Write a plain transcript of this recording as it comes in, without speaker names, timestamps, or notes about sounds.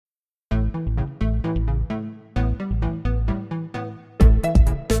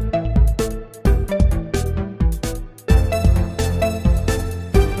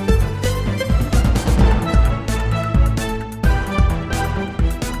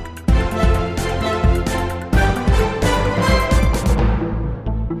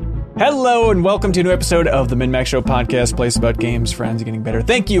Hello and welcome to a new episode of the MinnMax Show podcast, place about games, friends, and getting better.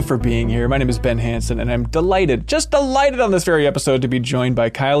 Thank you for being here. My name is Ben Hansen, and I'm delighted, just delighted on this very episode to be joined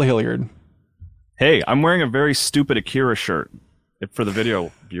by Kyle Hilliard. Hey, I'm wearing a very stupid Akira shirt for the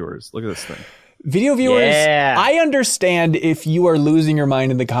video viewers. Look at this thing. Video viewers, yeah. I understand if you are losing your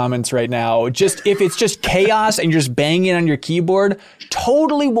mind in the comments right now. Just if it's just chaos and you're just banging on your keyboard,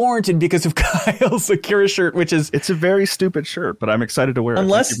 totally warranted because of Kyle's Akira shirt, which is... It's a very stupid shirt, but I'm excited to wear it.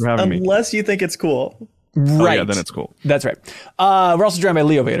 Unless you think it's cool. Right. Oh, yeah, then it's cool. That's right. We're also joined by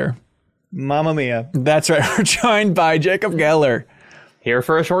Leo Vader. Mamma mia. That's right. We're joined by Jacob Geller. Here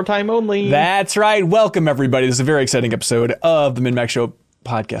for a short time only. That's right. Welcome, everybody. This is a very exciting episode of the MinnMax Show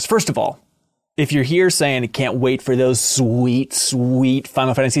podcast. First of all, if you're here saying, I can't wait for those sweet, sweet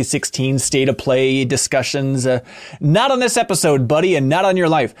Final Fantasy 16 state of play discussions, not on this episode, buddy, and not on your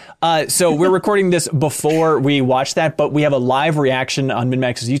life. So we're recording this before we watch that, but we have a live reaction on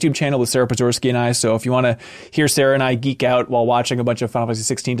MinnMax's YouTube channel with Sarah Pazorski and I. So if you want to hear Sarah and I geek out while watching a bunch of Final Fantasy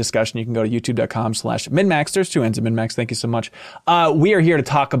 16 discussion, you can go to youtube.com/MinnMax. There's two N's in MinnMax. Thank you so much. We are here to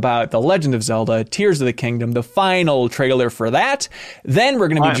talk about The Legend of Zelda, Tears of the Kingdom, the final trailer for that. Then we're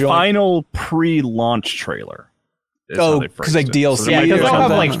going to be joined... Final pre-launch trailer. Oh, because like DLC. So because they'll have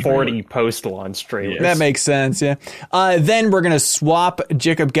like 40 post-launch trailers. That makes sense, yeah. Then we're going to swap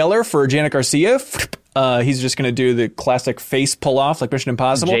Jacob Geller for Janet Garcia. He's just going to do the classic face pull-off like Mission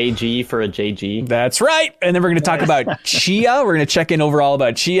Impossible. JG for a JG. That's right. And then we're going to talk about Chia. We're going to check in overall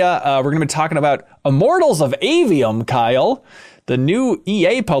about Chia. We're going to be talking about Immortals of Aveum, Kyle. The new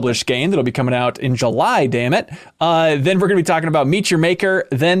EA published game that'll be coming out in July, damn it. Then we're going to be talking about Meet Your Maker.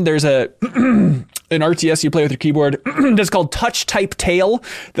 Then there's an RTS you play with your keyboard that's called Touch Type Tale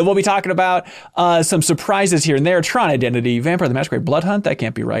that we'll be talking about. Some surprises here and there. Tron Identity, Vampire the Masquerade Blood Hunt. That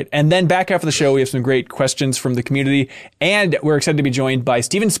can't be right. And then back after the show, we have some great questions from the community. And we're excited to be joined by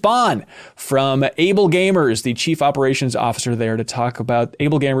Steven Spahn from AbleGamers, the Chief Operations Officer there, to talk about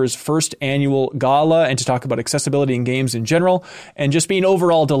AbleGamers' first annual gala and to talk about accessibility in games in general and just being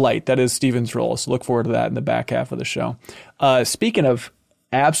overall delight. That is Steven's role. So look forward to that in the back half of the show. Speaking of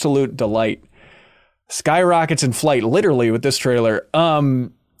absolute delight, skyrockets in flight, literally, with this trailer.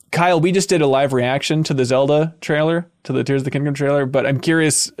 Kyle, we just did a live reaction to the Zelda trailer, to the Tears of the Kingdom trailer, but I'm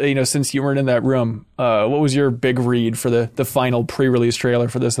curious, since you weren't in that room, what was your big read for the final pre-release trailer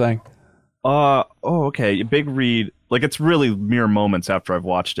for this thing? Okay. Big read. Like, it's really mere moments after I've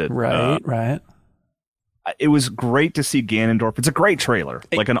watched it. Right. It was great to see Ganondorf. It's a great trailer.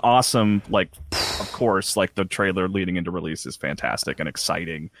 Like an awesome, of course, like the trailer leading into release is fantastic and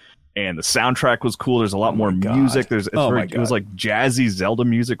exciting. And the soundtrack was cool. There's a lot more music. It was like jazzy Zelda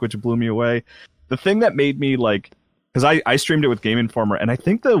music, which blew me away. The thing that made me because I streamed it with Game Informer, and I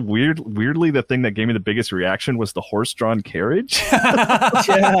think weirdly the thing that gave me the biggest reaction was the horse-drawn carriage.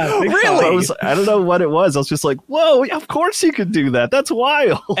 Yeah, really? I don't know what it was. I was just like, whoa, of course you could do that. That's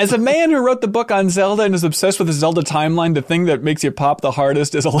wild. As a man who wrote the book on Zelda and is obsessed with the Zelda timeline, the thing that makes you pop the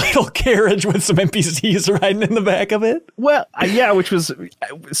hardest is a little carriage with some NPCs riding in the back of it. Well, yeah, which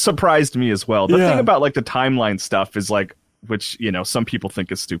surprised me as well. The thing about the timeline stuff is which, some people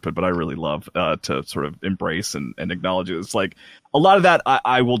think is stupid, but I really love to sort of embrace and acknowledge it. It's like a lot of that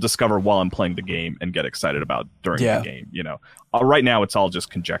I will discover while I'm playing the game and get excited about during the game. Right now it's all just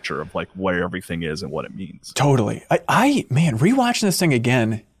conjecture of where everything is and what it means. Totally. Man, rewatching this thing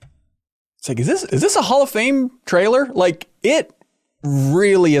again, it's like, is this a Hall of Fame trailer? It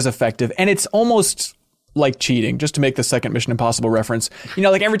really is effective, and it's almost like cheating, just to make the second Mission Impossible reference.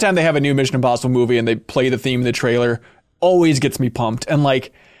 Every time they have a new Mission Impossible movie and they play the theme in the trailer, always gets me pumped. And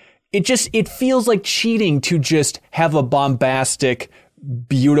it feels like cheating to just have a bombastic,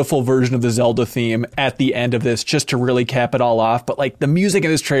 beautiful version of the Zelda theme at the end of this, just to really cap it all off. But the music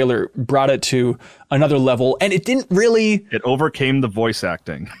in this trailer brought it to another level, and it didn't really... It overcame the voice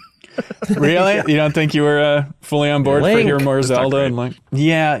acting. Really? Yeah. You don't think you were fully on board for hearing more Zelda? And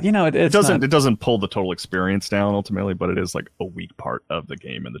it doesn't pull the total experience down ultimately, but it is a weak part of the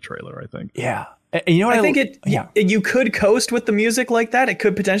game in the trailer, I think. Yeah. You know what I think you could coast with the music like that. It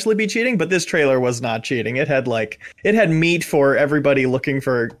could potentially be cheating, but this trailer was not cheating. It had meat for everybody looking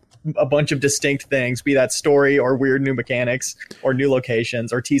for a bunch of distinct things, be that story or weird new mechanics or new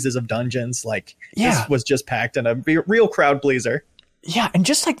locations or teases of dungeons. This was just packed in a real crowd pleaser. Yeah, and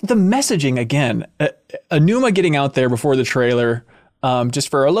just the messaging again, Enuma getting out there before the trailer, just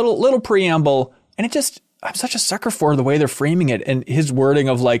for a little preamble, and I'm such a sucker for the way they're framing it and his wording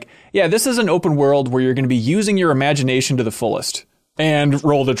of this is an open world where you're going to be using your imagination to the fullest, and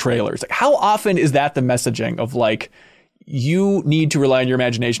roll the trailers. How often is that the messaging of you need to rely on your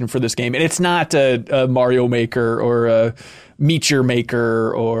imagination for this game. And it's not a Mario Maker or a Meteor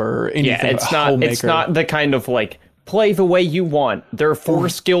Maker or anything. Yeah, it's not the kind of like, play the way you want. There are 4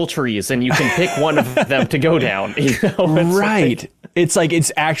 skill trees and you can pick one of them to go down. You know? It's like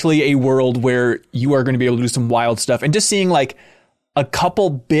it's actually a world where you are going to be able to do some wild stuff. And just seeing like a couple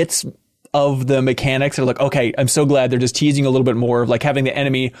bits of the mechanics are like, okay, I'm so glad they're just teasing a little bit more of like having the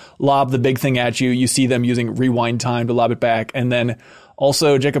enemy lob the big thing at you. You see them using rewind time to lob it back. And then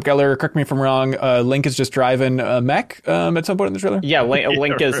also, Jacob Geller, correct me if I'm wrong, Link is just driving a mech at some point in the trailer? Yeah,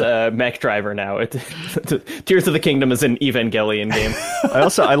 Link is a mech driver now. Tears of the Kingdom is an Evangelion game.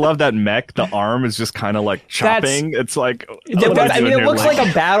 I love that mech. The arm is just kind of like chopping. It's like... it looks like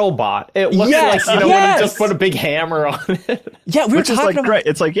a battle bot. It looks like, when you just put a big hammer on it. Yeah, we were talking about... Great.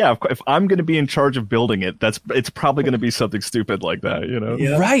 It's like, yeah, if I'm going to be in charge of building it, it's probably going to be something stupid like that, you know?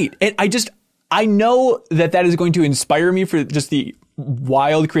 Yeah. Right. And I know that is going to inspire me for just the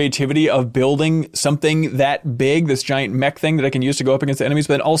wild creativity of building something that big, this giant mech thing that I can use to go up against the enemies.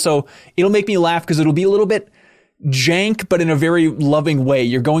 But then also it'll make me laugh because it'll be a little bit jank, but in a very loving way.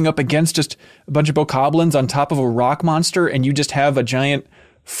 You're going up against just a bunch of bokoblins on top of a rock monster, and you just have a giant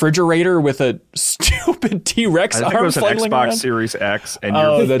refrigerator with a stupid T-Rex arm. I think it was an flailing Xbox around. Series X, and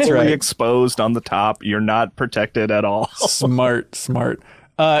you're that's fully right. exposed on the top. You're not protected at all. Smart.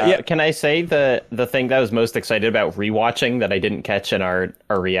 Can I say the thing that I was most excited about rewatching that I didn't catch in our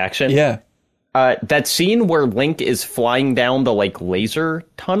reaction? Yeah. That scene where Link is flying down the like laser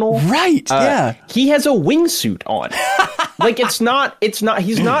tunnel. Right. Yeah. He has a wingsuit on. Like he's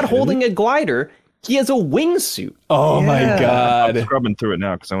not holding a glider. He has a wingsuit. Oh my God. I'm scrubbing through it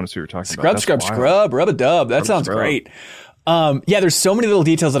now because I want to see what you're talking about. Scrub, rub-a-dub. That sounds great. There's so many little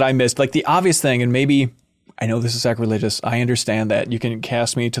details that I missed. Like the obvious thing, and maybe I know this is sacrilegious. I understand that. You can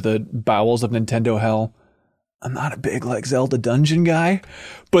cast me to the bowels of Nintendo hell. I'm not a big like Zelda dungeon guy,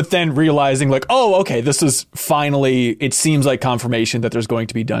 but then realizing like, oh, okay, this is finally, it seems like confirmation that there's going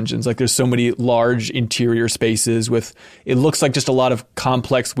to be dungeons. Like there's so many large interior spaces with, it looks like just a lot of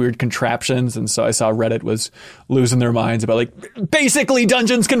complex, weird contraptions. And so I saw Reddit was losing their minds about like, basically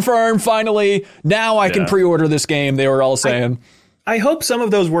dungeons confirmed. Finally, now I can pre-order this game. They were all saying. I hope some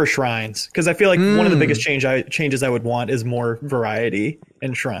of those were shrines, because I feel like one of the biggest changes I would want is more variety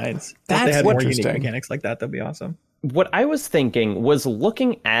in shrines. If they had more unique mechanics like that, that'd be awesome. What I was thinking was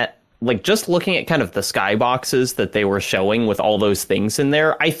looking at kind of the skyboxes that they were showing with all those things in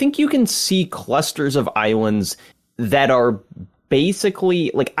there. I think you can see clusters of islands that are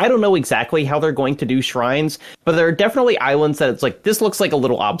basically like, I don't know exactly how they're going to do shrines, but there are definitely islands that it's like, this looks like a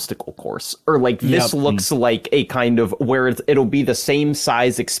little obstacle course, or like this looks like a kind of where it'll be the same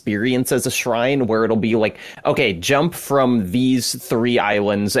size experience as a shrine, where it'll be like, okay, jump from these 3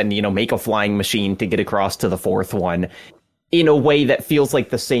 islands and, make a flying machine to get across to the 4th one in a way that feels like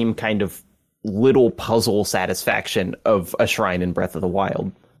the same kind of little puzzle satisfaction of a shrine in Breath of the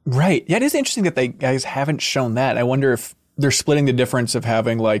Wild. Right. Yeah, it is interesting that they guys haven't shown that. I wonder if they're splitting the difference of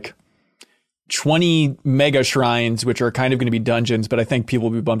having like 20 mega shrines, which are kind of going to be dungeons, but I think people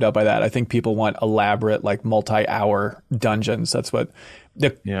will be bummed out by that. I think people want elaborate, like multi-hour dungeons. That's what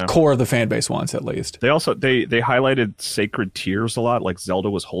the core of the fan base wants, at least. They also, they highlighted sacred tears a lot. Like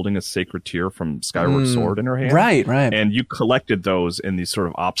Zelda was holding a sacred tear from Skyward Sword in her hand. Right. And you collected those in these sort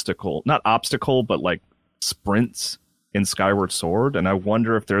of not obstacle, but like sprints in Skyward Sword. And I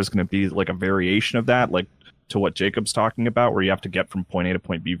wonder if there's going to be like a variation of that, like to what Jacob's talking about, where you have to get from point A to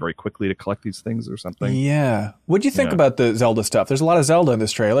point B very quickly to collect these things or something. Yeah. What do you think about the Zelda stuff? There's a lot of Zelda in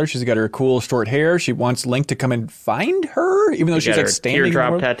this trailer. She's got her cool short hair. She wants Link to come and find her, even though she's like standing.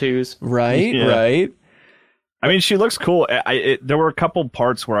 Teardrop tattoos. Right. I mean, she looks cool. There were a couple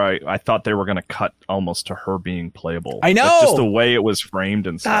parts where I thought they were going to cut almost to her being playable. I know. That's just the way it was framed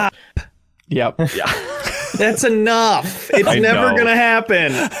and stuff. Yep. Yeah. That's enough. It's never going to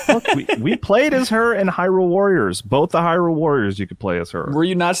happen. Look, we played as her in Hyrule Warriors. Both the Hyrule Warriors you could play as her. Were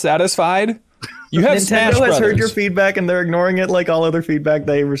you not satisfied? You have Smash Nintendo has heard Brothers. your feedback and they're ignoring it like all other feedback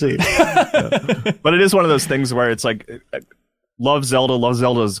they receive. But it is one of those things where it's like, love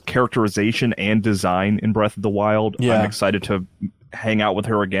Zelda's characterization and design in Breath of the Wild. Yeah. I'm excited to hang out with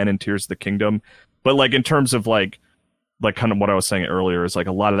her again in Tears of the Kingdom. But like in terms of like kind of what I was saying earlier is like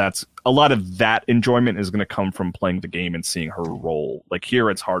a lot of that enjoyment is going to come from playing the game and seeing her role. Like here,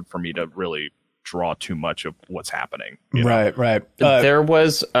 it's hard for me to really draw too much of what's happening. Right. There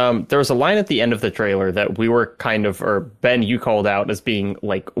was a line at the end of the trailer that we were kind of, or Ben, you called out as being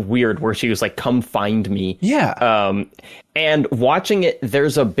like weird, where she was like, "Come find me." Yeah. And watching it,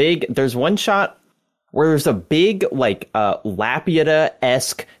 there's one shot where there's a big like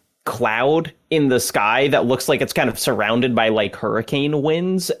Laputa-esque cloud in the sky that looks like it's kind of surrounded by like hurricane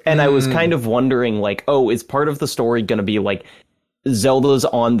winds. And I was kind of wondering like, oh, is part of the story going to be like Zelda's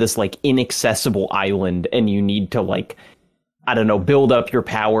on this like inaccessible island and you need to like, I don't know, build up your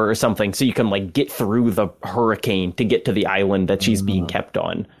power or something so you can like get through the hurricane to get to the island that she's being kept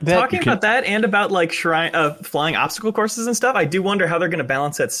on. Talking about that and about like flying obstacle courses and stuff, I do wonder how they're going to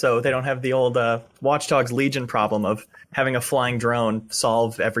balance it so they don't have the old Watch Dogs Legion problem of having a flying drone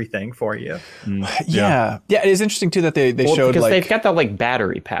solve everything for you. Yeah, it is interesting too that they showed because like they've got that like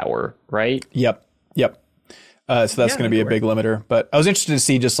battery power, right? Yep. So that's going to be a big limiter. But I was interested to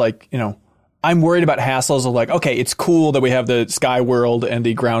see just like, I'm worried about hassles of like, okay, it's cool that we have the sky world and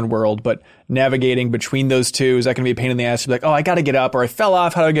the ground world, but navigating between those two, is that going to be a pain in the ass to be like, oh, I got to get up, or I fell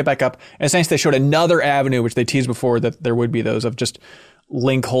off, how do I get back up? And it's nice they showed another avenue, which they teased before that there would be those, of just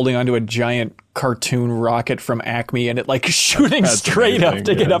Link holding onto a giant cartoon rocket from Acme and it like shooting straight up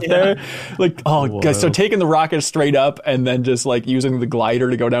to get up there. Like, guys, so taking the rocket straight up and then just like using the glider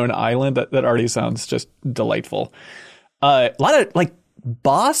to go down an island, that already sounds just delightful. A lot of like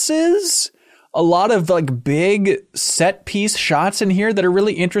bosses, a lot of like big set piece shots in here that are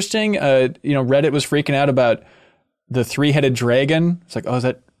really interesting. Reddit was freaking out about the 3-headed dragon. It's like, oh, is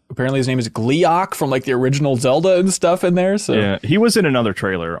that apparently his name is Gleeok from like the original Zelda and stuff in there. So yeah, he was in another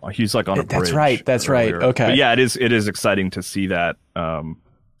trailer. He's like on a bridge. That's right. Okay. But yeah, it is exciting to see that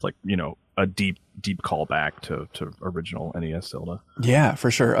a deep callback to original NES Zelda. Yeah,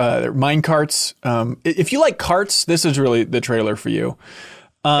 for sure. Mine carts. If you like carts, this is really the trailer for you.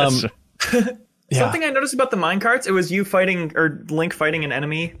 Something I noticed about the minecarts, it was you fighting, or Link fighting an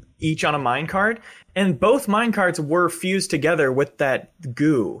enemy each on a minecart, and both minecarts were fused together with that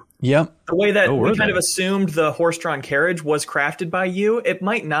goo. Yep. The way that we kind of assumed the horse-drawn carriage was crafted by you, it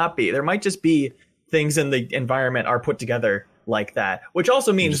might not be. There might just be things in the environment are put together like that, which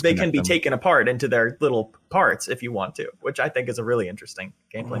also means they can be taken apart into their little parts if you want to, which I think is a really interesting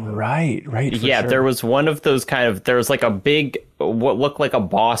gameplay move. Right. Yeah, sure. There was one of those there was like a big, what looked like a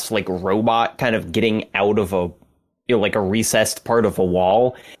boss, like robot kind of getting out of a, like a recessed part of a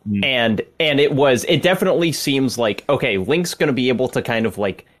wall. And it definitely seems like, okay, Link's going to be able to kind of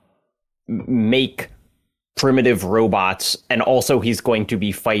like make primitive robots, and also he's going to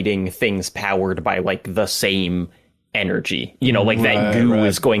be fighting things powered by like the same energy, like that goo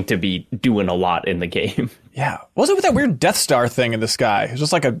is going to be doing a lot in the game. Yeah. What was it with that weird Death Star thing in the sky? It was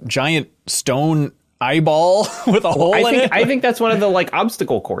just like a giant stone eyeball with a hole in it. I think that's one of the like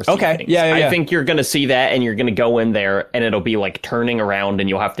obstacle course okay things. Yeah. I think you're gonna see that, and you're gonna go in there and it'll be like turning around and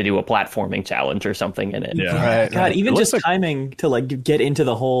you'll have to do a platforming challenge or something in it. God, even just timing to like get into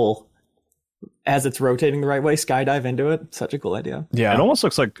the hole as it's rotating the right way, skydive into it, such a cool idea. Yeah, it almost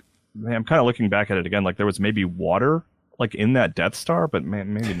looks like, man, I'm kind of looking back at it again, like there was maybe water like in that Death Star, but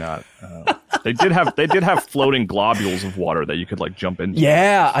man, maybe not. They did have floating globules of water that you could like jump into.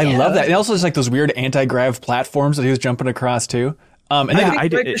 Yeah, I love that. And also there's like those weird anti-grav platforms that he was jumping across too. And then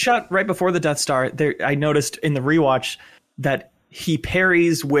the shot right before the Death Star, I noticed in the rewatch that he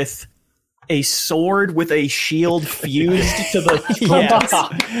parries with a sword with a shield fused to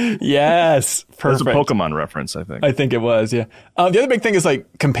the yes, perfect. That's a Pokemon reference, I think. I think it was, yeah. The other big thing is like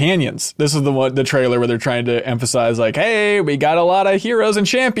companions. This is the trailer where they're trying to emphasize like, hey, we got a lot of heroes and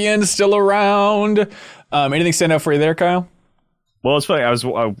champions still around. Anything stand out for you there, Kyle? Well, it's funny.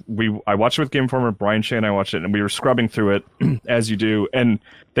 I watched it with Game Informer. Brian Shea and I watched it, and we were scrubbing through it as you do, and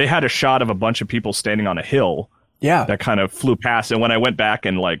they had a shot of a bunch of people standing on a hill. Yeah, that kind of flew past, and when I went back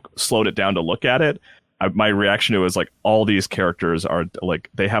and like slowed it down to look at it, my reaction to it was like, all these characters are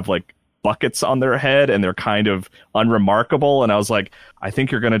like, they have like buckets on their head and they're kind of unremarkable, and I was like, I think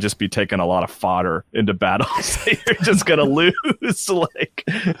you're gonna just be taking a lot of fodder into battles. You're just gonna lose. Like,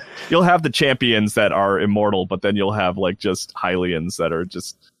 you'll have the champions that are immortal, but then you'll have like just Hylians that are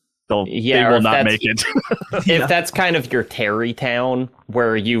just they will not make it. If that's kind of your Terry town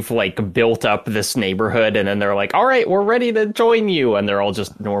where you've like built up this neighborhood, and then they're like, all right, we're ready to join you, and they're all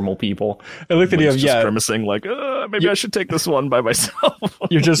just normal people. I looked at you, just grimacing like, maybe I should take this one by myself.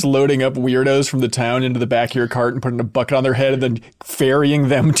 You're just loading up weirdos from the town into the back of your cart and putting a bucket on their head and then ferrying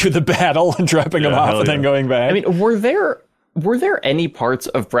them to the battle and dropping them off and then going back. I mean, were there any parts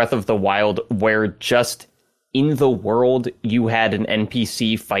of Breath of the Wild where just in the world you had an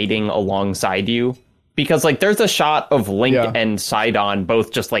NPC fighting alongside you? Because like there's a shot of Link and Sidon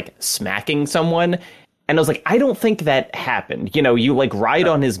both just like smacking someone, and I was like, I don't think that happened. You like ride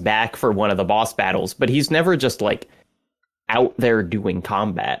on his back for one of the boss battles, but he's never just like out there doing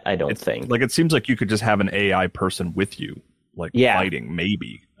combat, I don't think. Like, it seems like you could just have an AI person with you, like fighting,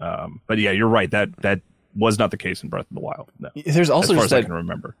 maybe. But yeah, you're right. That was not the case in Breath of the Wild. No. There's also as far just as I that can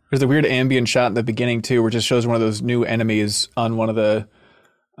remember. there's the weird ambient shot in the beginning too, where it just shows one of those new enemies on one of the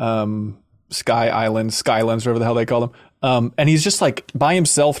Skylands, whatever the hell they call them. And he's just like by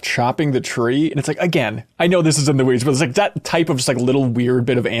himself chopping the tree. And it's like, again, I know this is in the weeds, but it's like that type of just like little weird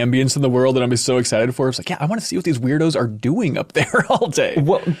bit of ambience in the world that I'm so excited for. It's like, yeah, I want to see what these weirdos are doing up there all day.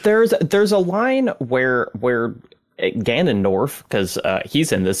 Well, there's a line where Ganondorf, because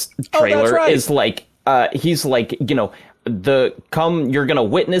he's in this trailer, right. is like he's like, you're gonna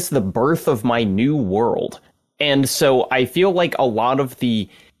witness the birth of my new world. And so I feel like a lot of the,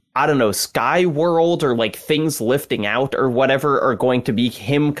 I don't know, sky world or like things lifting out or whatever are going to be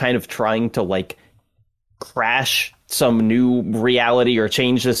him kind of trying to like crash some new reality or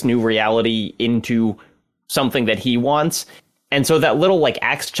change this new reality into something that he wants. And so that little like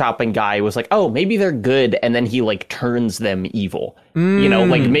axe chopping guy was like, oh, maybe they're good. And then he like turns them evil.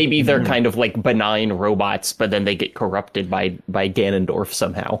 Like maybe they're kind of like benign robots, but then they get corrupted by Ganondorf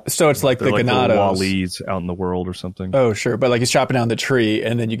somehow. So it's like They're the like the Ganados. Wallies out in the world or something. Oh, sure. But like he's chopping down the tree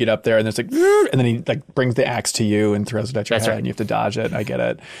and then you get up there and there's like, and then he like brings the axe to you and throws it at your That's head right. and you have to dodge it. I get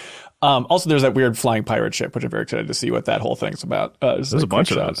it. Also, there's that weird flying pirate ship, which I'm very excited to see what that whole thing's about. There's a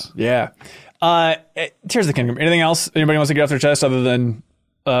bunch of those. Yeah. Tears of the Kingdom. Anything else anybody wants to get off their chest other than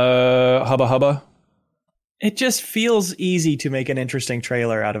Hubba Hubba? It just feels easy to make an interesting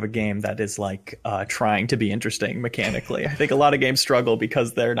trailer out of a game that is like trying to be interesting mechanically. I think a lot of games struggle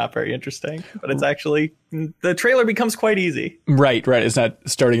because they're not very interesting, but it's actually, the trailer becomes quite easy. Right. It's not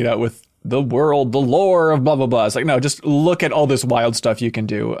starting it out with the world, the lore of blah, blah, blah. It's like, no, just look at all this wild stuff you can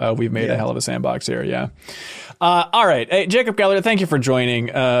do. We've made a hell of a sandbox here. Yeah. All right. Hey, Jacob Geller, thank you for joining.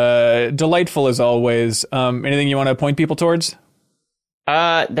 Delightful as always. Anything you want to point people towards?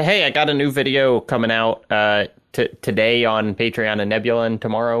 Hey, I got a new video coming out today on Patreon and Nebula and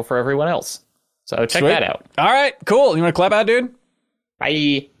tomorrow for everyone else. So check Sweet. that out. All right, cool. You want to clap out, dude?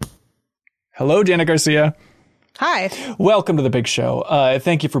 Bye. Hello, Janet Garcia. Hi. Welcome to the big show.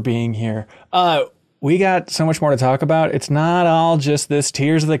 Thank you for being here. We got so much more to talk about. It's not all just this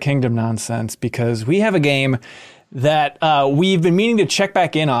Tears of the Kingdom nonsense, because we have a game that we've been meaning to check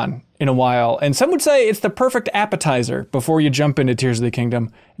back in on in a while. And some would say it's the perfect appetizer before you jump into Tears of the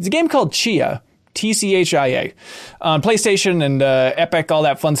Kingdom. It's a game called Chia, TCHIA, on PlayStation and Epic, all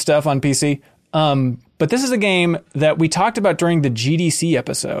that fun stuff on PC. But this is a game that we talked about during the GDC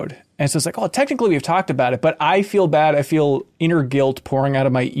episode. And so it's like, oh, technically we've talked about it, but I feel bad. I feel inner guilt pouring out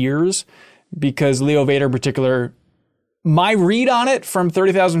of my ears because Leo Vader in particular, my read on it from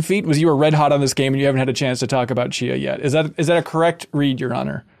 30,000 feet was you were red hot on this game and you haven't had a chance to talk about Chia yet. Is that a correct read, Your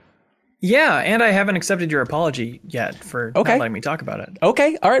Honor? Yeah, and I haven't accepted your apology yet for not letting me talk about it.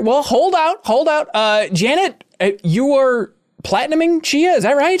 Okay. All right. Well, hold out. Janet, you are platinuming Chia. Is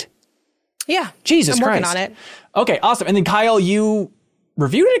that right? Yeah. Jesus I'm Christ. working on it. Okay. Awesome. And then Kyle, you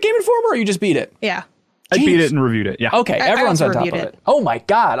reviewed it at Game Informer or you just beat it? Yeah. I beat it and reviewed it. Yeah. Okay. Everyone's I on also top of reviewed it. Oh my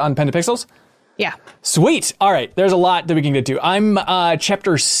God. On Pen to Pixels? Yeah. Sweet. All right. There's a lot that we can get to. I'm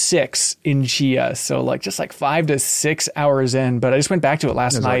chapter 6 in Chia. So just 5 to 6 hours in, but I just went back to it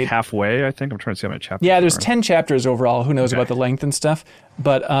last It's night. like halfway, I think. I'm trying to see how many chapters. Yeah, there's there are. 10 chapters overall. Who knows about the length and stuff.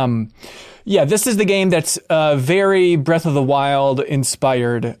 But yeah, this is the game that's very Breath of the Wild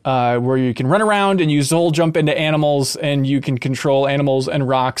inspired, where you can run around and use Zol jump into animals, and you can control animals and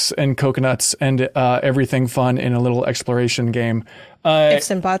rocks and coconuts and everything fun in a little exploration game. Ifs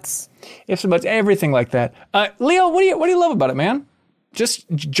and buts. Ifs and buts, everything like that. Leo, what do you love about it, man? Just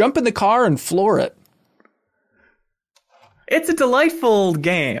jump in the car and floor it. It's a delightful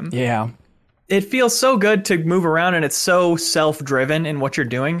game. Yeah. It feels so good to move around, and it's so self-driven in what you're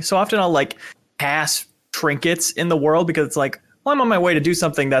doing. So often I'll pass trinkets in the world because it's like, well, I'm on my way to do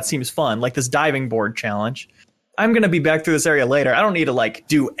something that seems fun, like this diving board challenge. I'm going to be back through this area later. I don't need to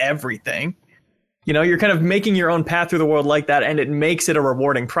do everything. You're kind of making your own path through the world like that, and it makes it a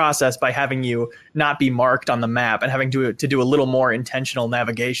rewarding process by having you not be marked on the map and having to do a little more intentional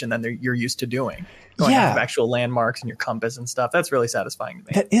navigation than you're used to doing. Going out of actual landmarks and your compass and stuff. That's really satisfying to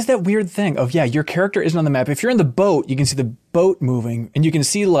me. That is that weird thing of, your character isn't on the map. If you're in the boat, you can see the boat moving and you can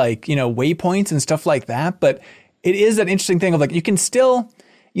see waypoints and stuff like that. But it is that interesting thing of you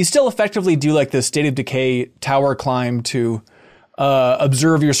still effectively do the State of Decay tower climb to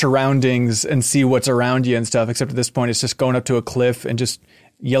observe your surroundings and see what's around you and stuff. Except at this point, it's just going up to a cliff and just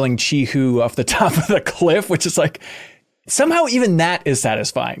yelling "Chi-Hu" off the top of the cliff, which is somehow even that is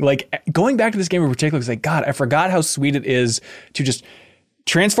satisfying. Going back to this game in particular, it's God, I forgot how sweet it is to just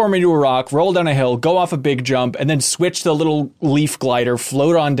transform into a rock, roll down a hill, go off a big jump, and then switch to the little leaf glider,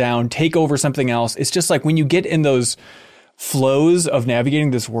 float on down, take over something else. It's just when you get in those flows of navigating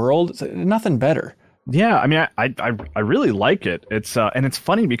this world, it's nothing better. Yeah, I mean, I really like it. It's and it's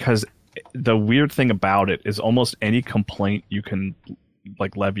funny because the weird thing about it is almost any complaint you can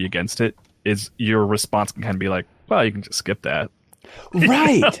like levy against it is your response can kind of be like, well, you can just skip that.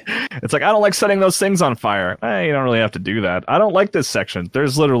 Right. It's like, I don't like setting those things on fire. You don't really have to do that. I don't like this section.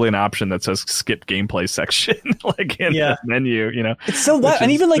 There's literally an option that says skip gameplay section, like in the menu, you know. It's so wild.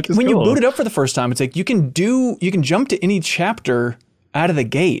 And even like when you boot it up for the first time, it's like you can jump to any chapter out of the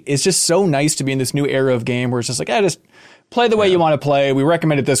gate. It's just so nice to be in this new era of game where it's just like, just play the way you want to play. We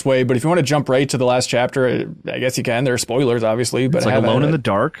recommend it this way, but if you want to jump right to the last chapter, I guess you can. There are spoilers, obviously, but it's like Alone in the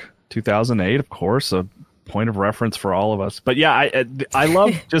Dark, 2008, of course, a point of reference for all of us. But yeah, I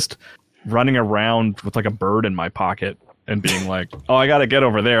love just running around with like a bird in my pocket and being like, oh, I got to get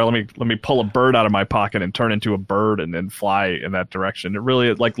over there. Let me pull a bird out of my pocket and turn into a bird and then fly in that direction. It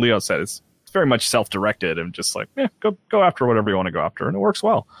really, like Leo said, it's very much self-directed and just like, go after whatever you want to go after, and it works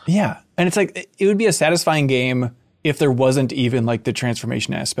well. Yeah, and it's like it would be a satisfying game if there wasn't even like the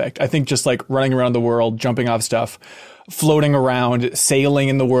transformation aspect. I think just like running around the world, jumping off stuff, floating around, sailing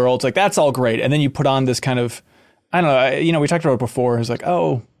in the world, like that's all great. And then you put on this kind of, I don't know, we talked about it before. It's like,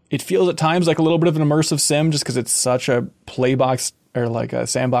 oh, it feels at times like a little bit of an immersive sim just because it's such a playbox or like a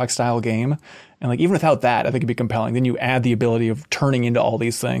sandbox style game. And like even without that, I think it'd be compelling. Then you add the ability of turning into all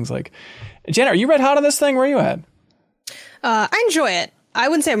these things. Like, Jenna, are you red hot on this thing? Where are you at? I enjoy it. I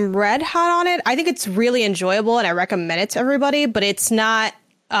wouldn't say I'm red hot on it. I think it's really enjoyable and I recommend it to everybody, but it's not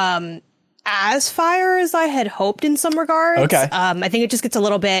as fire as I had hoped in some regards. Okay. I think it just gets a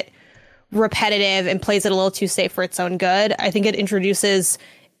little bit repetitive and plays it a little too safe for its own good. I think it introduces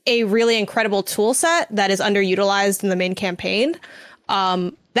a really incredible tool set that is underutilized in the main campaign.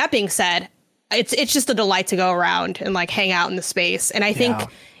 That being said, it's just a delight to go around and like hang out in the space. And I think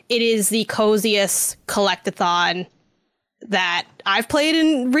it is the coziest collect-a-thon that I've played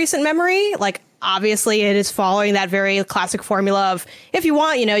in recent memory. Like, obviously, it is following that very classic formula of if you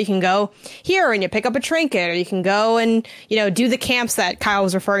want, you can go here and you pick up a trinket, or you can go and, do the camps that Kyle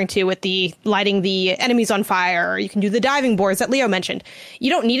was referring to with the lighting the enemies on fire, or you can do the diving boards that Leo mentioned.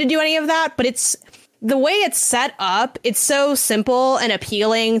 You don't need to do any of that, but it's the way it's set up. It's so simple and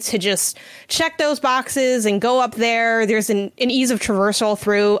appealing to just check those boxes and go up there. There's an ease of traversal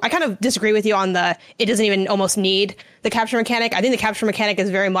through. I kind of disagree with you on it doesn't even almost need the capture mechanic. I think the capture mechanic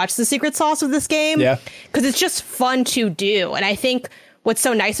is very much the secret sauce of this game. Yeah. Because it's just fun to do. And I think what's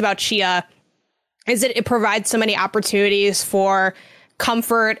so nice about Chia is that it provides so many opportunities for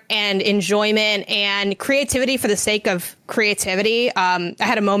comfort and enjoyment and creativity for the sake of creativity. I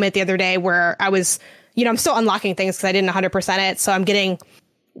had a moment the other day where I was, I'm still unlocking things because I didn't 100% it. So I'm getting,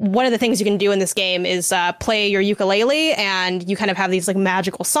 one of the things you can do in this game is play your ukulele, and you kind of have these like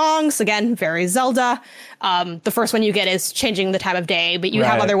magical songs. Again, very Zelda. The first one you get is changing the time of day, but you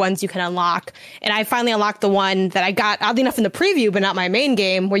have other ones you can unlock. And I finally unlocked the one that I got, oddly enough, in the preview, but not my main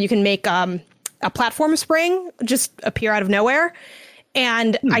game, where you can make a platform spring just appear out of nowhere.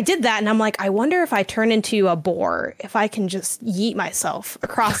 And I did that, and I'm like, I wonder if I turn into a boar, if I can just yeet myself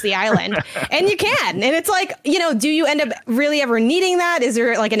across the island. And you can. And it's like, do you end up really ever needing that? Is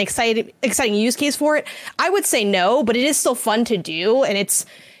there like an exciting use case for it? I would say no, but it is still fun to do. And it's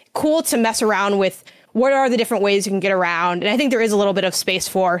cool to mess around with what are the different ways you can get around. And I think there is a little bit of space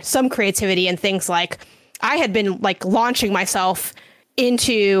for some creativity and things like I had been like launching myself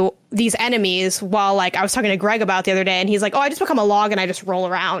into these enemies while like I was talking to Greg about the other day, and he's like, oh, I just become a log and I just roll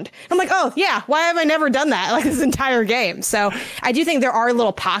around. I'm like, oh yeah, why have I never done that like this entire game? So I do think there are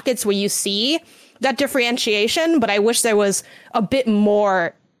little pockets where you see that differentiation, but I wish there was a bit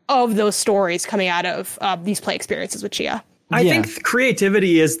more of those stories coming out of these play experiences with Chia. I think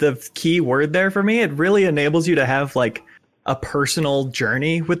creativity is the key word there for me. It really enables you to have like a personal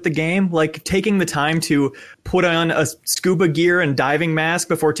journey with the game, like taking the time to put on a scuba gear and diving mask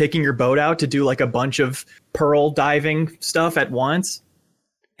before taking your boat out to do like a bunch of pearl diving stuff at once.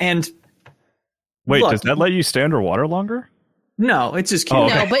 And wait, does that let you stay underwater longer? No, it's just cute. Oh,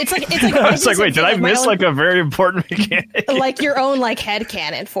 okay. No, but it's like I was like, wait, did I miss like a very important mechanic? Like your own like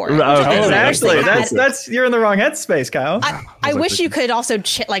headcanon for it. Exactly. That's you're in the wrong headspace, Kyle. I wish you could also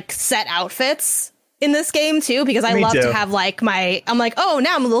like set outfits in this game too, because I love to have like I'm like, oh,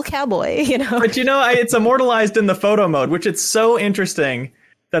 now I'm a little cowboy, But it's immortalized in the photo mode, which it's so interesting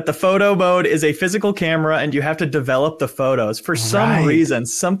that the photo mode is a physical camera and you have to develop the photos. For some reason,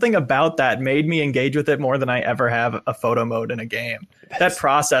 something about that made me engage with it more than I ever have a photo mode in a game. That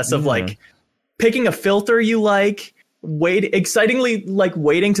process of like picking a filter you like, excitingly like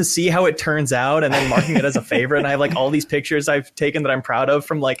waiting to see how it turns out and then marking it as a favorite. And I have like all these pictures I've taken that I'm proud of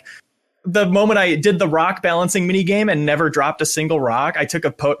from like the moment I did the rock balancing mini game and never dropped a single rock, I took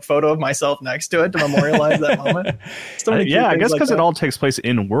a photo of myself next to it to memorialize that moment. So many I guess like because that. it all takes place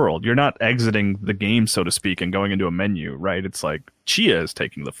in world. You're not exiting the game, so to speak, and going into a menu, right? It's like Chia is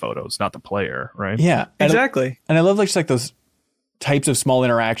taking the photos, not the player, right? Yeah, exactly. And I love like just like those types of small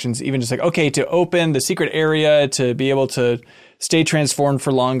interactions, even just like, okay, to open the secret area, to be able to stay transformed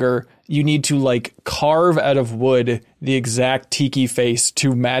for longer, you need to like carve out of wood the exact tiki face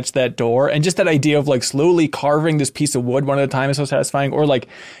to match that door. And just that idea of like slowly carving this piece of wood one at a time is so satisfying. Or like,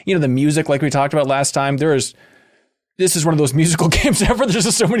 you know, the music, like we talked about last time, this is one of those musical games ever. There's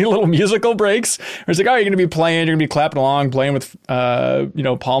just so many little musical breaks. It's like, oh, you're going to be playing, you're going to be clapping along, playing with,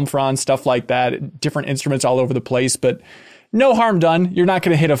 palm fronds, stuff like that, different instruments all over the place, but no harm done. You're not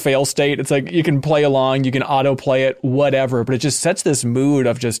going to hit a fail state. It's like you can play along, you can auto play it, whatever. But it just sets this mood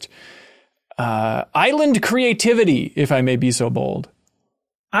of just island creativity, if I may be so bold.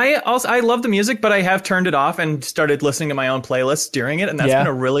 I love the music, but I have turned it off and started listening to my own playlists during it, and that's been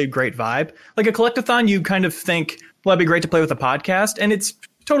a really great vibe. Like a collectathon, you kind of think, well, it'd be great to play with a podcast, and it's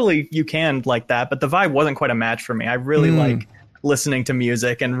totally you can like that, but the vibe wasn't quite a match for me. I really like listening to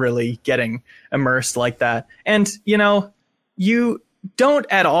music and really getting immersed like that. And you don't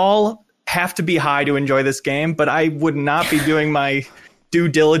at all have to be high to enjoy this game, but I would not be doing my due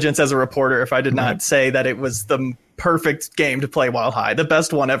diligence as a reporter if I did not say that it was the perfect game to play while high. The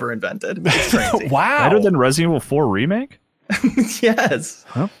best one ever invented. It's crazy. Wow. Better than Resident Evil 4 Remake? Yes.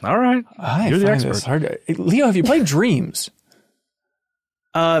 Well, all right. You're the expert. This hard. Leo, have you played Dreams?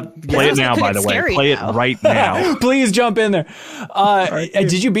 Play it now, by the way. Play it right now. Please jump in there.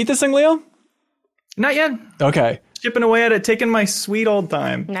 Did you beat this thing, Leo? Not yet. Okay. Chipping away at it, taking my sweet old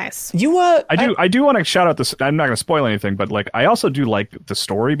time. Nice. You I do want to shout out this. I'm not going to spoil anything, but like I also do like the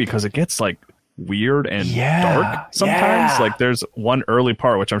story because it gets like weird and dark sometimes. Like there's one early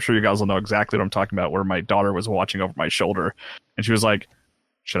part which I'm sure you guys will know exactly what I'm talking about, where my daughter was watching over my shoulder and she was like,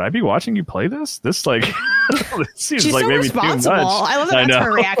 "Should I be watching you play this? This like this seems She's like so maybe responsible. too much." I love that that's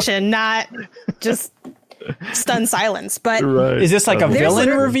her reaction, not just stunned silence. But is this like a villain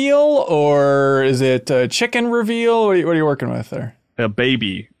reveal or is it a chicken reveal? What are you working with there? A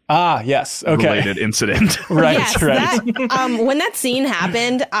baby. Ah, yes. Okay. Related incident. Right. yes, Right. When that scene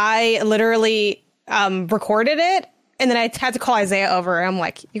happened, I literally recorded it, and then I had to call Isaiah over. And I'm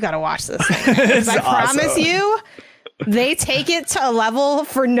like, "You got to watch this thing." Because I promise you, they take it to a level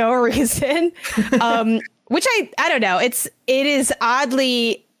for no reason, which I don't know. It is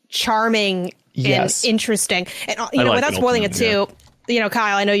oddly charming. Yes. And interesting. And, without spoiling it too,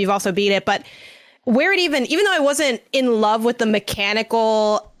 Kyle, I know you've also beat it, but where it even though I wasn't in love with the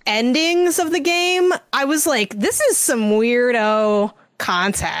mechanical endings of the game, I was like, this is some weirdo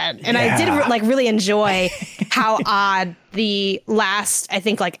content. And I did really enjoy how odd the last, I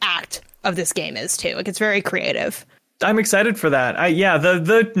think, act of this game is too. Like, it's very creative. I'm excited for that.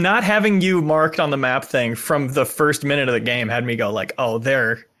 The not having you marked on the map thing from the first minute of the game had me go like, oh,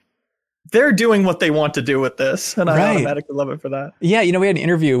 they're doing what they want to do with this, and I automatically love it for that. Yeah, we had an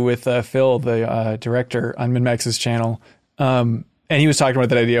interview with Phil, the director, on MinnMax's channel, and he was talking about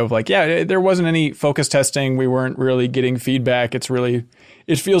that idea of there wasn't any focus testing. We weren't really getting feedback.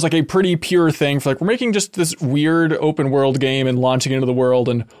 It feels like a pretty pure thing for we're making just this weird open world game and launching into the world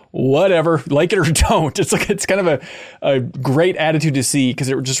and whatever, like it or don't. It's kind of a great attitude to see because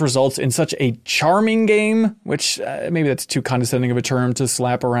it just results in such a charming game, which maybe that's too condescending of a term to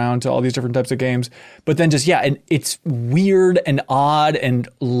slap around to all these different types of games. But then and it's weird and odd and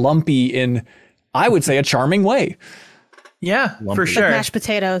lumpy in, I would say, a charming way. Yeah, for sure. Like mashed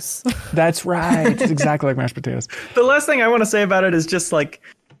potatoes. That's right. It's exactly like mashed potatoes. The last thing I want to say about it is just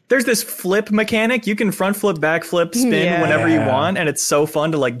there's this flip mechanic. You can front flip, back flip, spin whenever you want. And it's so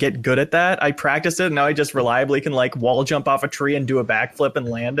fun to get good at that. I practiced it. And now I just reliably can wall jump off a tree and do a backflip and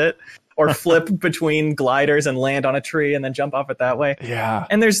land it, or flip between gliders and land on a tree and then jump off it that way. Yeah.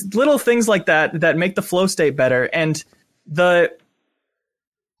 And there's little things like that make the flow state better. And the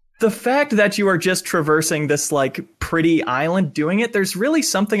fact that you are just traversing this pretty island doing it, there's really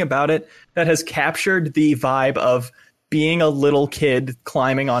something about it that has captured the vibe of being a little kid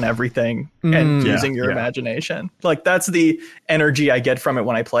climbing on everything and using your imagination. That's the energy I get from it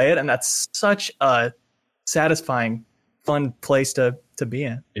when I play it. And that's such a satisfying, fun place to be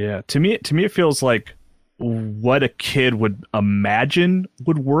in. Yeah. To me, it feels like what a kid would imagine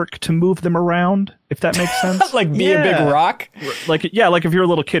would work to move them around, if that makes sense. Like be a big rock. Like if you're a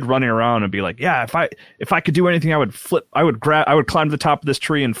little kid running around and be like, yeah, if I could do anything, I would climb to the top of this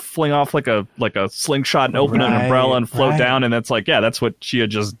tree and fling off like a slingshot and open an umbrella and float down, and that's like, yeah, that's what Chia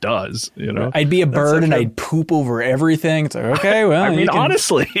just does, you know. I'd be a bird and I'd poop over everything. It's like, okay, well, I mean,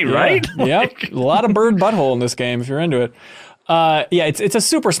 honestly, right? Yep. A lot of bird butthole in this game if you're into it. It's a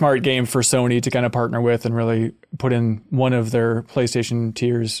super smart game for Sony to kind of partner with and really put in one of their PlayStation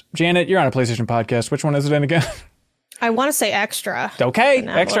tiers. Janet, you're on a PlayStation podcast. Which one is it in again? I want to say extra. Okay,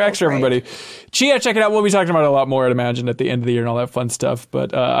 extra, everybody. Chia, check it out. We'll be talking about it a lot more, I'd imagine, at the end of the year and all that fun stuff.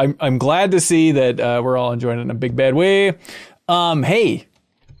 But I'm glad to see that we're all enjoying it in a big bad way. Hey,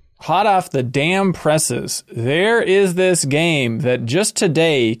 hot off the damn presses, there is this game that just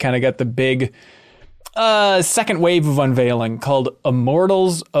today kind of got the big second wave of unveiling called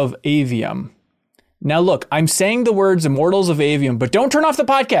Immortals of Aveum. Now, look, I'm saying the words Immortals of Aveum, but don't turn off the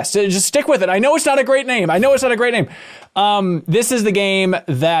podcast. Just stick with it. I know it's not a great name. This is the game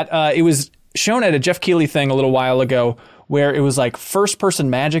that it was shown at a Jeff Keighley thing a little while ago, where it was like first-person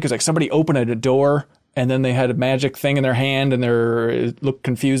magic. It was like somebody opened a door, and then they had a magic thing in their hand, and it looked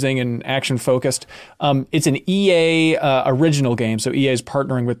confusing and action-focused. It's an EA original game, so EA is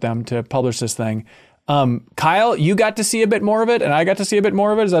partnering with them to publish this thing. Kyle, you got to see a bit more of it, and I got to see a bit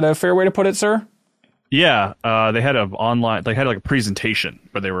more of it. Is that a fair way to put it, sir? Yeah, they had like a presentation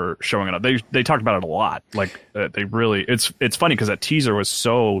where they were showing it up. They talked about it a lot. Like they really, it's funny because that teaser was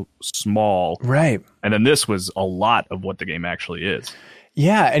so small, right? And then this was a lot of what the game actually is.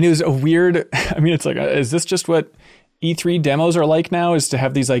 Yeah, and it was a weird. I mean, it's like, is this just what E3 demos are like now? Is to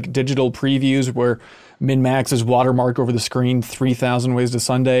have these like digital previews where MinnMax is watermarked over the screen 3,000 ways to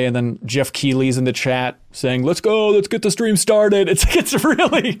Sunday, and then Jeff Keighley's in the chat saying, let's get the stream started. It's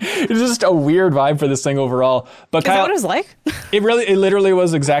just a weird vibe for this thing overall. But Kyle, is that what it was like? It literally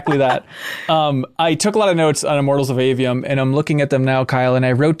was exactly that. I took a lot of notes on Immortals of Aveum, and I'm looking at them now, Kyle, and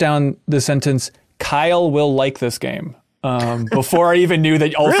I wrote down the sentence, Kyle will like this game, before I even knew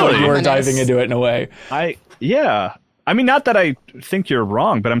that also really? You were diving into it in a way. Yeah. I mean, not that I think you're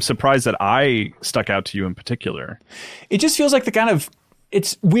wrong, but I'm surprised that I stuck out to you in particular. It just feels like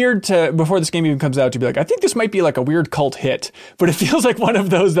it's weird to, before this game even comes out, to be like, I think this might be like a weird cult hit, but it feels like one of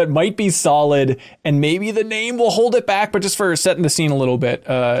those that might be solid, and maybe the name will hold it back, but just for setting the scene a little bit.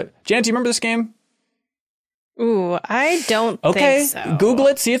 Janet, do you remember this game? Ooh, I don't think so. Google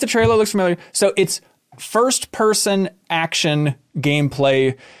it, see if the trailer looks familiar. So it's first-person action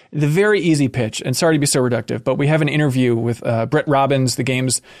gameplay, the very easy pitch. And sorry to be so reductive, but we have an interview with Brett Robbins, the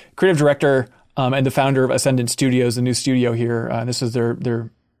game's creative director and the founder of Ascendant Studios, the new studio here. This is their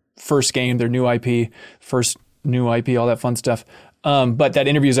first game, their new IP, all that fun stuff. But that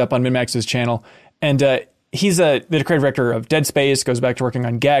interview is up on MinnMax's channel. And he's the creative director of Dead Space, goes back to working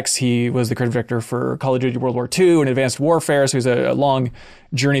on Gex. He was the creative director for Call of Duty World War II and Advanced Warfare, so he's a long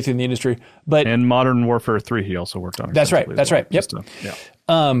journey through the industry. And Modern Warfare 3 he also worked on. That's right. Yep.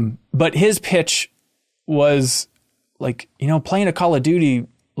 But his pitch was like, playing a Call of Duty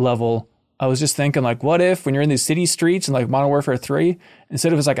level, I was just thinking, like, what if when you're in these city streets in like Modern Warfare 3,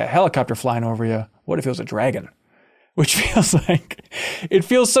 instead of it's like a helicopter flying over you, what if it was a dragon? Which feels like, it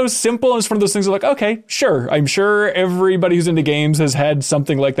feels so simple. And it's one of those things like, okay, sure. I'm sure everybody who's into games has had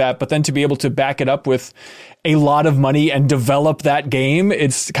something like that. But then to be able to back it up with a lot of money and develop that game,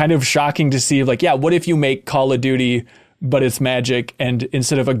 it's kind of shocking to see, like, yeah, what if you make Call of Duty, but it's magic, and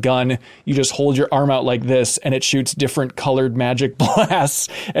instead of a gun, you just hold your arm out like this and it shoots different colored magic blasts,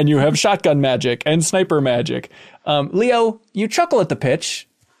 and you have shotgun magic and sniper magic. Leo, you chuckle at the pitch.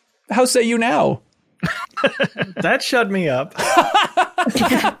 How say you now? That shut me up.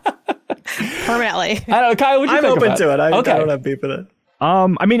 Permanently. I don't know, Kyle, what'd you I'm think open about to it. I okay. don't have beef with it.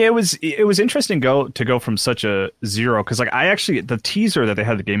 I mean, it was interesting to go from such a zero, because like the teaser that they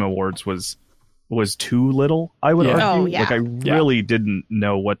had at the Game Awards was too little, I would argue. Oh, yeah. Like I really didn't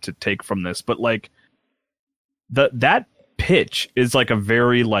know what to take from this, but like that pitch is like a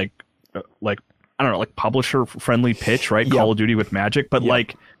very like I don't know, like publisher friendly pitch, right? Yep. Call of Duty with magic, but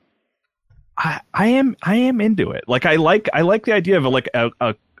like I am into it. Like I like the idea of like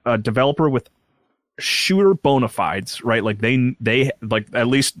a developer with shooter bona fides, right? Like they like, at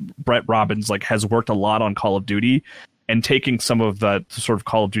least Brett Robbins like has worked a lot on Call of Duty, and taking some of the sort of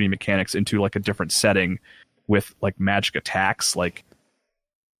Call of Duty mechanics into like a different setting with like magic attacks, like,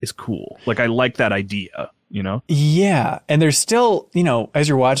 is cool. Like I like that idea, Yeah. And there's still, as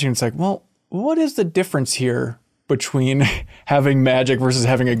you're watching, it's like, well, what is the difference here between having magic versus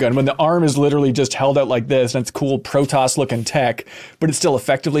having a gun. When the arm is literally just held out like this, and it's cool Protoss looking tech, but it's still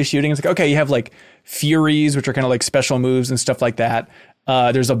effectively shooting. It's like, okay, you have like Furies, which are kind of like special moves and stuff like that.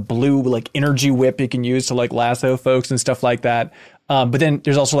 There's a blue like energy whip you can use to like lasso folks and stuff like that. But then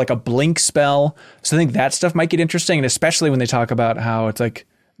there's also like a blink spell. So I think that stuff might get interesting. And especially when they talk about how it's like,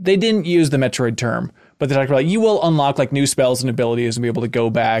 they didn't use the Metroid term, but they talk about like, you will unlock like new spells and abilities and be able to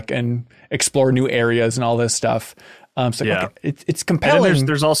go back and explore new areas and all this stuff. So Yeah. okay, it's compelling. And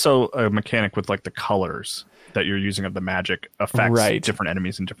there's also a mechanic with like the colors that you're using of the magic affects different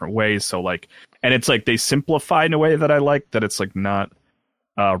enemies in different ways. So like, and it's like they simplify in a way that I like, that it's like not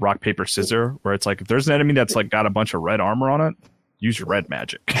rock, paper, scissor, where it's like, if there's an enemy that's like got a bunch of red armor on it, use your red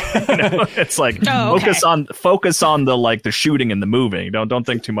magic. You know? It's like focus on the like the shooting and the moving. Don't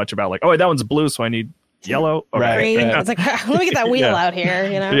think too much about like, oh, that one's blue, so I need yellow. Okay. Right. Green. It's like, let me get that wheel out here.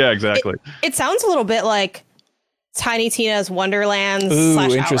 You know? Yeah, exactly. It sounds a little bit like Tiny Tina's Wonderlands Ooh, /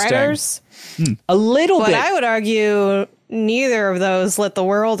 interesting. Outriders. A little But bit. I would argue neither of those lit the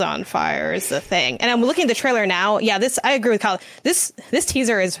world on fire is the thing. And I'm looking at the trailer now. Yeah, I agree with Kyle. This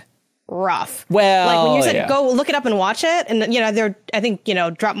teaser is rough. Well, like when you said yeah. go look it up and watch it, and I think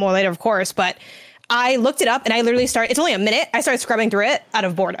drop more later, of course, but I looked it up and I literally it's only a minute. I started scrubbing through it out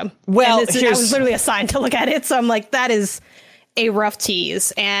of boredom. Well, and I was literally assigned to look at it, so I'm like, that is a rough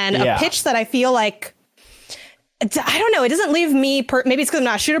tease and a pitch that I feel like, I don't know, it doesn't leave me maybe it's because I'm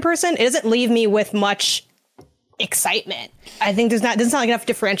not a shooter person, it doesn't leave me with much excitement. I think doesn't sound like enough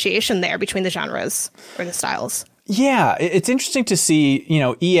differentiation there between the genres or the styles. Yeah, it's interesting to see,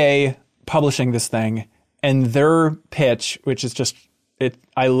 EA publishing this thing and their pitch, which is just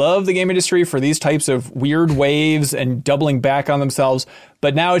I love the game industry for these types of weird waves and doubling back on themselves.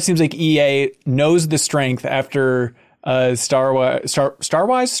 But now it seems like EA knows the strength after Star Wars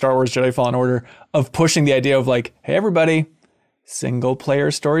Jedi Fallen Order of pushing the idea of like, hey, everybody, single player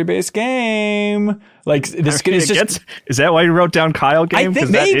story based game. Like this is just. Is that why you wrote down Kyle game?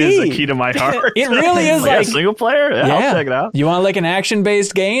 Because that is a key to my heart. It really is like single player. Yeah, I'll check it out. You want like an action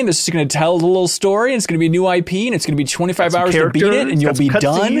based game that's just going to tell a little story, and it's going to be a new IP, and it's going to be 25 hours to beat it, and you'll be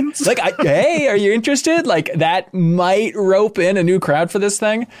done. Like, hey, are you interested? Like that might rope in a new crowd for this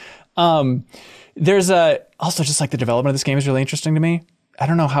thing. There's also just like the development of this game is really interesting to me. I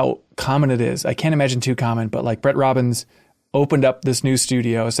don't know how common it is. I can't imagine too common, but like Brett Robbins opened up this new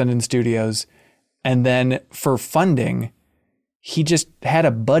studio, Ascendant Studios, and then for funding, he just had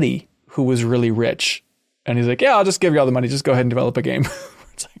a buddy who was really rich. And he's like, yeah, I'll just give you all the money. Just go ahead and develop a game.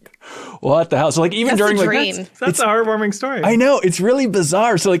 It's like, what the hell? So like even during the like dream. That's a heartwarming story. I know, it's really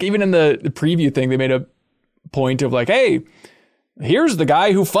bizarre. So like even in the preview thing, they made a point of like, hey, here's the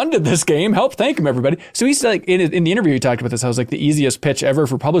guy who funded this game. Help thank him, everybody. So he's like, in the interview, he talked about this. I was like, the easiest pitch ever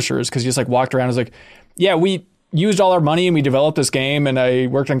for publishers, because he just like walked around and was like, yeah, we used all our money and we developed this game, and I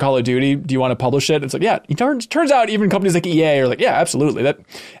worked on Call of Duty. Do you want to publish it? It's like, yeah. Turns out even companies like EA are like, yeah, absolutely.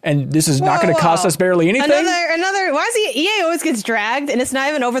 And this is not going to cost us barely anything. Another. Why is EA always gets dragged, and it's not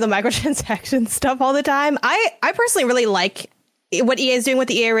even over the microtransaction stuff all the time. I personally really like what EA is doing with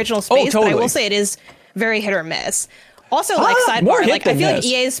the EA original space. Oh, totally. But I will say it is very hit or miss. Also, like sidebar, like I feel like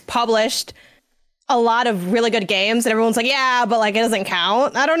EA's published a lot of really good games, and everyone's like, yeah, but like it doesn't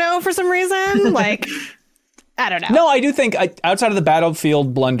count. I don't know, for some reason, like. I don't know. No, I do think outside of the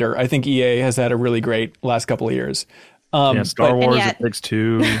Battlefield blunder, I think EA has had a really great last couple of years. Star Wars, it takes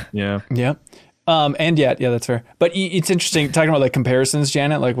two. Yeah. Yeah. And yet, yeah, that's fair. But it's interesting talking about like comparisons,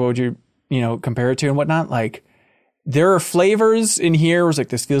 Janet. Like, what would you compare it to and whatnot? Like, there are flavors in here where it's like,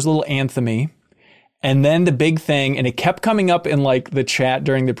 this feels a little anthemy. And then the big thing, and it kept coming up in like the chat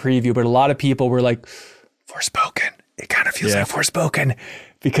during the preview, but a lot of people were like, Forspoken. It kind of feels like Forspoken.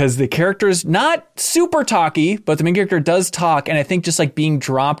 Because the character is not super talky, but the main character does talk. And I think just like being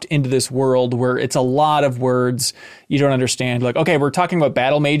dropped into this world where it's a lot of words you don't understand. Like, okay, we're talking about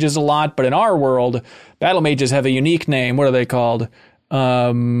battle mages a lot, but in our world, battle mages have a unique name. What are they called?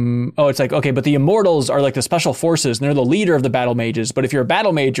 It's like, okay, but the Immortals are like the special forces, and they're the leader of the battle mages. But if you're a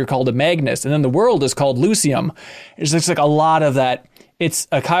battle mage, you're called a Magnus, and then the world is called Lucium. It's just like a lot of that. It's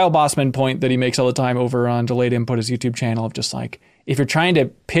a Kyle Bossman point that he makes all the time over on Delayed Input, his YouTube channel, of just like, if you're trying to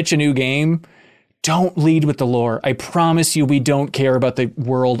pitch a new game, don't lead with the lore. I promise you, we don't care about the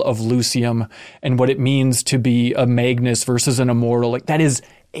world of Lucium and what it means to be a Magnus versus an Immortal. Like, that is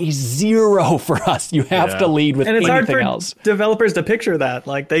a zero for us. You have to lead with anything else. And it's hard for developers to picture that.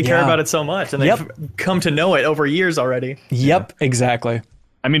 Like, they care about it so much, and they've come to know it over years already. Yep, exactly.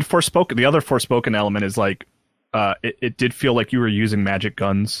 I mean, the other Forspoken element is like, it did feel like you were using magic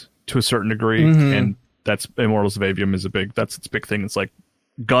guns to a certain degree, and that's Immortals of Aveum is that's its big thing. It's like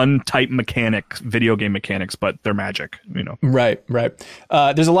gun type video game mechanics, but they're magic, Right.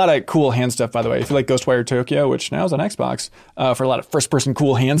 There's a lot of cool hand stuff, by the way. If you like Ghostwire Tokyo, which now is on Xbox, for a lot of first-person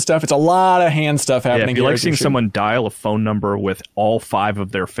cool hand stuff, it's a lot of hand stuff happening. Yeah, if you here like seeing someone dial a phone number with all 5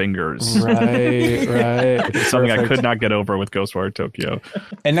 of their fingers, right. It's something I could not get over with Ghostwire Tokyo.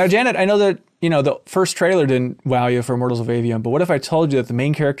 And now, Janet, I know that the first trailer didn't wow you for Immortals of Aveum, but what if I told you that the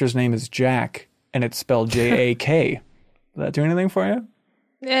main character's name is Jack and it's spelled J-A-K? Does that do anything for you?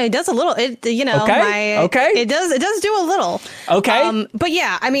 Yeah, it does a little. It Okay. It does do a little. Okay. But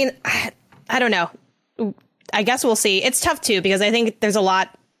yeah, I mean, I don't know. I guess we'll see. It's tough too because I think there's a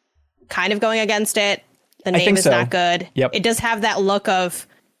lot kind of going against it. The name is not good. Yep. It does have that look of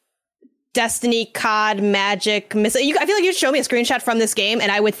Destiny, COD, Magic. I feel like you'd show me a screenshot from this game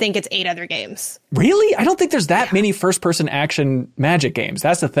and I would think it's 8 other games. Really? I don't think there's that many first-person action Magic games.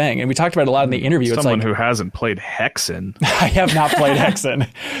 That's the thing. And we talked about it a lot in the interview. Someone who hasn't played Hexen. I have not played Hexen.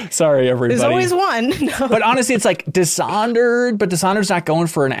 Sorry, everybody. There's always one. No. But honestly, it's like Dishonored, but Dishonored's not going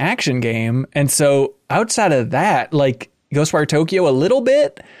for an action game. And so outside of that, like Ghostwire Tokyo a little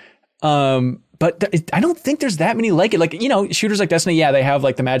bit, but I don't think there's that many like it. Like, shooters like Destiny, yeah, they have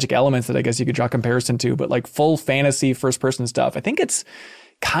like the magic elements that I guess you could draw comparison to, but like full fantasy first-person stuff, I think it's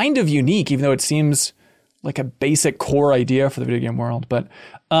kind of unique, even though it seems like a basic core idea for the video game world. But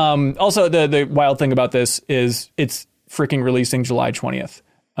also the wild thing about this is it's freaking releasing July 20th.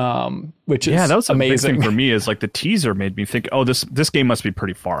 Which is that was a amazing. big thing for me is like the teaser made me think, oh, this game must be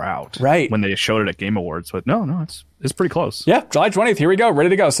pretty far out. Right. When they showed it at Game Awards. But no, it's pretty close. Yeah, July 20th. Here we go. Ready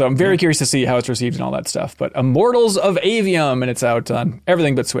to go. So I'm very curious to see how it's received and all that stuff. But Immortals of Aveum, and it's out on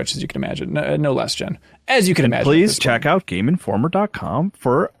everything but Switch, as you can imagine. No less, Jen. As you can imagine. Please check out GameInformer.com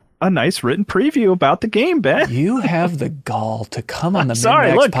for a nice written preview about the game, Ben. You have the gall to come on the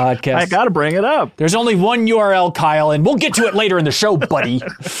MinnMax podcast. I got to bring it up. There's only one URL, Kyle, and we'll get to it later in the show, buddy.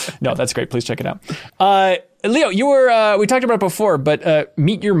 No, that's great. Please check it out. Leo, you were, we talked about it before, but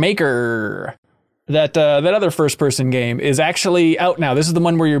Meet Your Maker, that other first-person game, is actually out now. This is the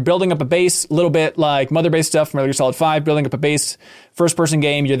one where you're building up a base, a little bit like Mother Base stuff from Metal Gear Solid 5, building up a base, first-person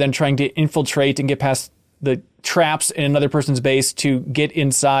game. You're then trying to infiltrate and get past the traps in another person's base to get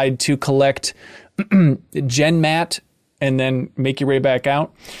inside to collect gen mat and then make your way back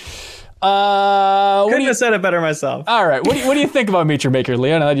out. Couldn't have said it better myself. All right. What do you think about Meet Your Maker,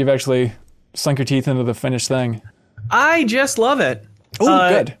 Leo, now that you've actually sunk your teeth into the finished thing? I just love it. Oh,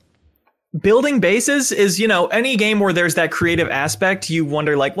 good. Building bases is, any game where there's that creative aspect, you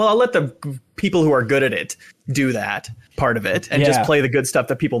wonder like, well, I'll let the people who are good at it do that part of it and just play the good stuff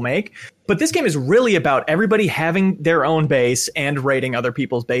that people make. But this game is really about everybody having their own base and raiding other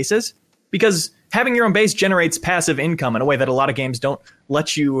people's bases, because having your own base generates passive income in a way that a lot of games don't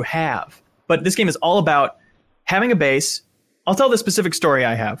let you have. But this game is all about having a base. I'll tell the specific story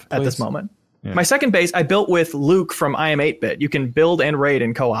I have at this moment. Yeah. My second base I built with Luke from I Am 8-Bit. You can build and raid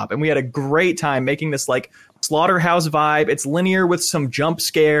in co-op. And we had a great time making this like slaughterhouse vibe. It's linear with some jump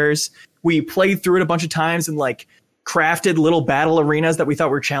scares. We played through it a bunch of times and like crafted little battle arenas that we thought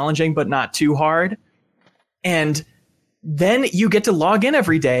were challenging, but not too hard. And then you get to log in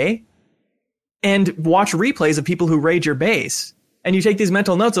every day and watch replays of people who raid your base. And you take these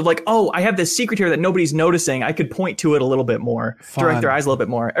mental notes of like, oh, I have this secret here that nobody's noticing. I could point to it a little bit more, direct their eyes a little bit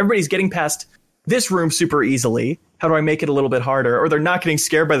more. Everybody's getting past this room super easily. How do I make it a little bit harder? Or they're not getting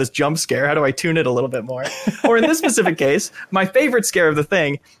scared by this jump scare. How do I tune it a little bit more? Or in this specific case, my favorite scare of the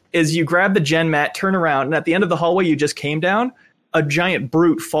thing is you grab the gen mat, turn around, and at the end of the hallway you just came down, a giant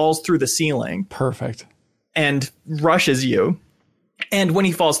brute falls through the ceiling. Perfect. And rushes you. And when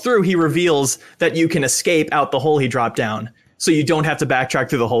he falls through, he reveals that you can escape out the hole he dropped down. So you don't have to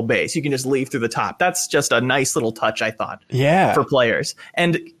backtrack through the whole base. You can just leave through the top. That's just a nice little touch, I thought. Yeah. For players.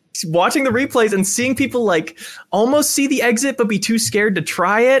 And watching the replays and seeing people like almost see the exit but be too scared to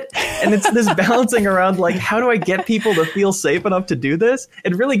try it. And it's this balancing around like, how do I get people to feel safe enough to do this?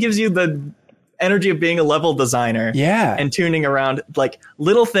 It really gives you the energy of being a level designer. Yeah. And tuning around like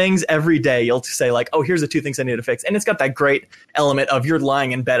little things every day. You'll say like, oh, here's the 2 things I need to fix. And it's got that great element of you're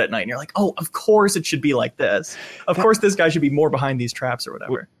lying in bed at night and you're like, oh, of course it should be like this. Of course this guy should be more behind these traps or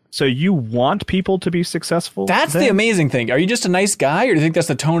whatever. So you want people to be successful? That's the amazing thing. Are you just a nice guy, or do you think that's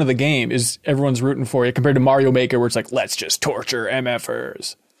the tone of the game? Is everyone's rooting for you compared to Mario Maker, where it's like, let's just torture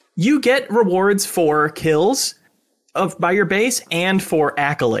MFers? You get rewards for kills by your base and for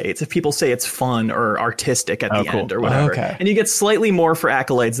accolades if people say it's fun or artistic at the end or whatever. Okay. And you get slightly more for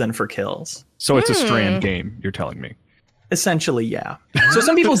accolades than for kills. So it's a strand game, you're telling me. Essentially, yeah. So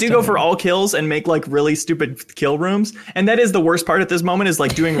some people do go for all kills and make like really stupid kill rooms. And that is the worst part at this moment is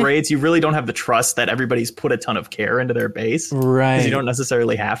like doing raids. You really don't have the trust that everybody's put a ton of care into their base. Right. Because you don't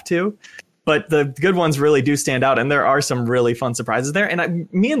necessarily have to. But the good ones really do stand out, and there are some really fun surprises there. And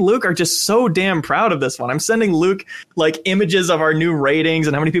me and Luke are just so damn proud of this one. I'm sending Luke like images of our new ratings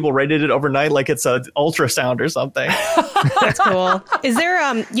and how many people rated it overnight, like it's an ultrasound or something. That's cool. Is there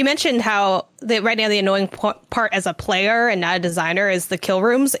you mentioned how right now the annoying part as a player and not a designer is the kill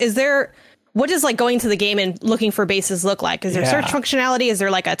rooms. Is there what does like going to the game and looking for bases look like? Is there search functionality? Is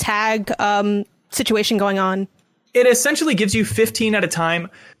there like a tag situation going on? It essentially gives you 15 at a time,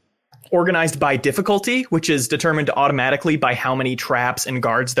 organized by difficulty, which is determined automatically by how many traps and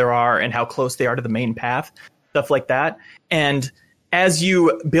guards there are and how close they are to the main path, stuff like that. And as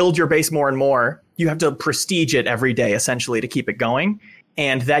you build your base more and more, you have to prestige it every day, essentially, to keep it going.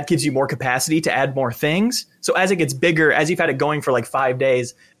 And that gives you more capacity to add more things. So as it gets bigger, as you've had it going for like 5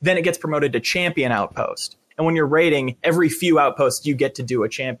 days, then it gets promoted to champion outpost. And when you're raiding, every few outposts, you get to do a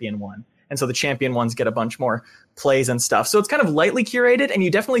champion one. And so the champion ones get a bunch more plays and stuff. So it's kind of lightly curated, and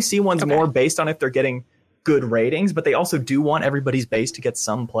you definitely see ones more based on if they're getting good ratings, but they also do want everybody's base to get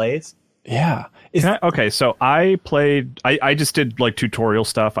some plays. Yeah. Okay, so I just did like tutorial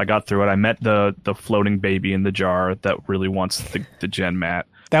stuff. I got through it. I met the floating baby in the jar that really wants the gen mat.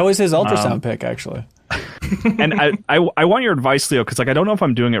 That was his ultrasound pick, actually. And I want your advice, Leo, because like I don't know if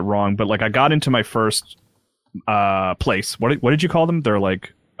I'm doing it wrong, but like I got into my first place. What did you call them? They're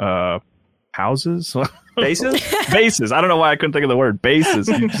like houses? Bases. I don't know why I couldn't think of the word bases.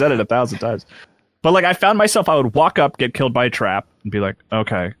 You said it 1,000 times. But like I found myself, I would walk up, get killed by a trap, and be like,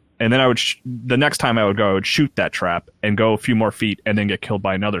 okay. And then I would the next time I would go, I would shoot that trap and go a few more feet and then get killed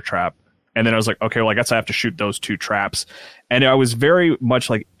by another trap. And then I was like, okay, well, I guess I have to shoot those 2 traps. And I was very much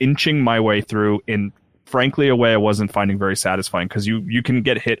like inching my way through in, frankly, a way I wasn't finding very satisfying, because you can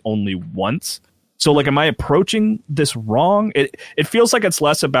get hit only once. So like, am I approaching this wrong? It feels like it's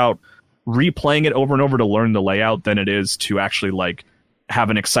less about replaying it over and over to learn the layout than it is to actually like have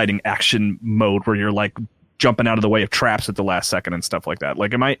an exciting action mode where you're like jumping out of the way of traps at the last second and stuff like that.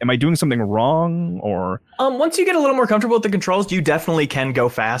 Like, am I doing something wrong, or? Once you get a little more comfortable with the controls, you definitely can go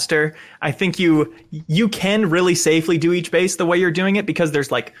faster. I think you can really safely do each base the way you're doing it, because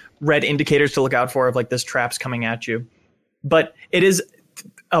there's like red indicators to look out for of like this trap's coming at you. But it is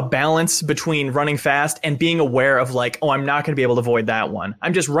a balance between running fast and being aware of like, oh, I'm not going to be able to avoid that one.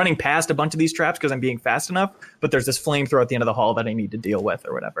 I'm just running past a bunch of these traps because I'm being fast enough, but there's this flamethrower at the end of the hall that I need to deal with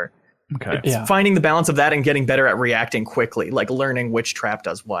or whatever. Okay. It's finding the balance of that and getting better at reacting quickly, like learning which trap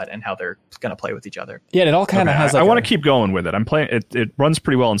does what and how they're going to play with each other. Yeah, it all kind of has. Like I want to keep going with it. I'm playing it. It runs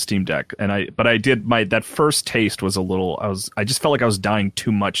pretty well on Steam Deck, but I did that first taste was a little. I just felt like I was dying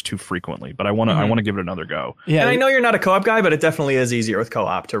too much too frequently. But I want to give it another go. Yeah, and I know you're not a co-op guy, but it definitely is easier with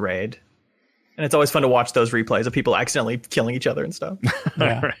co-op to raid. And it's always fun to watch those replays of people accidentally killing each other and stuff.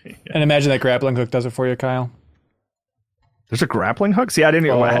 Yeah. Right, yeah. And imagine that grappling hook does it for you, Kyle. There's a grappling hook? See, I didn't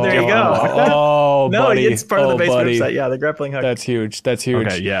even... there you go. Oh, no, buddy. it's part of the base website. Yeah, the grappling hook. That's huge.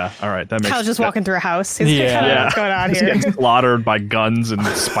 Okay, yeah. All right. That makes Kyle's just walking through a house. He's what's going on here? Getting slaughtered by guns and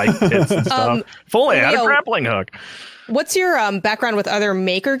spike pits and stuff. If only I had a grappling hook. What's your background with other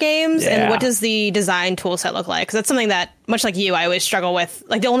maker games, and what does the design tool set look like? Because that's something that, much like you, I always struggle with.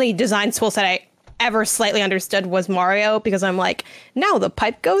 Like, the only design tool set I ever slightly understood was Mario, because I'm like, now the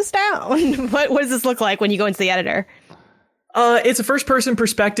pipe goes down. What does this look like when you go into the editor? It's a first-person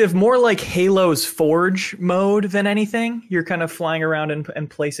perspective, more like Halo's Forge mode than anything. You're kind of flying around and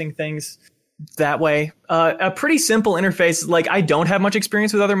placing things that way. A pretty simple interface. Like, I don't have much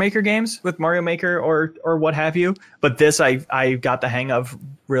experience with other Maker games, with Mario Maker or what have you, but this I got the hang of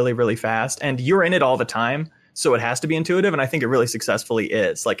really, really fast. And you're in it all the time, so it has to be intuitive, and I think it really successfully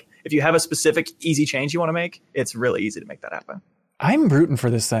is. Like, if you have a specific easy change you want to make, it's really easy to make that happen. I'm rooting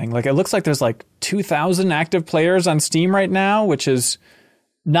for this thing. Like, it looks like there's like 2,000 active players on Steam right now, which is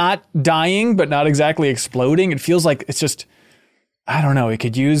not dying, but not exactly exploding. It feels like it's just, I don't know, it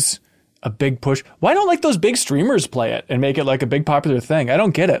could use a big push. Why don't like those big streamers play it and make it like a big popular thing? I don't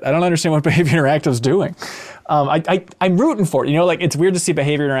get it. I don't understand what Behavior Interactive's doing. I'm rooting for it. You know, like, it's weird to see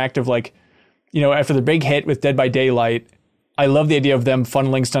Behavior Interactive, like, you know, after the big hit with Dead by Daylight, I love the idea of them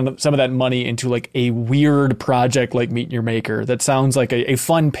funneling some of that money into like a weird project like Meet Your Maker that sounds like a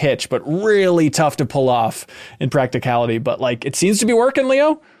fun pitch, but really tough to pull off in practicality. But like, it seems to be working,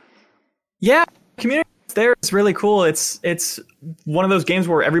 Leo. Yeah, community there. It's really cool. It's one of those games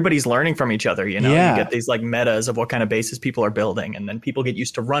where everybody's learning from each other. You know, you get these like metas of what kind of bases people are building, and then people get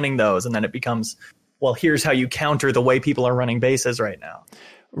used to running those, and then it becomes, well, here's how you counter the way people are running bases right now.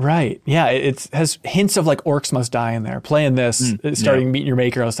 Right. Yeah. It has hints of like Orcs Must Die in there. Playing this, starting Meet Your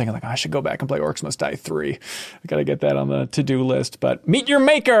Maker, I was thinking like, I should go back and play Orcs Must Die 3. I got to get that on the to-do list. But Meet Your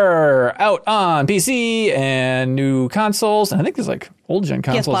Maker out on PC and new consoles. And I think there's like old gen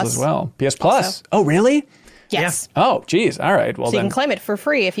consoles as well. PS Plus. Also. Oh, really? Yes. Yeah. Oh, geez. All right. Well, so you can claim it for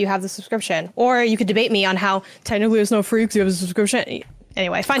free if you have the subscription. Or you could debate me on how technically it's no free because you have a subscription.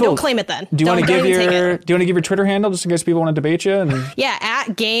 Anyway, fine. Cool. Don't claim it then. Do you want to give your Twitter handle just in case people want to debate you? And... Yeah,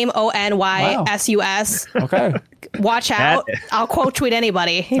 at Game ONYSUS. Okay. Watch out. I'll quote tweet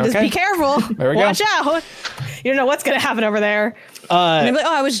anybody. Just be careful. There we Watch out. You don't know what's going to happen over there. And they'll be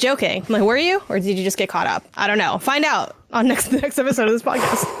like, I was joking. I'm like, were you? Or did you just get caught up? I don't know. Find out on the next episode of this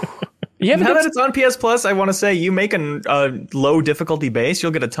podcast. Now that it's on PS Plus, I want to say you make a low difficulty base,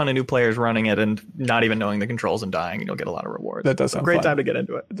 you'll get a ton of new players running it and not even knowing the controls and dying, and you'll get a lot of rewards. That does sound great fun. Time to get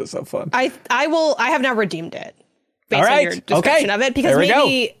into it. It does sound fun. I have not redeemed it based on your description of it, because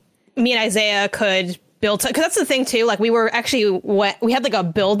maybe me and Isaiah could build, because that's the thing too. Like we had like a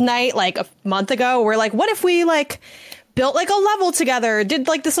build night like a month ago. Where we're like, what if we like built like a level together, did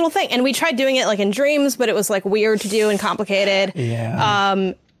like this little thing, and we tried doing it like in dreams, but it was like weird to do and complicated.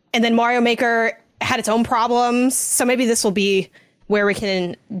 Yeah. And then Mario Maker had its own problems. So maybe this will be where we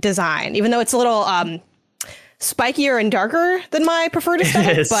can design, even though it's a little spikier and darker than my preferred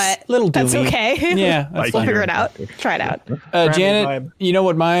aesthetic, but that's okay. Yeah, we'll figure it out. Try it out. Janet, you know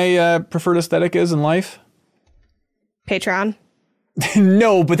what my preferred aesthetic is in life? Patreon.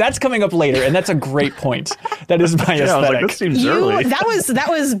 No, but that's coming up later, and that's a great point. That is my aesthetic. I was like, this seems early. That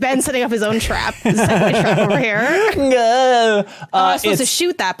was Ben setting up his own trap. Trap over here. I was supposed to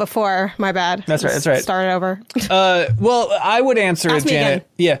shoot that before. My bad. That's right. That's right. Start it over. Well, I would answer Ask it, me Janet. again.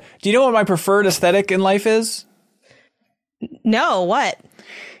 Yeah. Do you know what my preferred aesthetic in life is? No. What?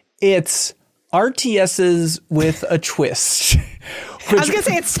 It's RTSs with a twist. I was gonna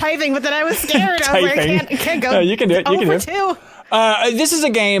say it's typing, but then I was scared. I was like, I can't go. No, you can do it. You can do it. Two. This is a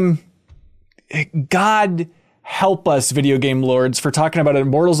game. God help us, video game lords, for talking about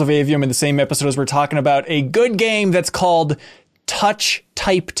Immortals of Aveum in the same episode as we're talking about a good game that's called Touch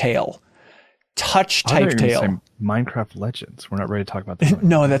Type Tale. Touch Type Tale. Minecraft Legends. We're not ready to talk about that.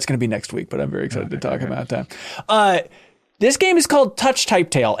 No, that's going to be next week, but I'm very excited to talk about that. This game is called Touch Type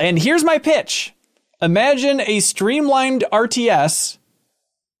Tale, and here's my pitch. Imagine a streamlined RTS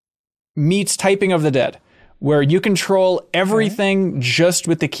meets Typing of the Dead, where you control everything just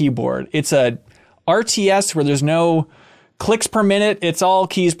with the keyboard. It's a RTS where there's no clicks per minute. It's all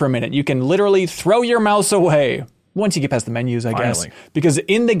keys per minute. You can literally throw your mouse away once you get past the menus, I guess. Because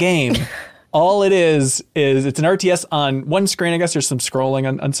in the game, all it is it's an RTS on one screen. I guess there's some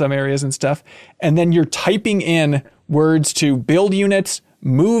scrolling on some areas and stuff. And then you're typing in words to build units,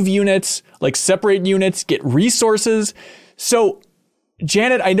 move units, like separate units, get resources. So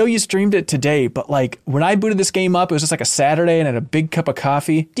Janet, I know you streamed it today, but like when I booted this game up, it was just like a Saturday and I had a big cup of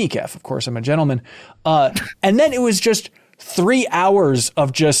coffee, decaf, of course, I'm a gentleman. And then it was just 3 hours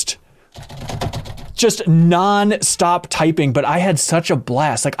of just non-stop typing, but I had such a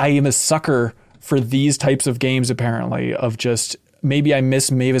blast. Like I am a sucker for these types of games, apparently, of just maybe I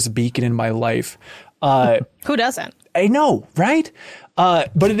miss Mavis Beacon in my life. Who doesn't? I know, right? But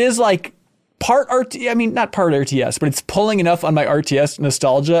it is like not part RTS, but it's pulling enough on my RTS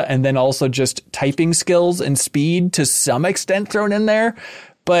nostalgia and then also just typing skills and speed to some extent thrown in there.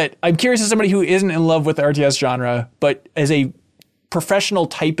 But I'm curious, as somebody who isn't in love with the RTS genre, but as a professional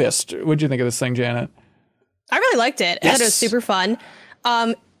typist, what do you think of this thing, Janet? I really liked it. Yes. I thought it was super fun.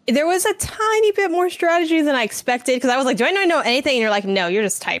 There was a tiny bit more strategy than I expected, because I was like, do I not know anything? And you're like, no, you're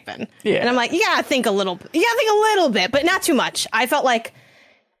just typing. Yeah. And I'm like, you gotta think a little bit, but not too much. I felt like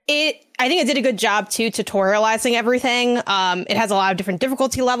I think it did a good job too tutorializing everything. It has a lot of different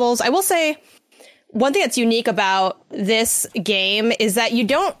difficulty levels. I will say one thing that's unique about this game is that you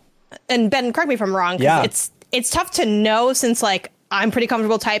don't, and Ben, correct me if I'm wrong, because it's tough to know, since like I'm pretty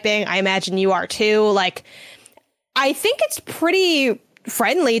comfortable typing. I imagine you are too. Like, I think it's pretty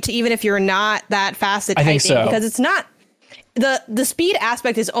friendly to even if you're not that fast at typing. I think so. Because it's not, the speed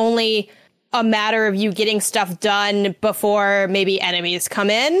aspect is only a matter of you getting stuff done before maybe enemies come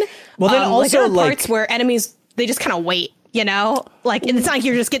in. Well, then also there are parts where enemies, they just kind of wait, you know? Like, it's not like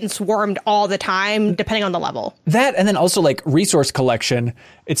you're just getting swarmed all the time, depending on the level. That, and then also like resource collection.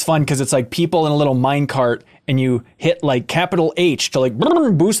 It's fun because it's like people in a little minecart and you hit like capital H to like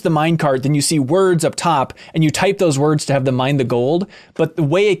boost the minecart. Then you see words up top and you type those words to have them mine the gold. But the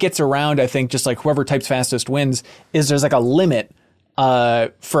way it gets around, I think, just like whoever types fastest wins, is there's like a limit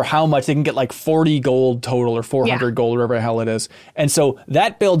for how much they can get, like 40 gold total or 400 gold, whatever the hell it is. And so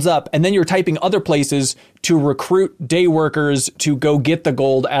that builds up, and then you're typing other places to recruit day workers to go get the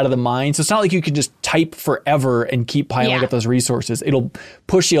gold out of the mine. So it's not like you can just type forever and keep piling up those resources. It'll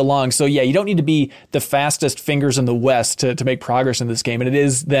push you along. So yeah, you don't need to be the fastest fingers in the West to make progress in this game. And it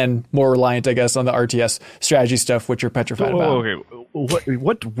is then more reliant, I guess, on the RTS strategy stuff, which you're petrified about. Okay,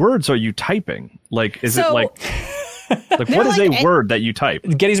 what words are you typing? Like, is it like... Like, what is a word that you type?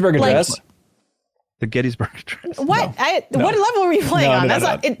 Gettysburg Address. The Gettysburg Address. What? What level were you playing on? That's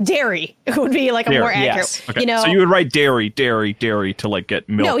not Dairy. It would be like a more accurate. Yes. Okay. So you would write dairy to like get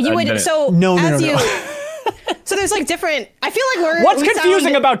milk. No, you would. So no. So there's like different. I feel like What's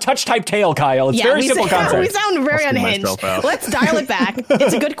confusing about touch type tail, Kyle? It's very simple concept. We sound very unhinged. Let's dial it back.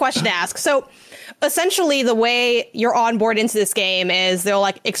 It's a good question to ask. So essentially, the way you're on board into this game is they'll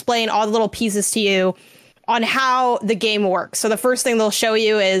like explain all the little pieces to you on how the game works. So the first thing they'll show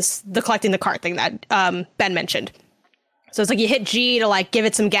you is the collecting the cart thing that Ben mentioned. So it's like you hit G to like give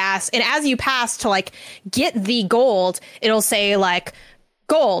it some gas. And as you pass to like get the gold, it'll say like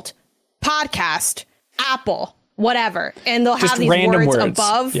gold, podcast, Apple, whatever. And they'll have these words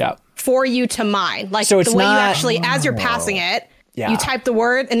above for you to mine. Like so the way you actually, as you're passing it, you type the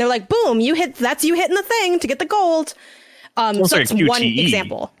word and they're like, boom, that's you hitting the thing to get the gold. So it's one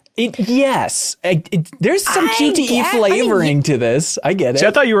example. There's some QTE flavoring to this. I get it. See,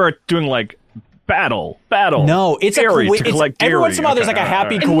 I thought you were doing like battle. No, it's every once in a while there's like a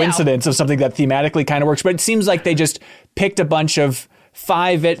happy coincidence of something that thematically kind of works, but it seems like they just picked a bunch of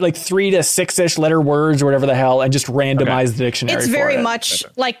 3 to 6-ish letter words or whatever the hell and just randomized the dictionary. It's very much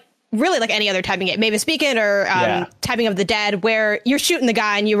like really like any other typing game, Mavis Beacon or Typing of the Dead, where you're shooting the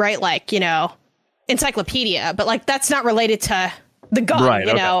guy and you write like, encyclopedia, but like that's not related to the gun,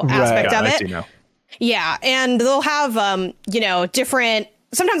 aspect of it. Yeah. And they'll have, different,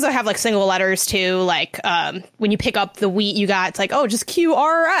 sometimes they'll have like single letters too. Like, when you pick up the wheat you got, it's like, oh, just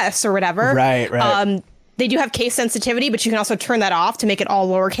QRS or whatever. Right. They do have case sensitivity, but you can also turn that off to make it all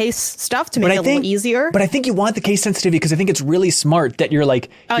lowercase stuff to make it a little easier. But I think you want the case sensitivity because I think it's really smart that you're like,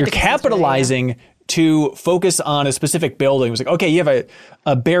 you're capitalizing to focus on a specific building. It's like, okay, you have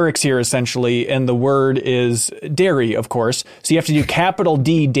a barracks here essentially, and the word is dairy, of course. So you have to do capital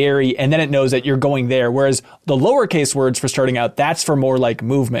D dairy, and then it knows that you're going there. Whereas the lowercase words for starting out, that's for more like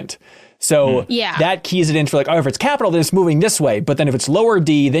movement. So that keys it in for like, oh, if it's capital, then it's moving this way. But then if it's lower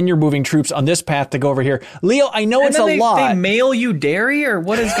D, then you're moving troops on this path to go over here. Leo, I know it's a lot. They mail you dairy, or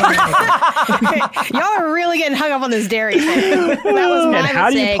what is going on? Y'all are really getting hung up on this dairy thing. That was my mistake. How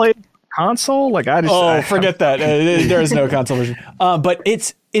do you play console? Like forget that. There is no console version. But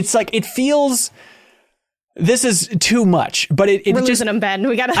it's like it feels. This is too much, but we're just losing them, Ben.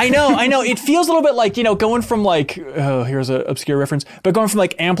 We gotta. I know. It feels a little bit like going from like here's an obscure reference, but going from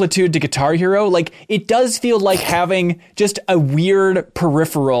like Amplitude to Guitar Hero, like it does feel like having just a weird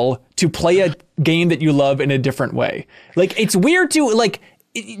peripheral to play a game that you love in a different way. Like it's weird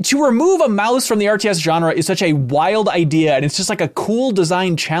to remove a mouse from the RTS genre is such a wild idea, and it's just like a cool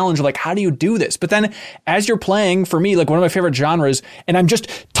design challenge. Like, how do you do this? But then as you're playing, for me, like one of my favorite genres, and I'm just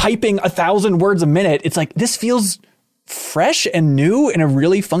typing 1,000 words a minute, it's like, this feels fresh and new in a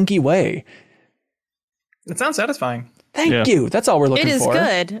really funky way. It sounds satisfying. Thank you. That's all we're looking for.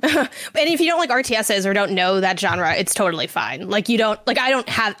 It is good. And if you don't like RTSs or don't know that genre, it's totally fine. Like I don't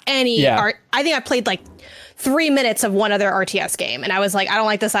have any art. I think I played like 3 minutes of one other RTS game, and I was like, I don't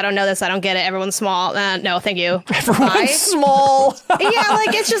like this, I don't know this, I don't get it, everyone's small. No, thank you. Everyone's small. Yeah,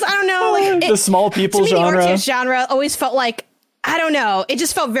 like it's just, I don't know. Like the small people genre. The RTS genre always felt like, I don't know, it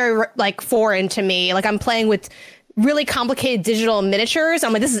just felt very like foreign to me. Like I'm playing with really complicated digital miniatures.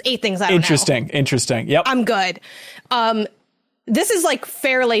 I'm like, this is 8 things I don't know. Interesting. Yep. I'm good. This is like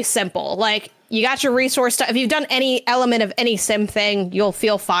fairly simple. Like you got your resource stuff. If you've done any element of any sim thing, you'll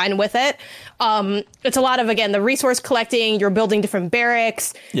feel fine with it. It's a lot of, again, the resource collecting, you're building different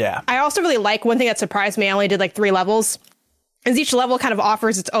barracks. Yeah. I also really like one thing that surprised me. I only did like 3 levels, is each level kind of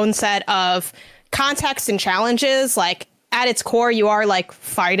offers its own set of context and challenges. Like at its core, you are like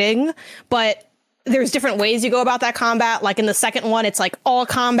fighting, but there's different ways you go about that combat. Like in the second one, it's like all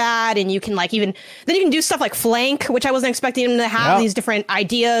combat, and you can like then you can do stuff like flank, which I wasn't expecting them to have. These different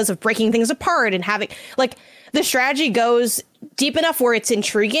ideas of breaking things apart and having like the strategy goes deep enough where it's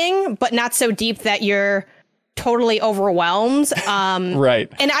intriguing, but not so deep that you're totally overwhelmed. Right.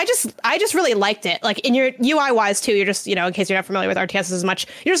 And I just really liked it. Like in your UI wise too, you're just, in case you're not familiar with RTS as much,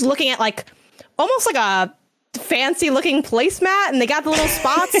 you're just looking at like almost like a fancy looking placemat, and they got the little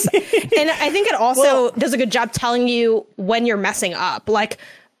spots. And I think it also does a good job telling you when you're messing up. Like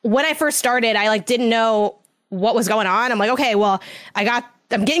when I first started, I like didn't know what was going on. I'm like, okay, well,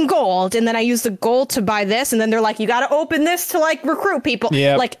 I'm getting gold, and then I use the gold to buy this, and then they're like, you got to open this to like recruit people.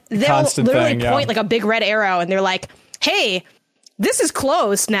 Yeah, like they'll literally point like a big red arrow, and they're like, hey, this is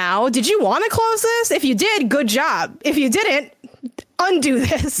closed now. Did you want to close this? If you did, good job. If you didn't, undo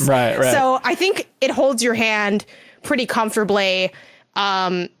this. Right. So I think it holds your hand pretty comfortably.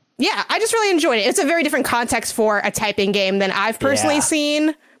 Yeah, I just really enjoyed it. It's a very different context for a typing game than I've personally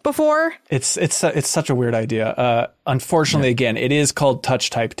seen before. It's such a weird idea. Unfortunately, again, it is called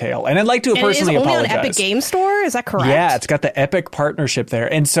Touch Type Tale, and I'd like to personally apologize. It is only on Epic Game Store. Is that correct? Yeah, it's got the Epic partnership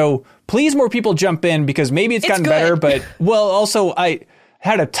there, and so please, more people jump in because maybe it's gotten better. But also I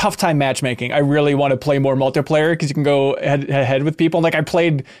had a tough time matchmaking. I really want to play more multiplayer because you can go head with people. Like I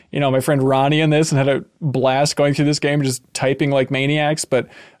played, my friend Ronnie in this and had a blast going through this game, just typing like maniacs. But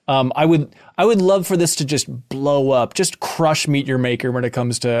I would love for this to just blow up, just crush Meet Your Maker when it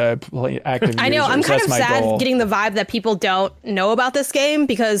comes to active users. I know. I'm kind of sad goal. Getting the vibe that people don't know about this game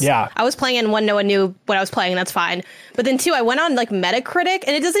because I was playing and one, no one knew what I was playing, and that's fine. But then two, I went on like Metacritic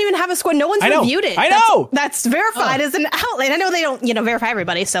and it doesn't even have a score. No one's reviewed it. I know. That's verified as an outlet. I know they don't, verify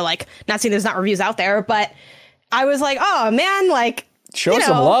everybody. So like, not saying there's not reviews out there, but I was like, oh man, like show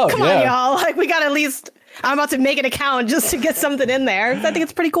some love. Come on, y'all. Like we got at least. I'm about to make an account just to get something in there. I think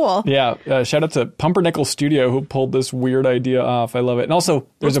it's pretty cool. Yeah. Shout out to Pumpernickel Studio who pulled this weird idea off. I love it. And also,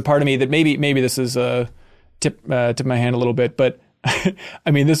 there's a part of me that maybe this is tip my hand a little bit, but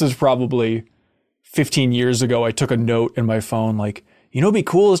I mean, this is probably 15 years ago. I took a note in my phone like, it'd be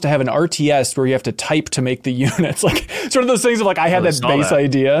cool is to have an RTS where you have to type to make the units. Like sort of those things of like I had that base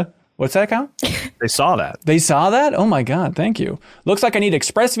idea. What's that count? They saw that. They saw that? Oh my God, thank you. Looks like I need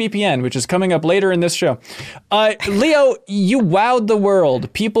ExpressVPN, which is coming up later in this show. Leo, you wowed the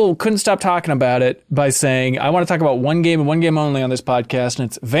world. People couldn't stop talking about it by saying, I want to talk about one game and one game only on this podcast, and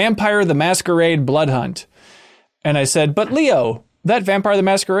it's Vampire the Masquerade Blood Hunt. And I said, but Leo, that Vampire the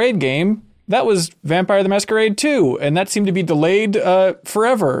Masquerade game, that was Vampire the Masquerade 2, and that seemed to be delayed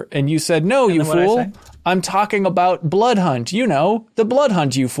forever. And you said, no, you fool. I'm talking about Blood Hunt. The Blood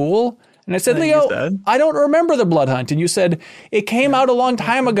Hunt, you fool. And I said, Leo, I don't remember the Blood Hunt. And you said, it came out a long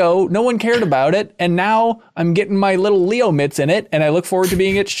time ago. No one cared about it. And now I'm getting my little Leo mitts in it. And I look forward to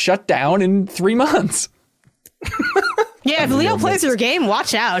being it shut down in 3 months. Yeah, if Leo plays your game,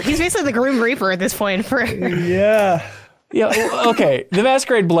 watch out. He's basically the Grim Reaper at this point. Yeah. Okay. The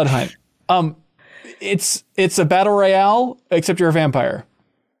Masquerade Blood Hunt. It's a battle royale, except you're a vampire.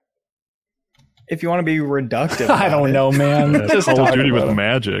 If you want to be reductive, I don't know, man. Just Call of Duty with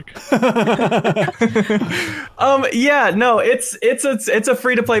magic. It's a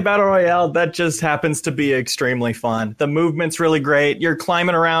free to play battle royale that just happens to be extremely fun. The movement's really great. You're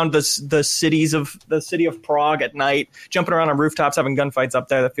climbing around the city of Prague at night, jumping around on rooftops, having gunfights up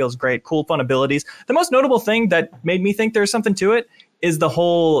there. That feels great. Cool, fun abilities. The most notable thing that made me think there's something to it is the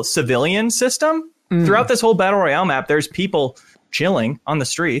whole civilian system. Throughout this whole battle royale map, there's people chilling on the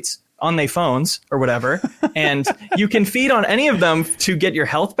streets on their phones or whatever, and you can feed on any of them to get your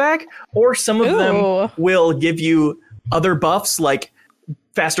health back, or some of them will give you other buffs like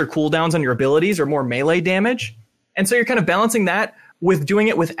faster cooldowns on your abilities or more melee damage. And so you're kind of balancing that with doing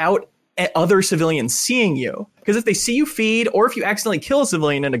it without other civilians seeing you. Because if they see you feed, or if you accidentally kill a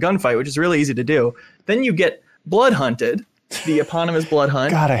civilian in a gunfight, which is really easy to do, then you get blood hunted, the eponymous blood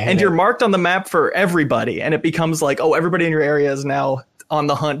hunt, and you're marked on the map for everybody, and it becomes like, oh, everybody in your area is now on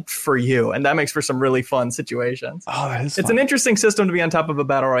the hunt for you, and that makes for some really fun situations. Oh, that is It's fun. an interesting system to be on top of a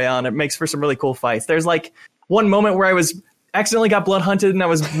battle royale, and it makes for some really cool fights. There's like one moment where I was accidentally got blood hunted, and I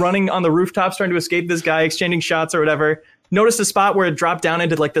was running on the rooftops trying to escape this guy, exchanging shots or whatever. Noticed a spot where it dropped down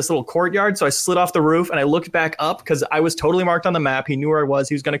into like this little courtyard, so I slid off the roof and I looked back up because I was totally marked on the map. He knew where I was.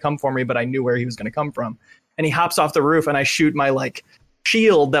 He was going to come for me, but I knew where he was going to come from. And he hops off the roof, and I shoot my like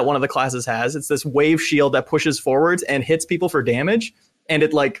shield that one of the classes has. It's this wave shield that pushes forwards and hits people for damage, and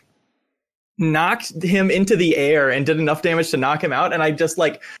it like knocked him into the air and did enough damage to knock him out. And I just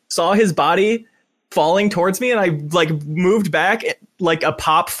like saw his body falling towards me, and I like moved back like a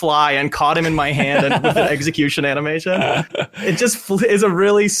pop fly and caught him in my hand and with an execution animation. It just is a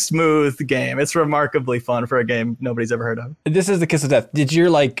really smooth game. It's remarkably fun for a game nobody's ever heard of. This is the kiss of death. Did your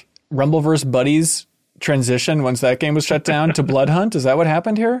like Rumbleverse buddies transition once that game was shut down to Blood Hunt? Is that what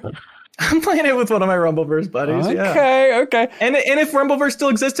happened here? I'm playing it with one of my Rumbleverse buddies. Okay. And if Rumbleverse still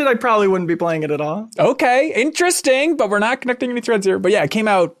existed, I probably wouldn't be playing it at all. Okay, interesting, but we're not connecting any threads here. But yeah, it came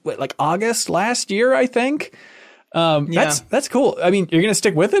out like August last year, I think. That's cool. I mean, you're gonna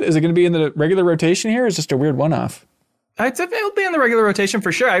stick with it? Is it gonna be in the regular rotation here? Or is it just a weird one-off? It'll be in the regular rotation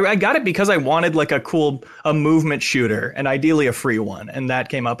for sure. I got it because I wanted like a movement shooter and ideally a free one. And that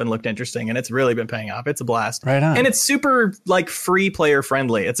came up and looked interesting and it's really been paying off. It's a blast. Right on. And it's super like free player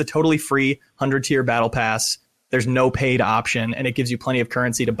friendly. It's a totally free 100-tier battle pass. There's no paid option and it gives you plenty of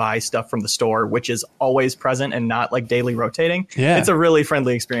currency to buy stuff from the store, which is always present and not like daily rotating. Yeah. It's a really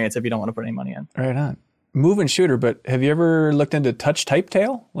friendly experience if you don't want to put any money in. Right on. Movement shooter, but have you ever looked into touch type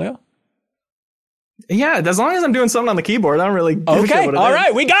tail, Leo? Yeah, as long as I'm doing something on the keyboard, I don't really give a shit Okay, what it all is.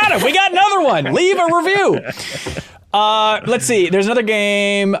 right, we got it. We got another one. Leave a review. Let's see. There's another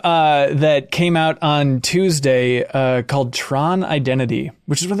game that came out on Tuesday called Tron Identity,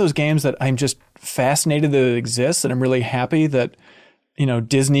 which is one of those games that I'm just fascinated that it exists, and I'm really happy that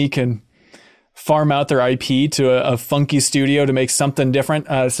Disney can farm out their IP to a funky studio to make something different.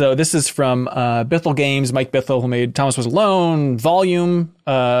 So this is from AbleGamers, Mike Bithell, who made Thomas Was Alone, Volume,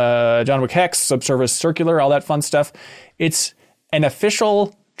 John Wick Hex, Subsurface Circular, all that fun stuff. It's an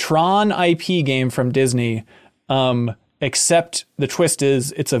official Tron IP game from Disney, except the twist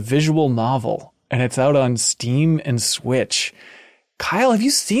is it's a visual novel, and it's out on Steam and Switch. Kyle, have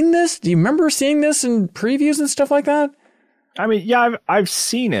you seen this? Do you remember seeing this in previews and stuff like that? I mean, yeah, I've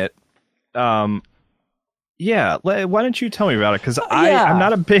seen it. Yeah, why don't you tell me about it? Because I'm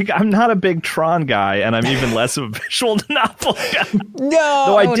not a big Tron guy, and I'm even less of a visual novel guy. No,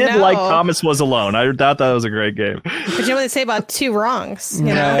 though I did like Thomas Was Alone. I thought that was a great game. But you know what they say about two wrongs, you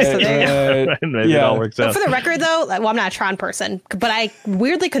know? Maybe it all works out. But for the record, though, well, I'm not a Tron person, but I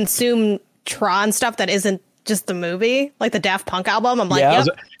weirdly consume Tron stuff that isn't just the movie, like the Daft Punk album. I'm like, I was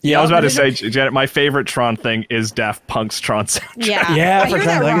about to say, Janet, my favorite Tron thing is Daft Punk's Tron soundtrack. Yeah. I hear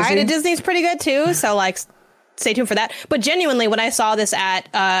that ride at Disney's pretty good too. So like, stay tuned for that. But genuinely, when I saw this at,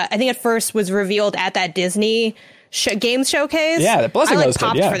 I think at first was revealed at that Disney games showcase. Yeah, the Blessing I List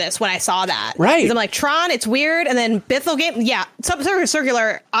popped did, for this when I saw that. Right. Because I'm like, Tron, it's weird. And then Bithell game. Yeah. Subsurface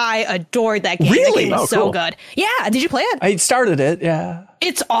Circular. I adored that game. Really? That game was so good. Yeah. Did you play it? I started it. Yeah.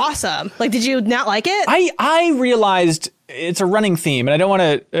 It's awesome. Like, did you not like it? I realized it's a running theme, and I don't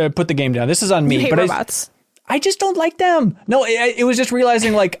want to put the game down. This is on me. You hate but robots. I just don't like them. No, it was just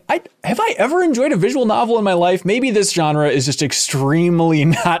realizing, like, have I ever enjoyed a visual novel in my life? Maybe this genre is just extremely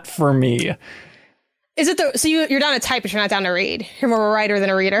not for me. Is it so you're down to type, but you're not down to read? You're more a writer than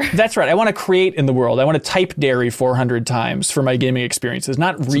a reader. That's right. I want to create in the world. I want to type dairy 400 times for my gaming experiences,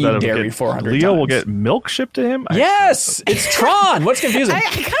 not read dairy 400 times. Leo will get milk shipped to him? Yes! It's Tron! What's confusing? I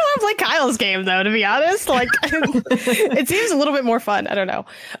kind of want to play Kyle's game, though, to be honest. Like, it seems a little bit more fun. I don't know.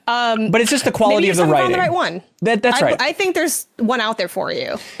 But it's just the quality of the writing. Maybe you found the right one. That's right. I think there's one out there for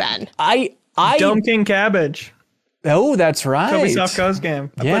you, Ben. Dumb King Cabbage. Oh, that's right. Ubisoft Ghost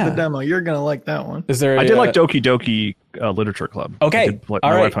game. I played the demo. You're going to like that one. Is there? I did like Doki Doki Literature Club. Okay. My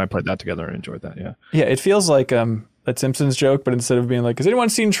wife and I played that together and enjoyed that, yeah. Yeah, it feels like that Simpsons joke, but instead of being like, has anyone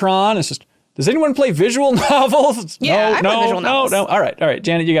seen Tron? It's just, does anyone play visual novels? Yeah, I play visual novels. No. All right.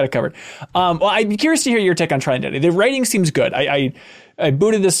 Janet, you got it covered. Well, I'm curious to hear your take on Tron Identity. The writing seems good. I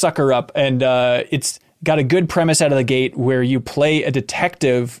booted this sucker up, and it's got a good premise out of the gate where you play a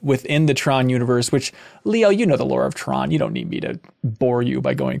detective within the Tron universe, which, Leo, you know the lore of Tron. You don't need me to bore you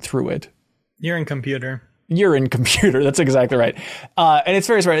by going through it. You're in computer. That's exactly right. And it's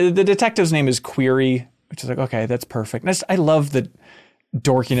very smart. The detective's name is Query, which is like, okay, that's perfect. And I love the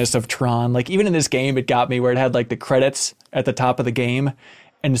dorkiness of Tron. Like, even in this game, it got me where it had like the credits at the top of the game.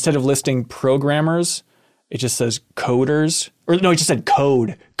 And instead of listing programmers, it just says coders. Or no, it just said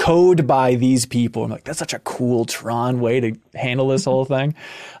code by these people. I'm like, that's such a cool Tron way to handle this whole thing.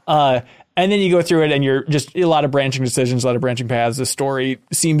 And then you go through it and you're just a lot of branching decisions, a lot of branching paths. The story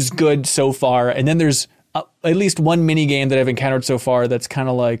seems good so far. And then there's at least one mini game that I've encountered so far that's kind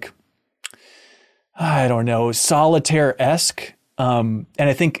of like, I don't know, solitaire-esque. And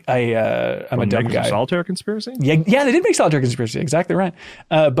I think I'm a dumb guy. Solitaire Conspiracy? Yeah, they did make Solitaire Conspiracy. Exactly right.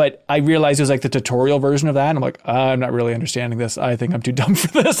 But I realized it was like the tutorial version of that. And I'm like, I'm not really understanding this. I think I'm too dumb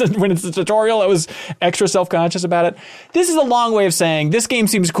for this. And when it's the tutorial, I was extra self-conscious about it. This is a long way of saying this game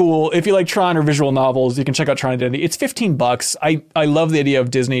seems cool. If you like Tron or visual novels, you can check out Tron Identity. It's $15. I love the idea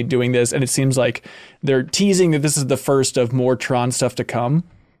of Disney doing this. And it seems like they're teasing that this is the first of more Tron stuff to come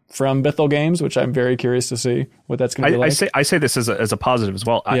from AbleGamers, which I'm very curious to see what that's going to be like. I say this as a positive as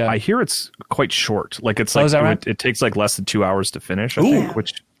well. Yeah. I hear it's quite short. Like it's like right? it takes like less than 2 hours to finish. I think.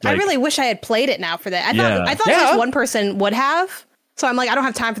 Which I really wish I had played it now for that. I thought just one person would have. So I'm like, I don't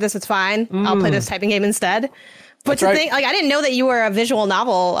have time for this. It's fine. I'll play this typing game instead. But to think, like, I didn't know that you were a visual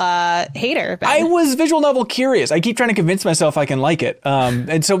novel hater. Ben. I was visual novel curious. I keep trying to convince myself I can like it.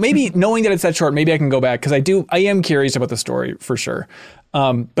 And so maybe knowing that it's that short, maybe I can go back because I am curious about the story for sure.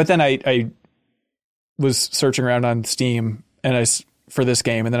 But then I was searching around on Steam for this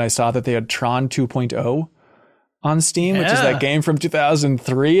game, and then I saw that they had Tron 2.0 on Steam, which is that game from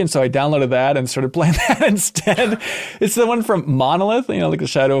 2003, and so I downloaded that and started playing that instead. It's the one from Monolith, like the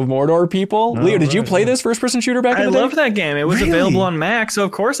Shadow of Mordor people. Leo, did you play this first-person shooter back in the day? I loved that game. It was available on Mac, so of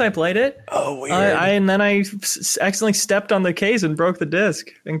course I played it. Oh, weird. And then I accidentally stepped on the case and broke the disc,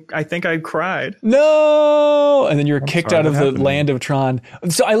 and I think I cried. No! And then you were kicked out of the land of Tron.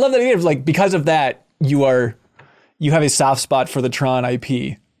 So I love that idea of, because of that, you have a soft spot for the Tron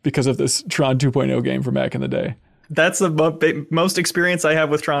IP because of this Tron 2.0 game from back in the day. That's the most experience I have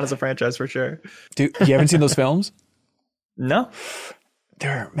with Tron as a franchise, for sure. Dude, you haven't seen those films? No.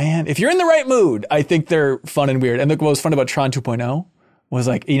 Man, if you're in the right mood, I think they're fun and weird. And look, what was fun about Tron 2.0 was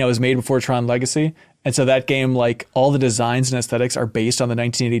it was made before Tron Legacy. And so that game, all the designs and aesthetics are based on the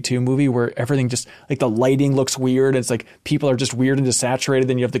 1982 movie, where everything just, the lighting looks weird. It's people are just weird and desaturated.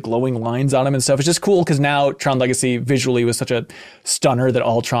 Then you have the glowing lines on them and stuff. It's just cool because now Tron Legacy visually was such a stunner that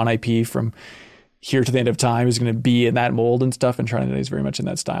all Tron IP from here to the end of time is going to be in that mold and stuff, and Tron Identity is very much in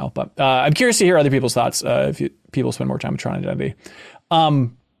that style. But I'm curious to hear other people's thoughts if people spend more time with Tron Identity.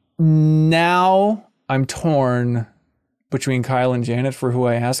 Now I'm torn between Kyle and Janet for who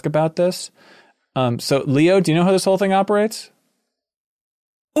I ask about this. So Leo, do you know how this whole thing operates?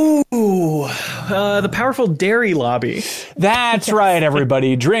 Ooh, the powerful dairy lobby. That's right,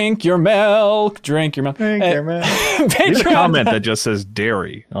 everybody. Drink your milk. Drink your milk. Drink your milk. Leave a comment that just says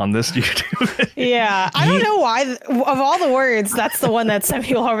dairy on this YouTube. Yeah, I don't know why. Of all the words, that's the one that sent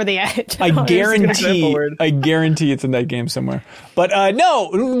people over the edge. I guarantee it's in that game somewhere. But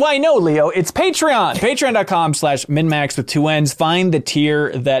no, why no, Leo? It's Patreon. Patreon.com/MinnMax with 2 N's. Find the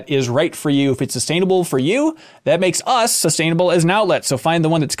tier that is right for you. If it's sustainable for you, that makes us sustainable as an outlet. So find the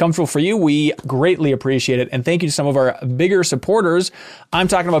one that's comfortable for you. We greatly appreciate it. And thank you to some of our bigger supporters. I'm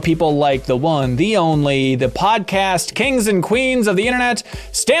talking about people like the one, the only, the podcast kings and queens of the internet,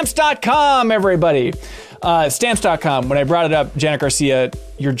 Stamps.com, everybody. Stamps.com. When I brought it up, Janet Garcia,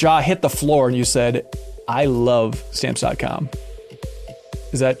 your jaw hit the floor and you said, I love Stamps.com.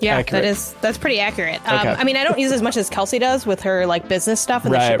 Is that accurate? That's pretty accurate. Okay. I mean, I don't use as much as Kelsey does with her business stuff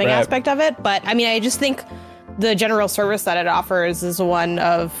and the shipping aspect of it, but I mean, I just think the general service that it offers is one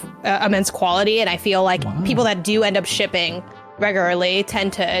of immense quality, and I feel like people that do end up shipping regularly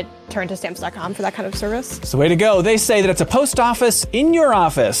tend to turn to Stamps.com for that kind of service. It's the way to go. They say that it's a post office in your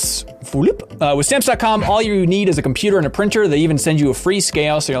office. With Stamps.com, all you need is a computer and a printer. They even send you a free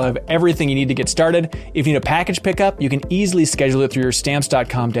scale, so you'll have everything you need to get started. If you need a package pickup, you can easily schedule it through your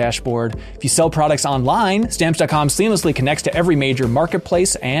Stamps.com dashboard. If you sell products online, Stamps.com seamlessly connects to every major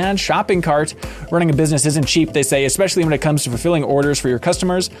marketplace and shopping cart. Running a business isn't cheap, they say, especially when it comes to fulfilling orders for your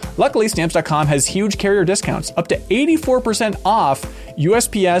customers. Luckily, Stamps.com has huge carrier discounts, up to 84% off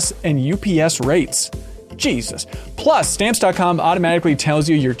USPS and UPS rates. Jesus. Plus, Stamps.com automatically tells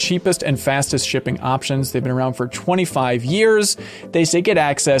you your cheapest and fastest shipping options. They've been around for 25 years. They say get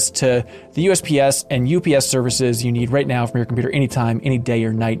access to the USPS and UPS services you need right now from your computer anytime, any day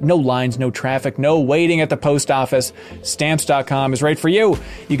or night. No lines, no traffic, no waiting at the post office. Stamps.com is right for you.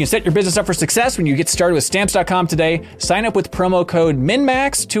 You can set your business up for success when you get started with Stamps.com today. Sign up with promo code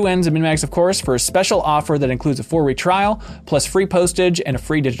MinnMax, 2 N's of MinnMax, of course, for a special offer that includes a 4-week trial, plus free postage and a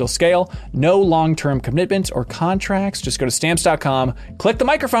free digital scale. No long-term commitment or contracts. Just go to Stamps.com, click the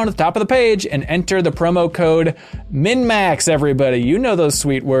microphone at the top of the page, and enter the promo code MinnMax, everybody. You know those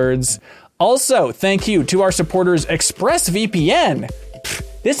sweet words. Also, thank you to our supporters, ExpressVPN.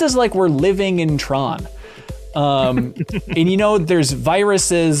 This is like we're living in Tron. And there's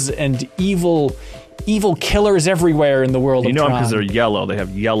viruses and evil killers everywhere in the world of Tron. Because they're yellow. They have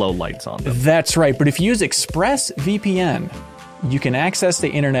yellow lights on them. That's right. But if you use ExpressVPN, you can access the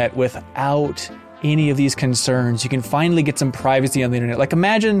internet without any of these concerns. You can finally get some privacy on the internet. Like,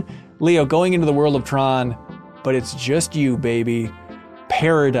 imagine, Leo, going into the world of Tron, but it's just you, baby.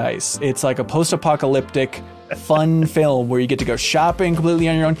 Paradise. It's like a post-apocalyptic fun film where you get to go shopping completely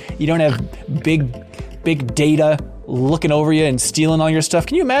on your own. You don't have big data looking over you and stealing all your stuff.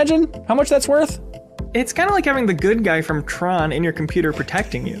 Can you imagine how much that's worth? It's kind of like having the good guy from Tron in your computer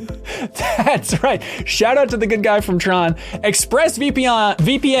protecting you. That's right. Shout out to the good guy from Tron.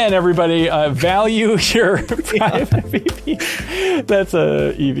 ExpressVPN, everybody. Value your private VPN. That's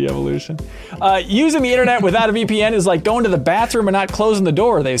a Eevee evolution. Using the internet without a VPN is like going to the bathroom and not closing the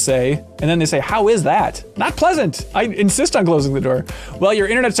door, they say. And then they say, how is that? Not pleasant. I insist on closing the door. Well, your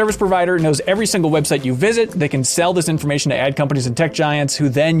internet service provider knows every single website you visit. They can sell this information to ad companies and tech giants who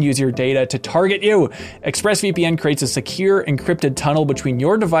then use your data to target you. ExpressVPN creates a secure, encrypted tunnel between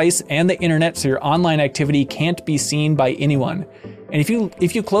your device and the internet so your online activity can't be seen by anyone. And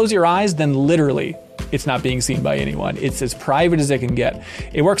if you close your eyes, then literally it's not being seen by anyone. It's as private as it can get.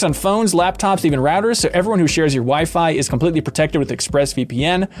 It works on phones, laptops, even routers, so everyone who shares your Wi-Fi is completely protected with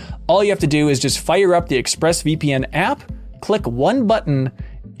ExpressVPN. All you have to do is just fire up the ExpressVPN app, click one button.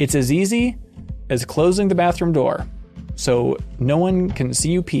 It's as easy as closing the bathroom door, so no one can see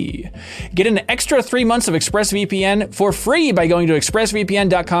you pee. Get an extra 3 months of ExpressVPN for free by going to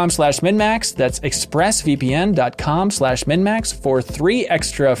expressvpn.com/MinnMax. That's expressvpn.com/MinnMax for 3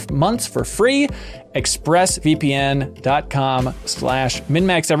 extra months for free.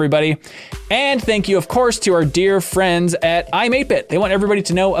 expressvpn.com/MinnMax, everybody. And thank you, of course, to our dear friends at I'm8bit. They want everybody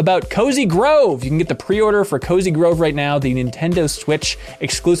to know about Cozy Grove. You can get the pre-order for Cozy Grove right now, the Nintendo Switch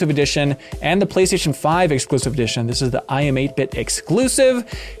exclusive edition and the PlayStation 5 exclusive edition. This is the I'm8bit exclusive.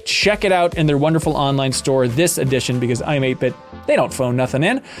 Check it out in their wonderful online store this edition, because I'm8bit, they don't phone nothing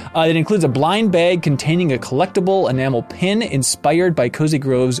in. It includes a blind bag containing a collectible enamel pin inspired by Cozy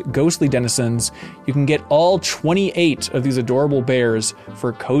Grove's ghostly denizens. You can get all 28 of these adorable bears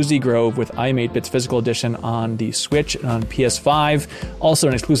for Cozy Grove with I'm8bit's physical edition on the Switch and on PS5. Also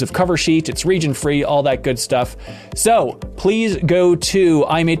an exclusive cover sheet. It's region-free, all that good stuff. So please go to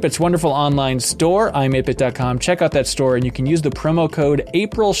I'm8bit's wonderful online store, im8bit.com. Check out that store, and you can use the promo code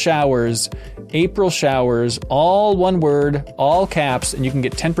AprilShowers, all one word, all caps, and you can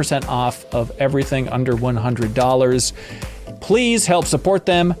get 10% off of everything under $100. Please help support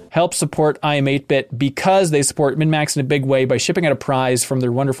them, help support I'm8bit, because they support MinnMax in a big way by shipping out a prize from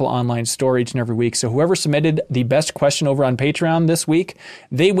their wonderful online store each and every week. So whoever submitted the best question over on Patreon this week,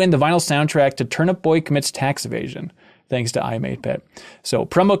 they win the vinyl soundtrack to Turnip Boy Commits Tax Evasion, thanks to I'm8bit. So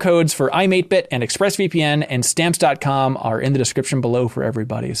promo codes for I'm8bit and ExpressVPN and Stamps.com are in the description below for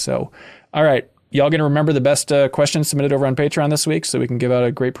everybody. So, all right, y'all going to remember the best questions submitted over on Patreon this week so we can give out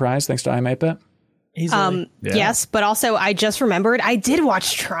a great prize thanks to I'm8bit? Yes, but also I just remembered I did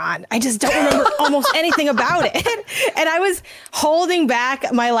watch Tron. I just don't remember almost anything about it. And I was holding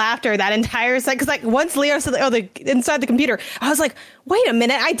back my laughter that entire second, because like once Leo said, inside the computer, I was like, wait a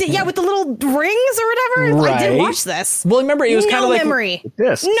minute. I did. Yeah. With the little rings or whatever. Right. I did watch this. Well, remember, it was kind of like memory.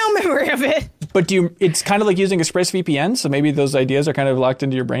 No memory of it. But it's kind of like using ExpressVPN, so maybe those ideas are kind of locked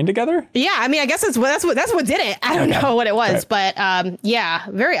into your brain together? Yeah, I mean, I guess that's what did it. I don't know what it was, but yeah,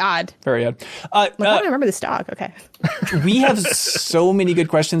 very odd. Very odd. I don't remember this dog. Okay. We have so many good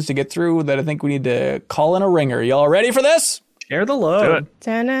questions to get through that I think we need to call in a ringer. Y'all ready for this? Share the load.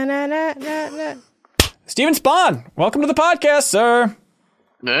 Steven Spahn, welcome to the podcast, sir.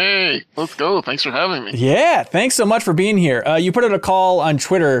 Hey, let's go. Thanks for having me. Yeah, thanks so much for being here. You put out a call on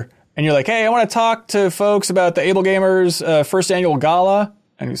Twitter, and you're like, hey, I want to talk to folks about the AbleGamers first annual Gala.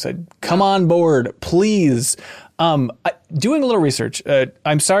 And you said, come on board, please. Doing a little research.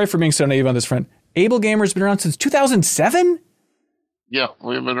 I'm sorry for being so naive on this front. AbleGamers has been around since 2007? Yeah,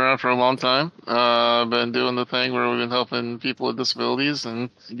 we've been around for a long time. Been doing the thing where we've been helping people with disabilities and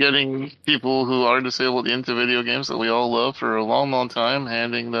getting people who are disabled into video games that we all love for a long, long time,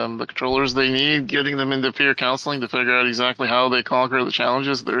 handing them the controllers they need, getting them into peer counseling to figure out exactly how they conquer the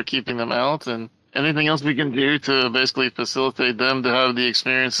challenges that are keeping them out, and anything else we can do to basically facilitate them to have the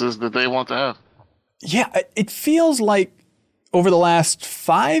experiences that they want to have. Yeah, it feels like over the last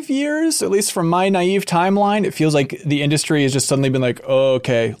 5 years, at least from my naive timeline, it feels like the industry has just suddenly been like, oh,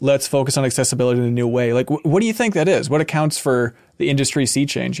 okay, let's focus on accessibility in a new way. Like, what do you think that is? What accounts for the industry sea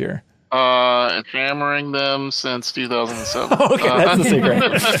change here? Hammering them since 2007. Okay, that's the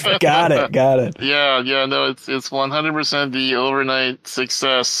secret. Got it. Yeah, no, it's 100% the overnight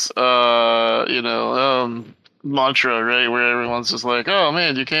success, mantra, right? Where everyone's just like, oh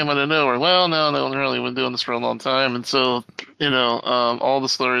man, you came out of nowhere. Well, no one really been doing this for a long time. And so, all the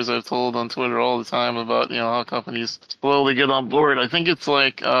stories I've told on Twitter all the time about, how companies slowly get on board. I think it's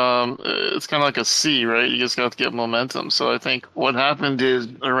like, it's kind of like a sea, right? You just got to get momentum. So I think what happened is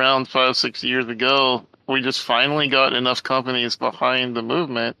around 5-6 years ago, we just finally got enough companies behind the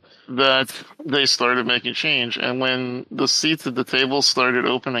movement that they started making change. And when the seats at the table started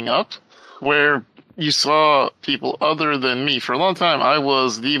opening up, where you saw people other than me. For a long time, I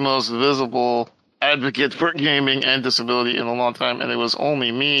was the most visible advocate for gaming and disability in a long time, and it was only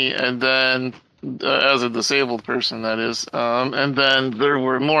me, and then as a disabled person, that is. And then there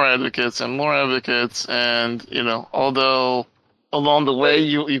were more advocates, and although along the way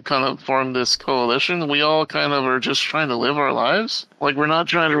you kind of formed this coalition, we all kind of are just trying to live our lives. Like, we're not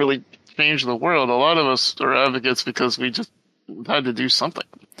trying to really change the world. A lot of us are advocates because we just had to do something.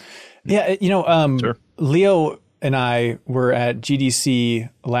 Yeah, sure. Leo and I were at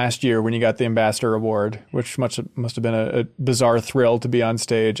GDC last year when you got the Ambassador Award, which must have been a bizarre thrill to be on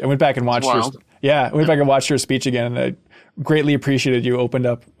stage. I went back and watched your speech again, and I greatly appreciated you opened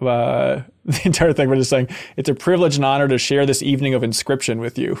up the entire thing by just saying it's a privilege and honor to share this evening of Inscription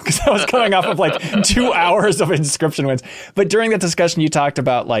with you, because I was coming off of like 2 hours of Inscription wins. But during that discussion, you talked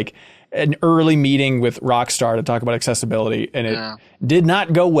about like an early meeting with Rockstar to talk about accessibility, and it did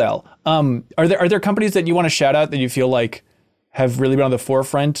not go well. Are there companies that you want to shout out that you feel like have really been on the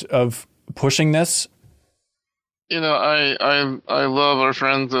forefront of pushing this? You know, I love our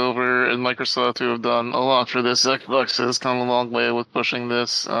friends over at Microsoft who have done a lot for this. Xbox has come a long way with pushing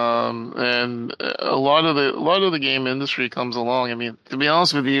this, and a lot of the game industry comes along. I mean, to be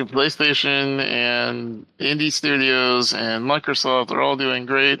honest with you, PlayStation and indie studios and Microsoft are all doing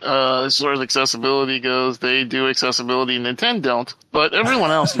great as far as accessibility goes. They do accessibility, Nintendo don't, but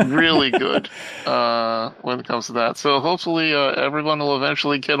everyone else is really good when it comes to that. So hopefully, everyone will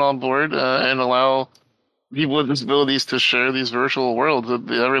eventually get on board and allow people with disabilities to share these virtual worlds that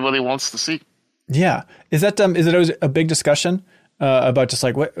everybody wants to see. Yeah. Is it always a big discussion about just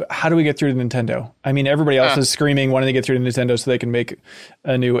like, how do we get through to Nintendo? I mean, everybody else is screaming, wanting to get through to Nintendo so they can make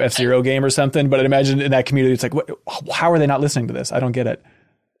a new F-Zero game or something. But I imagine in that community, it's like, how are they not listening to this? I don't get it.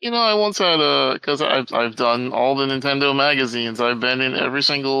 You know, I once had because I've done all the Nintendo magazines. I've been in every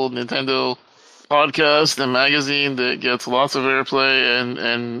single Nintendo podcast and magazine that gets lots of airplay,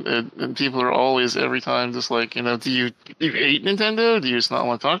 and people are always, every time, just like, you know, do you hate Nintendo? Do you just not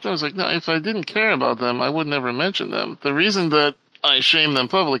want to talk to them? I was like, no, if I didn't care about them, I would never mention them. The reason that I shame them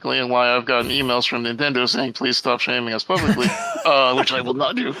publicly, and why I've gotten emails from Nintendo saying, please stop shaming us publicly, which I will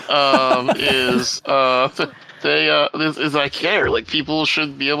not do, is I care. Like, people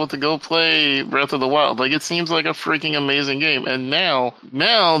should be able to go play Breath of the Wild. Like, it seems like a freaking amazing game. And now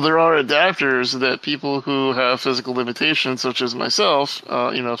there are adapters that people who have physical limitations, such as myself,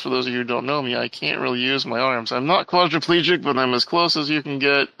 you know, for those of you who don't know me, I can't really use my arms. I'm not quadriplegic, but I'm as close as you can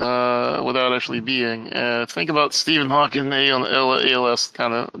get without actually being. Think about Stephen Hawking, ALS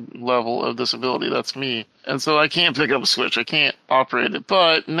kind of level of disability. That's me. And so I can't pick up a Switch. I can't operate it.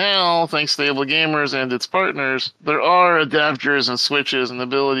 But now, thanks to AbleGamers and its partners, there are adapters and switches and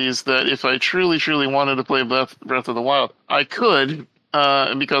abilities that if I truly, truly wanted to play Breath of the Wild, I could,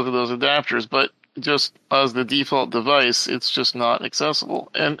 because of those adapters. But just as the default device, it's just not accessible.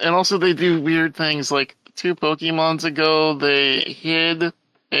 And also they do weird things. Like 2 Pokemons ago, they hid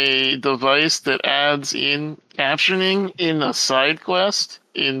a device that adds in captioning in a side quest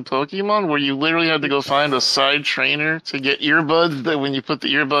in Pokemon, where you literally had to go find a side trainer to get earbuds that when you put the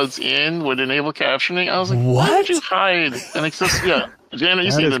earbuds in would enable captioning. I was like, why would you hide an access? Yeah, Janet,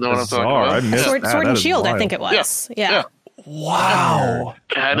 you seem to know what I'm talking about. I missed Sword that and is Shield, wild. I think it was. Yeah. Wow.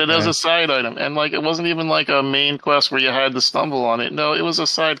 Had it as a side item, and like it wasn't even like a main quest where you had to stumble on it. No, it was a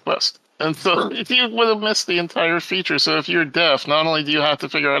side quest. And so if you would have missed the entire feature, so if you're deaf, not only do you have to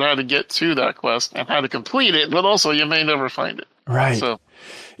figure out how to get to that quest and how to complete it, but also you may never find it. Right. So,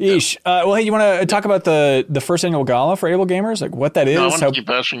 Yeesh. Well, hey, you want to talk about the first annual gala for AbleGamers? Like what that is? no, I want to keep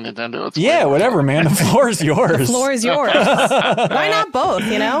bashing Nintendo. It's Yeah, whatever, man. The floor is yours. The floor is yours. Why not both,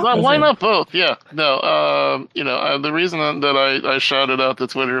 you know? Well, why not both? Yeah. No, you know, the reason that I shouted out to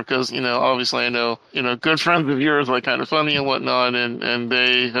Twitter, because, you know, obviously I know, you know, good friends of yours like Kind of Funny and whatnot, and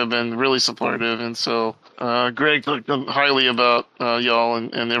they have been really supportive. And so Greg talked highly about y'all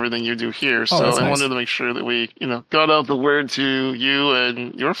and everything you do here. So that's I nice. wanted to make sure that we, you know, got out the word to you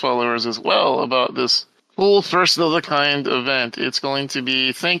and your followers as well about this cool first of the kind event. It's going to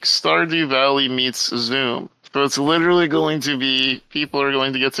be, think Stardew Valley meets Zoom. So it's literally going to be, people are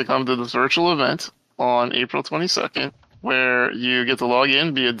going to get to come to this virtual event on April 22nd, where you get to log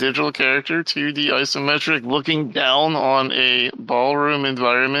in, be a digital character, 2D isometric, looking down on a ballroom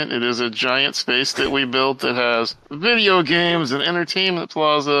environment. It is a giant space that we built that has video games and entertainment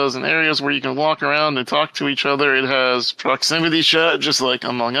plazas and areas where you can walk around and talk to each other. It has proximity chat, just like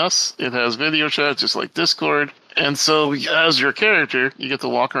Among Us. It has video chat, just like Discord. And so as your character, you get to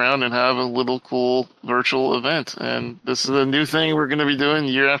walk around and have a little cool virtual event. And this is a new thing we're going to be doing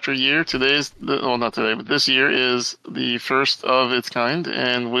year after year. Not today, but this year is the first of its kind.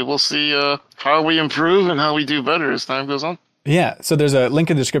 And we will see how we improve and how we do better as time goes on. Yeah. So there's a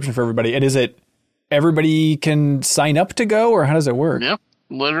link in the description for everybody. And is it everybody can sign up to go, or how does it work? Yeah.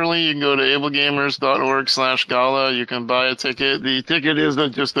 Literally, you can go to ablegamers.org/gala. You can buy a ticket. The ticket is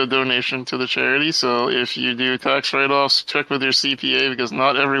just a donation to the charity. So if you do tax write-offs, check with your CPA, because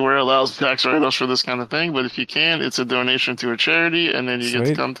not everywhere allows tax write-offs for this kind of thing. But if you can, it's a donation to a charity, and then you get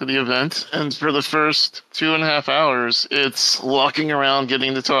to come to the event. And for the first 2.5 hours, it's walking around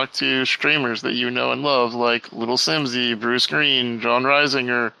getting to talk to streamers that you know and love, like Little Simsy, Bruce Green, John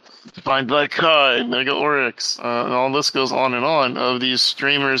Reisinger, Find Black Kai, Mega Oryx, and all this goes on and on of these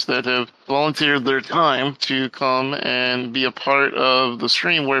streamers that have volunteered their time to come and be a part of the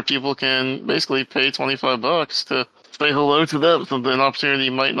stream where people can basically pay $25 to say hello to them, something an opportunity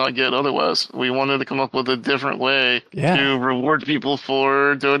you might not get otherwise. We wanted to come up with a different way to reward people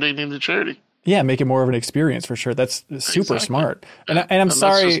for donating to charity. Yeah, make it more of an experience for sure. That's super smart. And I'm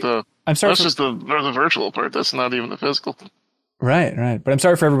sorry. That's just the virtual part. That's not even the physical. Right. But I'm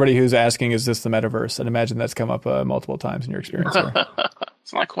sorry for everybody who's asking, is this the metaverse? And imagine that's come up multiple times in your experience.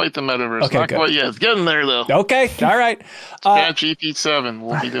 It's not quite the metaverse. Okay, not good. quite yet. It's getting there, though. Okay. All right. GP7.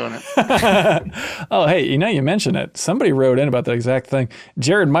 We'll be doing it. Oh, hey, you mentioned it. Somebody wrote in about that exact thing.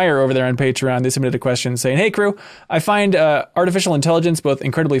 Jared Meyer over there on Patreon, they submitted a question saying, hey, crew, I find artificial intelligence both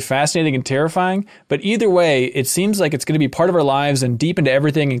incredibly fascinating and terrifying, but either way, it seems like it's going to be part of our lives and deep into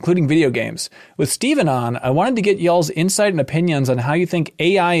everything, including video games. With Steven on, I wanted to get y'all's insight and opinions on how you think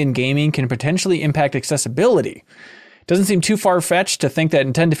AI in gaming can potentially impact accessibility. Doesn't seem too far-fetched to think that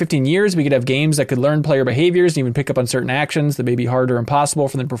in 10 to 15 years, we could have games that could learn player behaviors and even pick up on certain actions that may be hard or impossible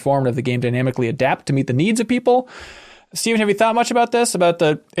for them to perform, and have the game dynamically adapt to meet the needs of people. Steven, have you thought much about this, about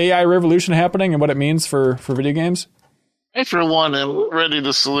the AI revolution happening and what it means for video games? Hey, for one, I'm ready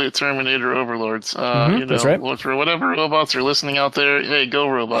to salute Terminator overlords. That's right. For whatever robots are listening out there, hey, go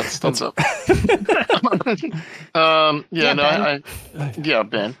robots! Thumbs up. Ben.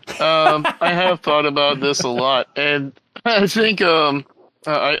 I have thought about this a lot, and I think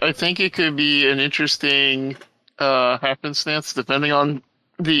I think it could be an interesting happenstance depending on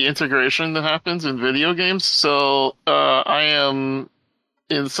the integration that happens in video games. So I am,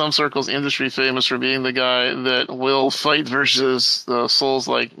 in some circles, industry famous for being the guy that will fight versus the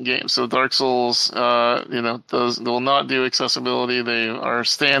Souls-like games. So Dark Souls, will not do accessibility. They are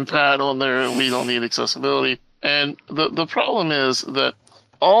stand pat on their we don't need accessibility. And the problem is that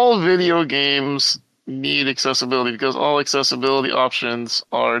all video games need accessibility because all accessibility options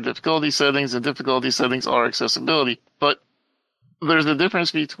are difficulty settings, and difficulty settings are accessibility. But there's a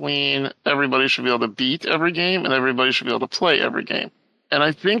difference between everybody should be able to beat every game and everybody should be able to play every game. And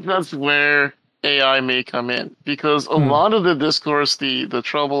I think that's where AI may come in, because a lot of the discourse, the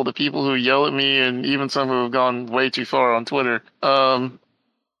trouble, the people who yell at me, and even some who have gone way too far on Twitter,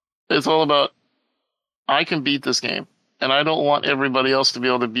 it's all about, I can beat this game, and I don't want everybody else to be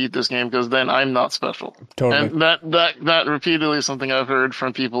able to beat this game because then I'm not special. Totally. And that repeatedly is something I've heard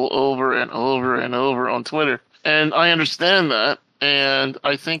from people over and over and over on Twitter. And I understand that, and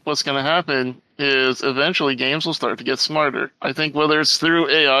I think what's going to happen is eventually games will start to get smarter. I think whether it's through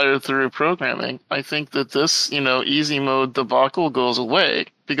AI or through programming, I think that this, easy mode debacle goes away,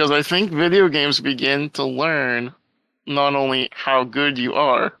 because I think video games begin to learn not only how good you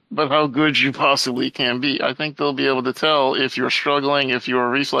are, but how good you possibly can be. I think they'll be able to tell if you're struggling, if your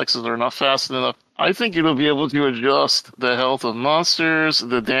reflexes are not fast enough. I think it'll be able to adjust the health of monsters,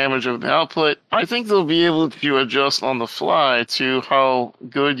 the damage of the output. I think they'll be able to adjust on the fly to how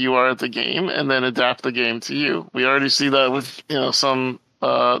good you are at the game and then adapt the game to you. We already see that with,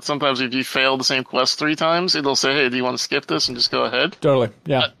 sometimes if you fail the same quest 3 times, it'll say, hey, do you want to skip this and just go ahead? Totally.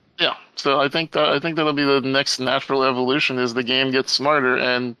 Yeah. Yeah. So I think that'll be the next natural evolution, is the game gets smarter,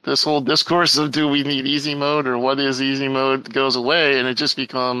 and this whole discourse of do we need easy mode or what is easy mode goes away, and it just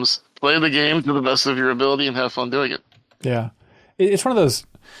becomes play the game to the best of your ability and have fun doing it. Yeah. It's one of those,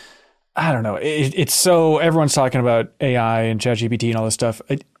 I don't know. It's so, everyone's talking about AI and ChatGPT and all this stuff.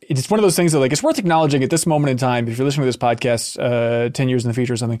 It's one of those things that, like, it's worth acknowledging at this moment in time. If you're listening to this podcast 10 years in the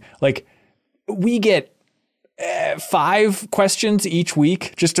future or something, like, we get 5 questions each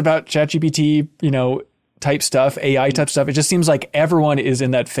week just about ChatGPT, type stuff, AI type stuff. It just seems like everyone is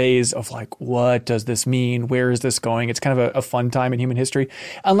in that phase of like, what does this mean? Where is this going? It's kind of a fun time in human history,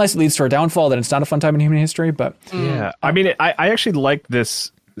 unless it leads to our downfall, then it's not a fun time in human history. But yeah, I mean, I actually like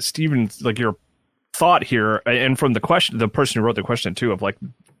this, Stephen, like your thought here, and from the person who wrote the question too, of like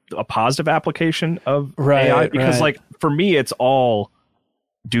a positive application of AI, because like for me, it's all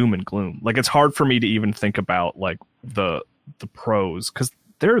doom and gloom. Like it's hard for me to even think about like the pros, because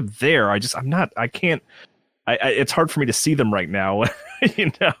they're there. It's hard for me to see them right now.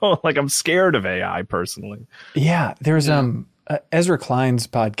 Like I'm scared of AI personally. Yeah. There's Ezra Klein's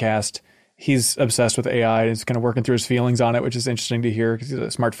podcast. He's obsessed with AI and he's kind of working through his feelings on it, which is interesting to hear because he's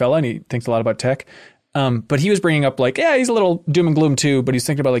a smart fella and he thinks a lot about tech. But he was bringing up like, yeah, he's a little doom and gloom too, but he's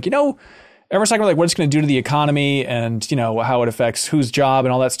thinking about like, everyone's talking about like what it's going to do to the economy and, how it affects whose job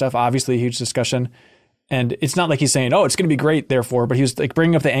and all that stuff. Obviously a huge discussion. And it's not like he's saying, oh, it's going to be great, therefore, but he was like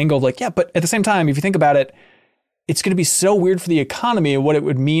bringing up the angle of like, yeah, but at the same time, if you think about it, it's going to be so weird for the economy and what it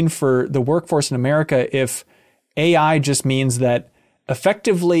would mean for the workforce in America if AI just means that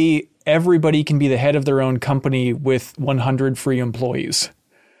effectively everybody can be the head of their own company with 100 free employees.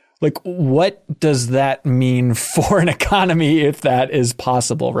 Like, what does that mean for an economy if that is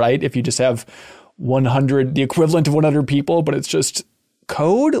possible, right? If you just have 100, the equivalent of 100 people, but it's just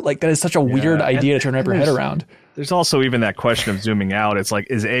code? Like, that is such a weird idea to turn your head around. There's also even that question of zooming out. It's like,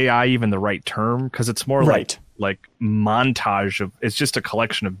 is AI even the right term? Because it's more like montage of, it's just a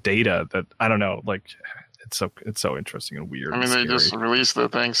collection of data that, I don't know, like, it's so interesting and weird. I mean, they just released the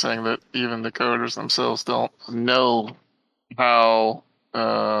thing saying that even the coders themselves don't know how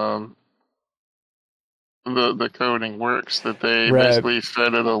the coding works, that they basically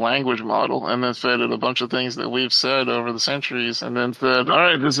fed it a language model and then fed it a bunch of things that we've said over the centuries and then said, all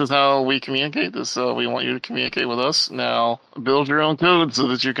right, this is how we communicate this. So we want you to communicate with us. Now build your own code so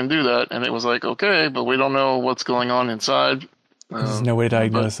that you can do that. And it was like, okay, but we don't know what's going on inside. There's no way to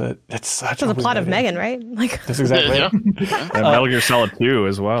diagnose it. That's such the plot of Megan, right? Like, that's exactly it. And Metal Gear Solid 2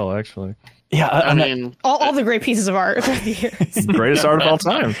 as well, actually. Yeah, I mean, all the great pieces of art over the years. Greatest art of all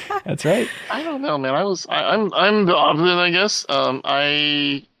time. That's right. I don't know, man. I'm the opposite, I guess.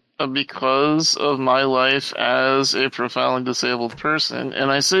 Because of my life as a profoundly disabled person, and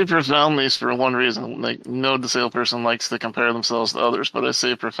I say profoundly for one reason, like no disabled person likes to compare themselves to others, but I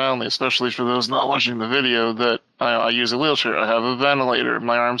say profoundly, especially for those not watching the video, that I use a wheelchair, I have a ventilator,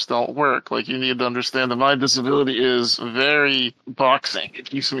 my arms don't work. Like, you need to understand that my disability is very boxing.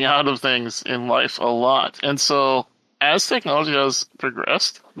 It keeps me out of things in life a lot. And so as technology has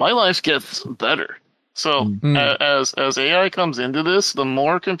progressed, my life gets better. So as AI comes into this, the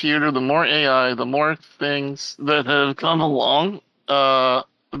more computer, the more AI, the more things that have come along, the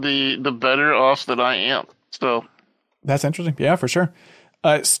better off that I am. So that's interesting. Yeah, for sure.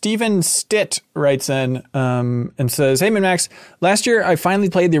 Steven Stitt writes in and says, "Hey, MinnMax, last year I finally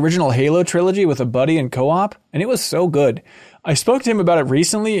played the original Halo trilogy with a buddy in co-op, and it was so good. I spoke to him about it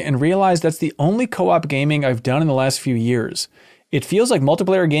recently and realized that's the only co-op gaming I've done in the last few years. It feels like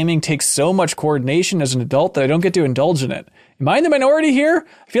multiplayer gaming takes so much coordination as an adult that I don't get to indulge in it. Am I in the minority here?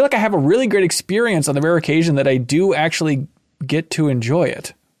 I feel like I have a really great experience on the rare occasion that I do actually get to enjoy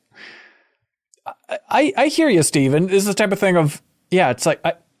it." I hear you, Steven. This is the type of thing of, yeah, it's like,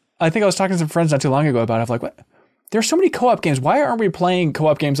 I think I was talking to some friends not too long ago about it. I'm like, what? There's so many co-op games. Why aren't we playing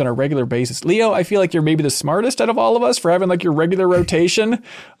co-op games on a regular basis? Leo, I feel like you're maybe the smartest out of all of us for having like your regular rotation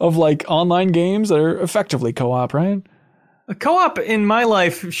of like online games that are effectively co-op, right? A co-op in my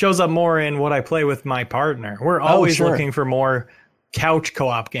life shows up more in what I play with my partner. We're always looking for more couch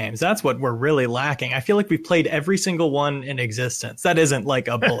co-op games. That's what we're really lacking. I feel like we've played every single one in existence. That isn't like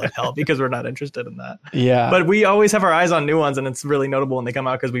a bullet hell because we're not interested in that. Yeah. But we always have our eyes on new ones, and it's really notable when they come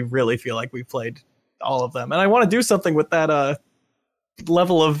out because we really feel like we've played all of them. And I want to do something with that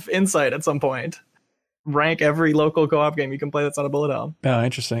level of insight at some point. Rank every local co-op game you can play that's not a bullet hell. Oh,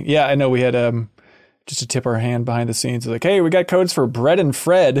 interesting. Yeah, I know we had just to tip our hand behind the scenes, like, hey, we got codes for Bread and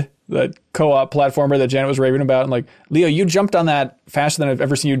Fred, that co-op platformer that Janet was raving about. And like, Leo, you jumped on that faster than I've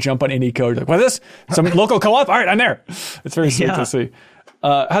ever seen you jump on any code. You're like, what is this? Some local co-op? All right, I'm there. It's very sweet to see.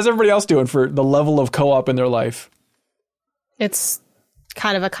 How's everybody else doing for the level of co-op in their life? It's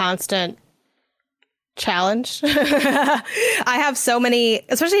kind of a constant challenge. I have so many,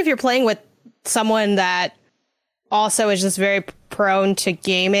 especially if you're playing with someone that also is just very prone to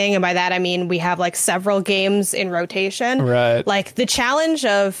gaming, and by that I mean we have like several games in rotation. Right. Like the challenge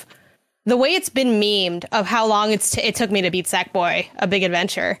of the way it's been memed of how long it took me to beat Sackboy: A Big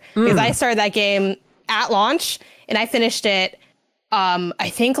Adventure, because I started that game at launch and I finished it I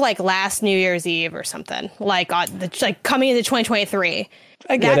think like last New Year's Eve or something, like coming into 2023.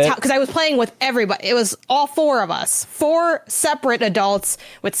 I get it. Because I was playing with everybody. It was all four of us, 4 separate adults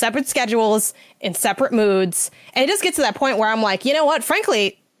with separate schedules in separate moods. And it just gets to that point where I'm like, you know what?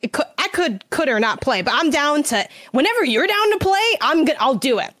 Frankly, I could or not play, but I'm down to, whenever you're down to play, I'll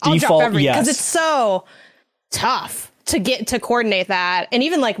do it. I'll drop everything because it's so tough to coordinate that. And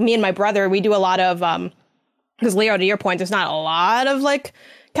even like me and my brother, we do a lot of, because Leo, to your point, there's not a lot of like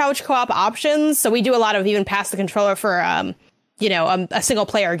couch co-op options. So we do a lot of even pass the controller for, a single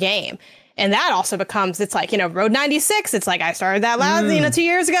player game. And that also becomes, it's like, Road 96. It's like, I started that last, 2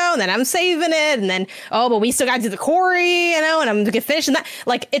 years ago, and then I'm saving it. And then, but we still got to do the quarry, and I'm going to get finished. And that,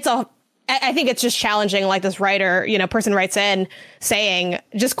 like, I think it's just challenging. Like this writer, person writes in saying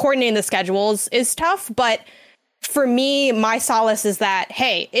just coordinating the schedules is tough. But for me, my solace is that,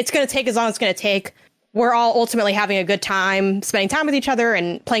 hey, it's going to take as long as it's going to take. We're all ultimately having a good time, spending time with each other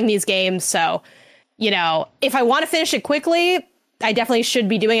and playing these games. So, if I want to finish it quickly, I definitely should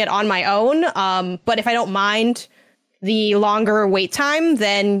be doing it on my own. But if I don't mind, the longer wait time,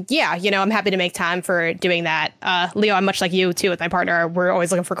 then yeah, I'm happy to make time for doing that. Leo, I'm much like you too with my partner. We're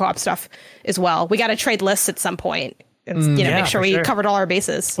always looking for co-op stuff as well. We got to trade lists at some point and make sure we covered all our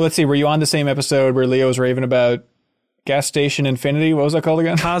bases. Let's see. Were you on the same episode where Leo was raving about Gas Station Infinity? What was that called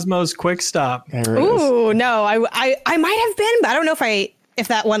again? Cosmos Quick Stop. Ooh, no, I might have been, but I don't know if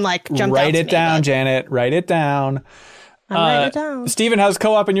that one like jumped out to me. Write it down, Janet. Write it down. Write it down. Steven, how's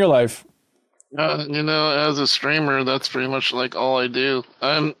co-op in your life? As a streamer, that's pretty much like all I do.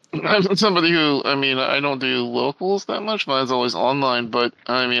 I'm somebody who, I don't do locals that much. Mine's always online, but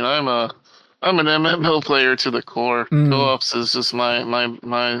I'm an MMO player to the core. Co-ops is just my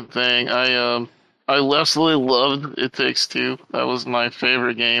thing. I absolutely loved It Takes Two. That was my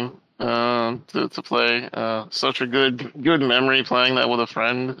favorite game to play. Such a good memory playing that with a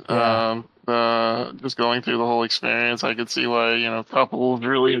friend. Yeah. Just going through the whole experience, I could see why couples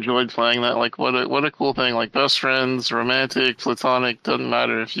really enjoyed playing that. Like, what a cool thing! Like, best friends, romantic, platonic, doesn't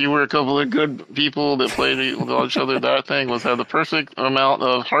matter. If you were a couple of good people that played with each other, that thing had the perfect amount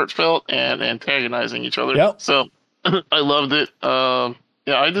of heartfelt and antagonizing each other. Yep. So I loved it.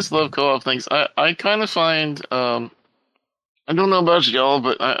 I just love co-op things. I kind of find I don't know about y'all,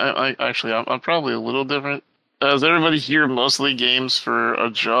 but I'm probably a little different. As everybody here mostly games for a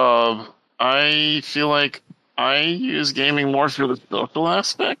job, I feel like I use gaming more for the social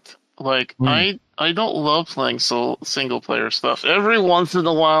aspect. Like, I don't love playing single player stuff. Every once in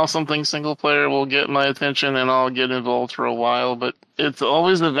a while, something single player will get my attention and I'll get involved for a while, but it's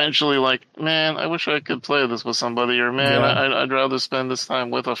always eventually like, man, I wish I could play this with somebody, or man, I'd rather spend this time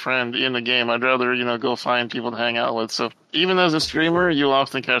with a friend in the game. I'd rather, go find people to hang out with. So even as a streamer, you'll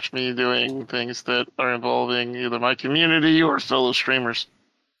often catch me doing things that are involving either my community or fellow streamers.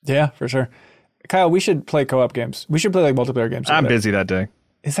 Yeah, for sure. Kyle, we should play co-op games. We should play like multiplayer games. I'm busy that day.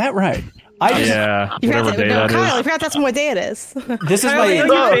 Is that right? Whatever day that Kyle, is. I forgot that's what day it is. This is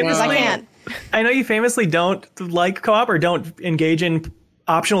I can't. I know you famously don't like co-op or don't engage in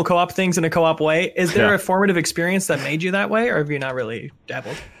optional co-op things in a co-op way. Is there a formative experience that made you that way, or have you not really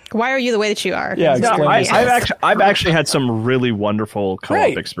dabbled? Why are you the way that you are? Yeah, I've actually had some really wonderful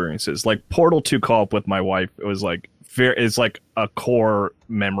co-op experiences. Like Portal 2 co-op with my wife. It was like it's like a core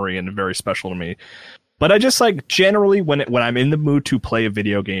memory and very special to me. But I just like generally when I'm in the mood to play a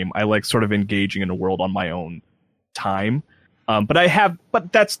video game, I like sort of engaging in a world on my own time. But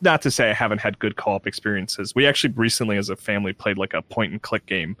that's not to say I haven't had good co-op experiences. We actually recently as a family played like a point and click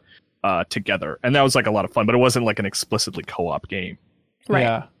game together, and that was like a lot of fun, but it wasn't like an explicitly co-op game. Right.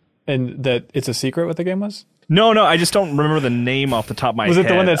 Yeah. And that it's a secret what the game was? No, I just don't remember the name off the top of my head. Was it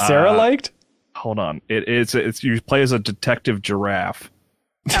the one that Sarah liked? Hold on. It's you play as a detective giraffe.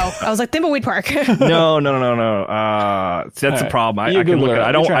 Oh, I was like Thimbleweed Park. No. That's the problem. I can look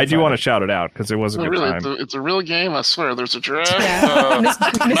at it. I do want to shout it out because it was a good time. It's a real game. I swear. There's a giraffe. Yeah.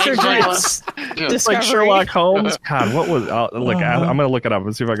 Mr. Giraffe's It's like Sherlock Holmes. God, what was? I'm gonna look it up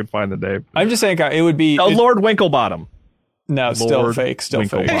and see if I can find the name. I'm just saying, it would be Lord Winklebottom. No, still fake.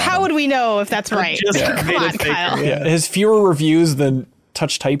 How would we know if that's right? Come on, Kyle. Yeah, it has fewer reviews than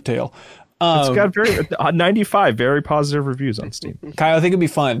Touch Type Tail. It's got 95 very positive reviews on Steam. Kyle, I think it'd be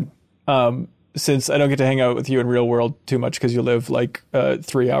fun. Since I don't get to hang out with you in real world too much because you live like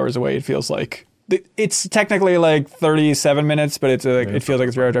 3 hours away, it feels like it's technically like 37 minutes, but it's like it feels like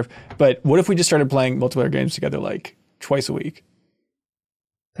a 3 hour drive. But what if we just started playing multiplayer games together like twice a week?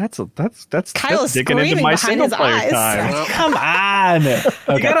 Kyle's that's digging into my single player time. Come on,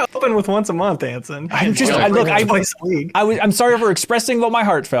 You gotta open with once a month, Anson. I'm twice a week. I'm sorry for expressing what my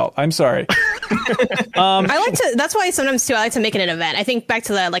heart felt. I'm sorry. I like to. That's why sometimes too I like to make it an event. I think back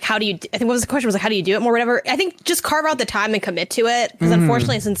to the like, how do you? I think what was the question was like, how do you do it more, whatever. I think just carve out the time and commit to it because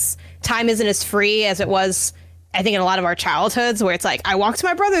unfortunately, since time isn't as free as it was. I think in a lot of our childhoods where it's like, I walk to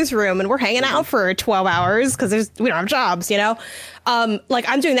my brother's room and we're hanging out for 12 hours because we don't have jobs, like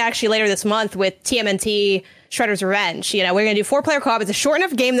I'm doing that actually later this month with TMNT Shredder's Revenge. We're going to do 4-player co-op. It's a short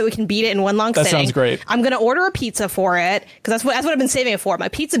enough game that we can beat it in one long sitting. That sounds great. I'm going to order a pizza for it because that's what I've been saving it for. My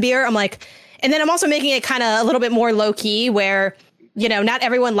pizza beer. I'm like, and then I'm also making it kind of a little bit more low key where, not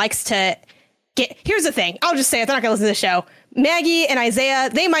everyone likes to here's the thing. I'll just say it. They're not going to listen to the show. Maggie and Isaiah,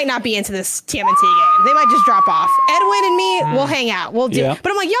 they might not be into this TMNT game. They might just drop off. Edwin and me, we'll hang out. We'll do. Yeah.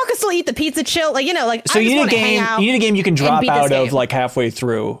 But I'm like, y'all can still eat the pizza, chill. Like, So you need a game. You need a game you can drop out of like halfway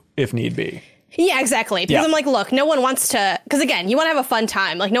through if need be. Yeah, exactly. Because I'm like, look, no one wants to. Because again, you want to have a fun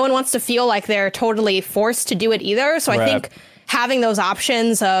time. Like, no one wants to feel like they're totally forced to do it either. So I think having those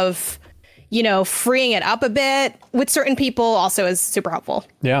options of, freeing it up a bit with certain people also is super helpful.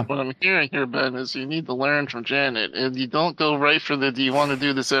 Yeah. What I'm hearing here, Ben, is you need to learn from Janet, and you don't go right for do you want to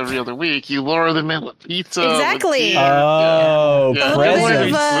do this every other week? You lure them in with pizza. Exactly. With beer. Oh, yeah.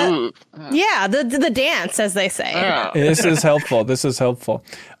 presents. The dance, as they say. Yeah. This is helpful.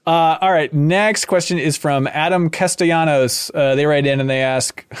 All right. Next question is from Adam Castellanos. They write in and they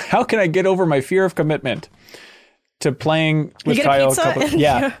ask, how can I get over my fear of commitment to playing with get a Kyle?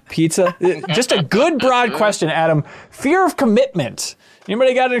 pizza? Pizza. Just a good broad question, Adam. Fear of commitment.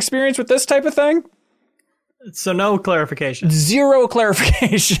 Anybody got an experience with this type of thing? So no clarification. Zero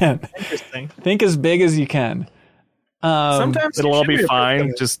clarification. Interesting. Think as big as you can. Sometimes It'll you all should be afraid fine. of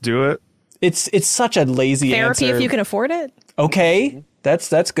it. Just do it. It's such a lazy Therapy answer. if you can afford it. Okay, that's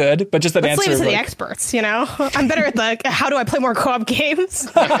good. But just that Let's answer. leave it to the like, experts, I'm better at how do I play more co-op games?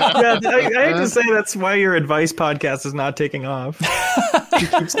 Yeah, I have to say that's why your advice podcast is not taking off. You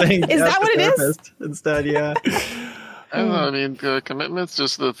keep saying Is that what it is? therapist instead? Yeah. I don't know. I mean, commitment's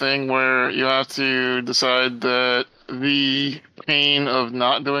just the thing where you have to decide that the pain of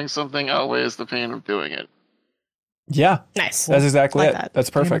not doing something outweighs the pain of doing it. Yeah, Nice. that's exactly Like it. that. That's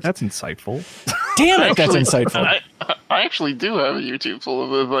perfect. That's insightful. Damn it, that's insightful. I actually do have a YouTube full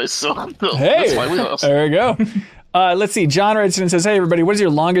of advice, so Hey, that's why we lost. there we go. Let's see. John writes in and says, hey, everybody, what is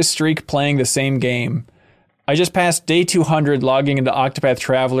your longest streak playing the same game? I just passed day 200 logging into Octopath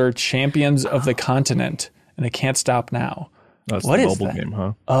Traveler Champions of the Continent, and I can't stop now. That's What the is mobile that? game,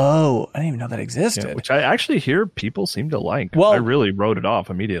 huh? Oh, I didn't even know that existed. Yeah, which I actually hear people seem to like. Well- I really wrote it off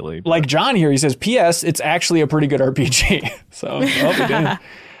immediately. but- Like John here, he says, P.S. It's actually a pretty good RPG. So,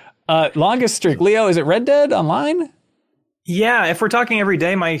 longest streak. Leo, is it Red Dead Online? Yeah, if we're talking every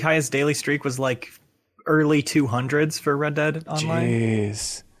day, my highest daily streak was like early 200s for Red Dead Online.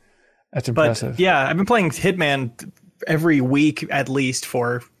 Jeez. That's But impressive. yeah, I've been playing Hitman every week at least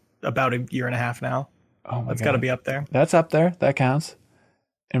for about a year and a half now. Oh my That's God. got to be up there. That's up there. That counts.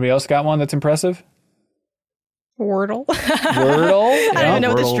 Anybody else got one that's impressive? Wordle. Wordle? I don't even know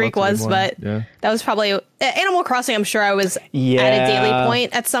what the Wordle, streak that's a was, good one. but Yeah. that was probably Animal Crossing. I'm sure I was at Yeah. a daily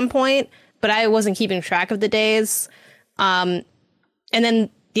point at some point, but I wasn't keeping track of the days. And then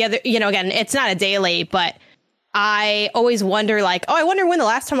the other, again, it's not a daily, but I always wonder, like, I wonder when the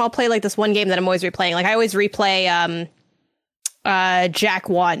last time I'll play like this one game that I'm always replaying. Like I always replay Jack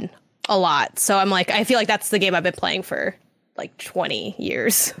 1 a lot, so I'm like, I feel like that's the game I've been playing for like 20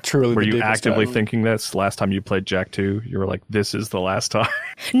 years. Truly. Were the you deepest actively dive. thinking this last time you played Jack 2? You were like, this is the last time.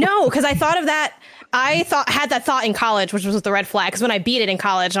 No, because I thought of that. Had that thought in college, which was the red flag. Because when I beat it in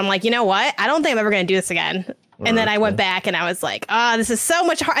college, I'm like, you know what? I don't think I'm ever going to do this again. And then I went back and I was like, this is so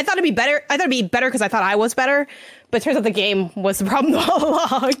much hard. I thought it'd be better. I thought it'd be better because I thought I was better. But it turns out the game was the problem all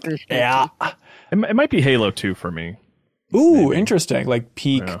along. Yeah. It might be Halo 2 for me. Ooh, interesting. Like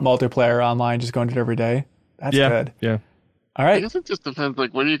peak multiplayer online, just going to it every day. That's good. Yeah. All I right. guess it just depends.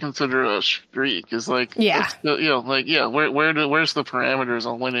 Like, what do you consider a streak? Is like, Yeah. where's the parameters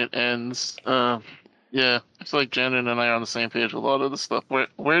on when it ends? Yeah, I feel like Janet and I are on the same page with a lot of this stuff.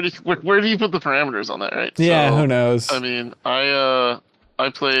 Where do you put the parameters on that? Right? Yeah, So, who knows? I mean, I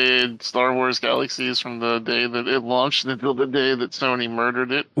played Star Wars Galaxies from the day that it launched until the day that Sony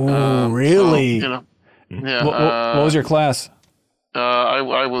murdered it. Ooh, really? So, yeah. What was your class? I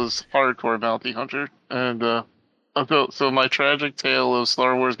was hardcore bounty hunter, and so my tragic tale of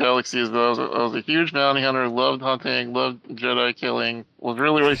Star Wars Galaxies. I was a huge bounty hunter, loved hunting, loved Jedi killing. Was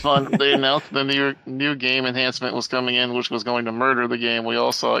really fun. They announced the new game enhancement was coming in, which was going to murder the game. We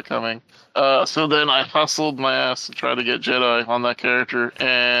all saw it coming. So then I hustled my ass to try to get Jedi on that character,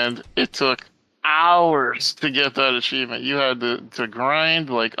 and it took hours to get that achievement. You had to grind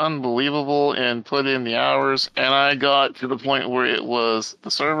like unbelievable and put in the hours, and I got to the point where the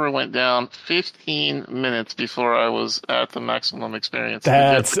server went down 15 minutes before I was at the maximum experience.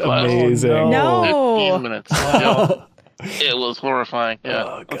 That's to get the class. amazing. No. 15 minutes. Yeah. It was horrifying. Yeah.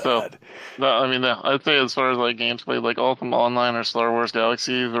 Oh, God. So, I'd say as far as like games played, like Ultima Online or Star Wars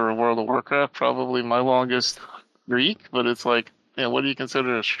Galaxies or World of Warcraft, probably my longest streak. But it's like, what do you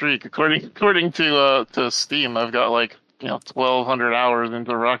consider a streak? According to Steam, I've got like 1,200 hours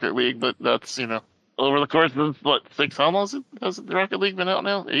into Rocket League, but that's over the course of what, how long has Rocket League been out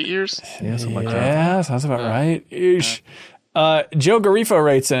now? 8 years? Yeah, something like that. Yeah, sounds about right. Eesh. Joe Garifo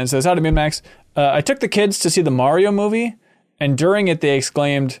writes in and says, howdy, MinnMax. I took the kids to see the Mario movie, and during it they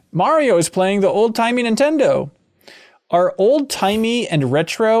exclaimed, Mario is playing the old-timey Nintendo. Are old-timey and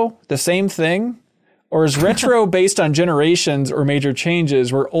retro the same thing? Or is retro based on generations or major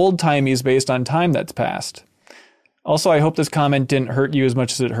changes, where old-timey is based on time that's passed? Also, I hope this comment didn't hurt you as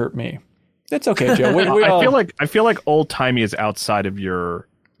much as it hurt me. It's okay, Joe. We all... I feel like old timey is outside of your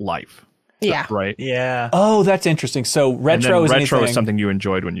life. Yeah. Right. Yeah. Oh, that's interesting. So And retro then is retro anything. is something you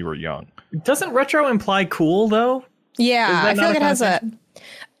enjoyed when you were young. Doesn't retro imply cool though? Yeah, I feel like it has a.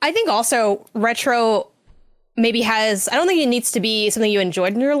 I think also retro maybe has. I don't think it needs to be something you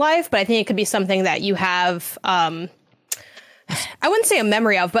enjoyed in your life, but I think it could be something that you have. I wouldn't say a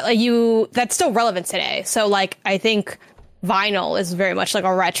memory of, but like that's still relevant today. So like I think vinyl is very much like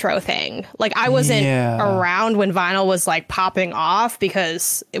a retro thing. Like I wasn't around when vinyl was like popping off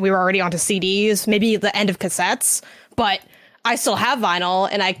because we were already onto CDs, maybe the end of cassettes, but I still have vinyl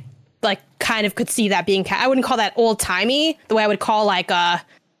and I like kind of could see that being I wouldn't call that old timey the way I would call like a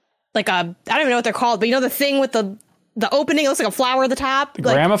I don't even know what they're called, but you know the thing with the opening, it looks like a flower at the top. The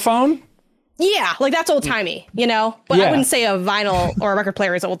like, gramophone? Yeah, like that's old timey, you know? But Yeah. I wouldn't say a vinyl or a record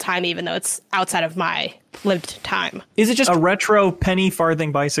player is old timey, even though it's outside of my lived time. Is it just A retro penny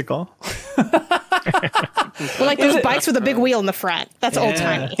farthing bicycle. Well, like those bikes with a big wheel in the front. That's old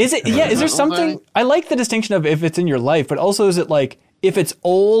timey. Is it? Yeah. Is there Old something? timey? I like the distinction of if it's in your life, but also is it like if it's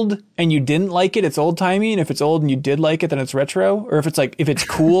old and you didn't like it, it's old timey, and if it's old and you did like it, then it's retro? Or if it's like if it's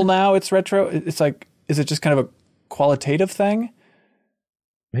cool now, it's retro? It's like is it just kind of a qualitative thing?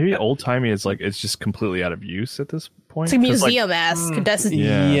 Maybe old timey is like it's just completely out of use at this point. It's like 'Cause, museum-esque.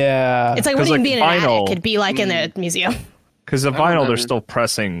 Yeah. Yeah. It's like 'Cause, wouldn't even like, be in an vinyl- attic. It'd be like in a museum. Because the I don't vinyl, know, they're dude. still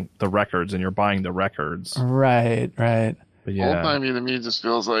pressing the records, and you're buying the records. Right. Right. But Old yeah, timey to me just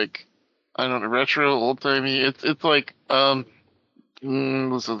feels like I don't know, retro, old timey. It's like this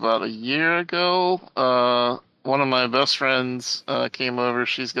was about a year ago. One of my best friends came over.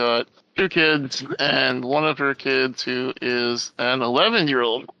 She's got 2 kids, and one of her kids, who is an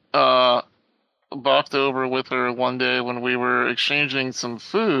 11-year-old, bopped over with her one day when we were exchanging some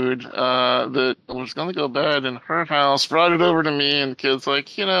food that was going to go bad in her house, brought it over to me, and the kid's like,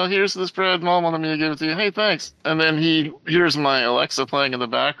 here's this bread, Mom wanted me to give it to you. Hey, thanks. And then he hears my Alexa playing in the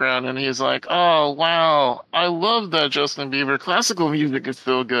background, and he's like, oh, wow, I love that Justin Bieber. Classical music is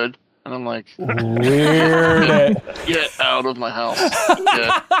so good. And I'm like, Weird. get out of my house. Get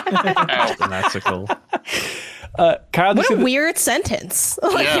out. classical. Kyle, What this a is weird sentence.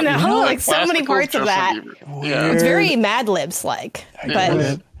 Like, Yeah, like so many classical parts of that. Justin Bieber. Yeah. It's very Mad Libs like.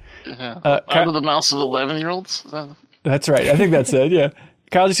 But Yeah. Out of the mouths of 11-year-olds? that's right. I think that's it. Yeah.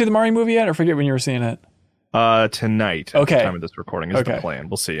 Kyle, did you see the Mario movie yet? Or forget when you were seeing it? Tonight. Okay. At the time of this recording is Okay. the plan.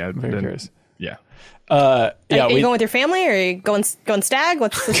 We'll see. Very curious. Yeah. are you going with your family or are you going stag?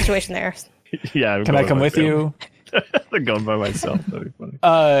 What's the situation there? Yeah. I'm Can I going come by with family. you? I'm going by myself. That'd be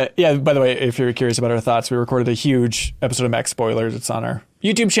funny. Yeah, by the way, if you're curious about our thoughts, we recorded a huge episode of Max Spoilers. It's on our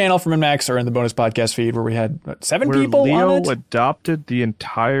YouTube channel for MinnMax or in the bonus podcast feed where we had 7 Where people Leo on it. adopted the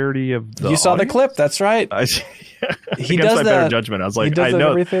entirety of the You saw the audience? clip, that's right. He does does my better that- judgment. I was he like, does I that know,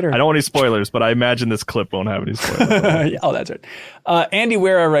 every theater. I don't want any spoilers, but I imagine this clip won't have any spoilers. Oh, that's right. Andy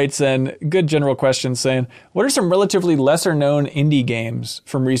Wera writes in, good general question saying, what are some relatively lesser known indie games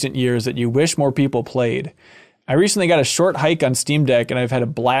from recent years that you wish more people played? I recently got a short hike on Steam Deck and I've had a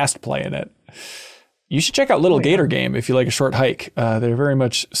blast playing it. You should check out Little Gator Game if you like a short hike. They're very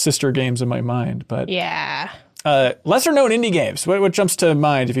much sister games in my mind. But Yeah. lesser known indie games. What jumps to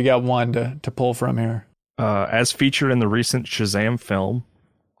mind if you got one to pull from here? As featured in the recent Shazam film,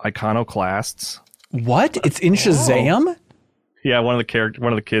 Iconoclasts. What? It's in Shazam? Yeah, one of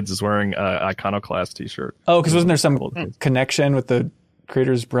the kids is wearing a Iconoclast t-shirt. Oh, because wasn't there some connection with the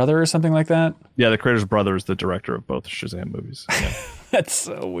creator's brother or something like that? Yeah, the creator's brother is the director of both Shazam movies. Yeah. That's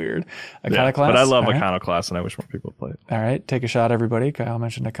so weird. Yeah, Iconoclast? but I love All right. Iconoclast, and I wish more people would play it. All right, take a shot, everybody. Kyle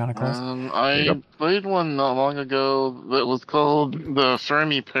mentioned Iconoclast. I played one not long ago that was called the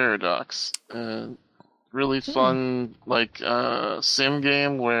Fermi Paradox. Really fun, sim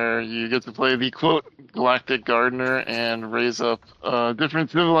game where you get to play the quote galactic gardener and raise up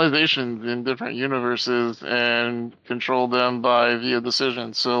different civilizations in different universes and control them via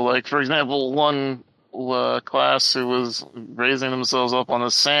decision. So, like for example, one class who was raising themselves up on a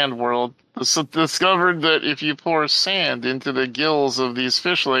sand world discovered that if you pour sand into the gills of these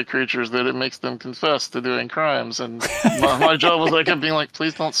fish-like creatures, that it makes them confess to doing crimes. And my job was I kept being like,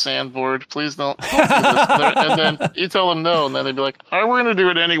 please don't sandboard, please don't do this. And then you tell them no, and then they'd be like, all right, we're gonna do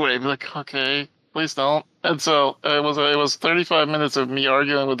it anyway. Be like, okay, please don't. And so it was 35 minutes of me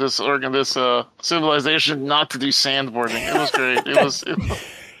arguing with this civilization not to do sandboarding. It was great.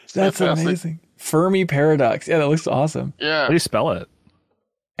 That's fantastic. amazing. Fermi Paradox. Yeah, that looks awesome. Yeah. How do you spell it?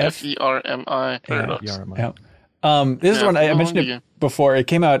 Fermi Paradox. Yeah. This is one I mentioned it before. It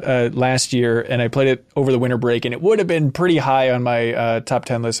came out last year, and I played it over the winter break, and it would have been pretty high on my top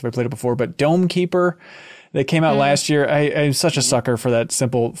 10 list if I played it before. But Dome Keeper, that came out last year. I'm such a sucker for that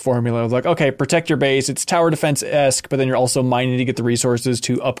simple formula of like, okay, protect your base. It's tower defense-esque, but then you're also mining to get the resources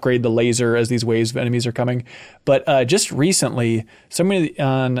to upgrade the laser as these waves of enemies are coming. But just recently, somebody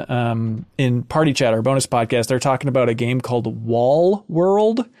on in Party Chat, our bonus podcast, they're talking about a game called Wall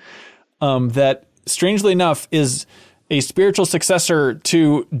World that, strangely enough, is a spiritual successor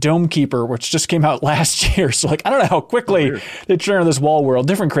to Dome Keeper, which just came out last year. So like, I don't know how quickly they turn on this Wall World,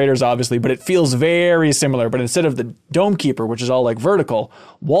 different creators, obviously, but it feels very similar. But instead of the Dome Keeper, which is all like vertical,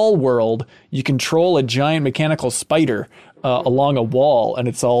 Wall World, you control a giant mechanical spider along a wall, and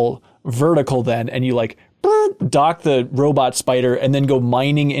it's all vertical then. And you like dock the robot spider and then go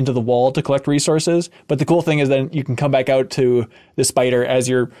mining into the wall to collect resources. But the cool thing is then you can come back out to the spider as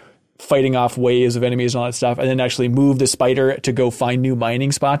you're fighting off waves of enemies and all that stuff, and then actually move the spider to go find new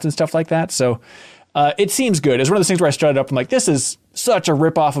mining spots and stuff like that. So it seems good. It's one of those things where I started up, I'm like, this is such a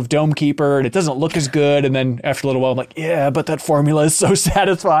ripoff of Dome Keeper, and it doesn't look as good. And then after a little while, I'm like, yeah, but that formula is so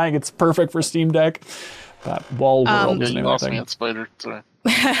satisfying. It's perfect for Steam Deck. Wall World is the name of the thing. Spider. Sorry.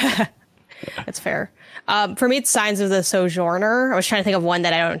 That's fair. For me, it's Signs of the Sojourner. I was trying to think of one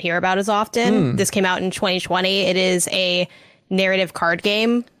that I don't hear about as often. This came out in 2020. It is a narrative card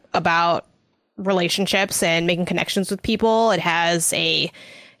game about relationships and making connections with people. It has a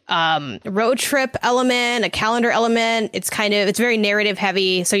road trip element, a calendar element. It's very narrative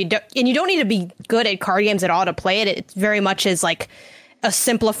heavy. So you don't need to be good at card games at all to play it. It very much is like a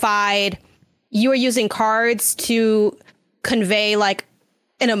simplified, you are using cards to convey like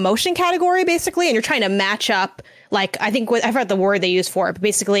an emotion category basically. And you're trying to match up, like, I forgot the word they use for it, but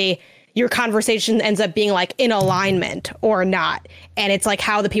basically your conversation ends up being like in alignment or not. And it's like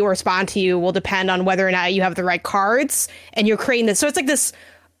how the people respond to you will depend on whether or not you have the right cards, and you're creating this. So it's like this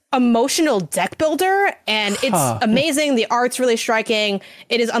emotional deck builder, and it's amazing. The art's really striking.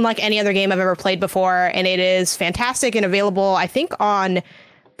 It is unlike any other game I've ever played before, and it is fantastic and available, I think, on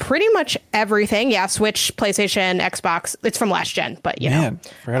pretty much everything. Yeah, Switch, PlayStation, Xbox. It's from last gen, but you know.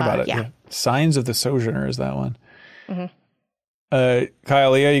 Forgot about it. Yeah. Signs of the Sojourner is that one. Mm-hmm.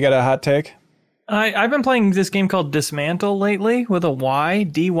 Kyle, Leo, you got a hot take? I've been playing this game called Dismantle lately with a Y,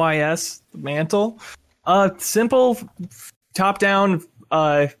 DYS, Mantle. Simple, top-down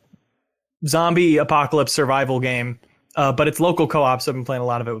zombie apocalypse survival game. But it's local co-op, so I've been playing a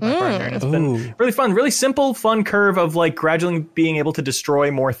lot of it with my partner, and it's been really fun. Really simple, fun curve of like gradually being able to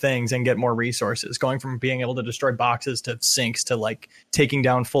destroy more things and get more resources, going from being able to destroy boxes to sinks to like taking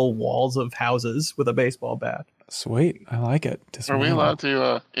down full walls of houses with a baseball bat. Sweet. I like it. Are we allowed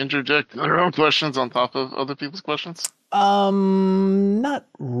to interject our own questions on top of other people's questions? Not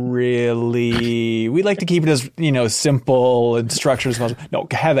really. We like to keep it as, simple and structured as possible. No,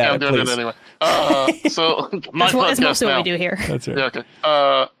 have at it, please. Anyway. So my that's podcast mostly now. what we do here. That's right. Yeah, okay.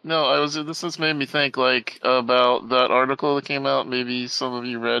 No, this has made me think like about that article that came out. Maybe some of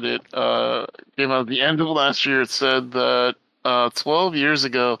you read it. Came out at the end of last year. It said that 12 years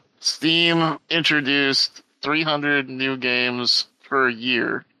ago, Steam introduced 300 new games per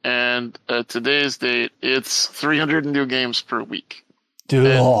year, and at today's date, it's 300 new games per week.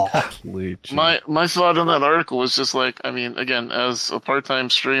 My thought on that article was just like, I mean, again, as a part-time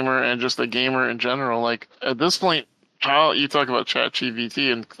streamer and just a gamer in general, like at this point, how you talk about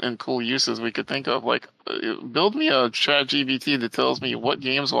ChatGPT and cool uses we could think of, like build me a ChatGPT that tells me what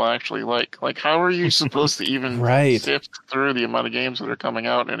games will actually like. Like, how are you supposed to even sift through the amount of games that are coming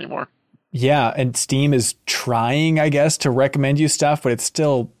out anymore? Yeah, and Steam is trying, I guess, to recommend you stuff, but it's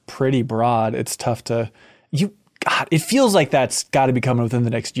still pretty broad. It's tough to... God, it feels like that's got to be coming within the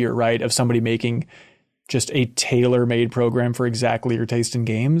next year, right? Of somebody making just a tailor-made program for exactly your taste in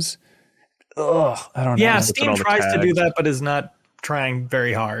games. Ugh, I don't know. Yeah, Steam tries to do that, but is not trying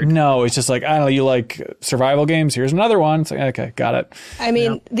very hard. No, it's just like, I don't know, you like survival games? Here's another one. It's like, okay, got it. I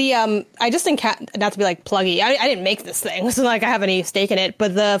mean, I just think, not to be like pluggy, I didn't make this thing, so like I have any stake in it,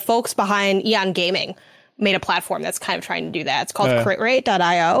 but the folks behind Eon Gaming made a platform that's kind of trying to do that. It's called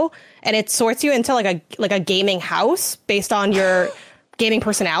critrate.io, and it sorts you into like a gaming house based on your gaming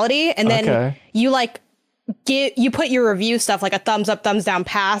personality, and then you put your review stuff, like a thumbs up, thumbs down,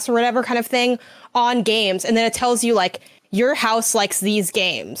 pass, or whatever kind of thing on games, and then it tells you like your house likes these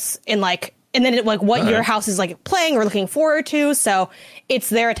games, and then what your house is like playing or looking forward to. So it's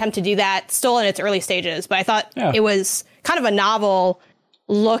their attempt to do that, still in its early stages. But I thought it was kind of a novel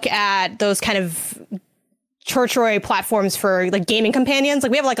look at those kind of tertiary platforms for like gaming companions.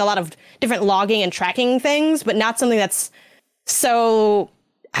 Like we have like a lot of different logging and tracking things, but not something that's so,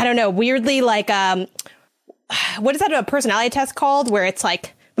 I don't know, weirdly like, what is that a personality test called? Where it's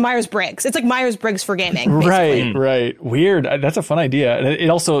like Myers-Briggs. It's like Myers-Briggs for gaming. Basically. Right. Weird. That's a fun idea. And it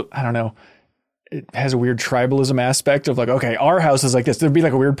also, I don't know, it has a weird tribalism aspect of like, okay, our house is like this. There'd be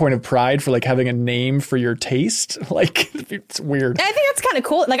like a weird point of pride for like having a name for your taste. Like, it's weird. I think that's kind of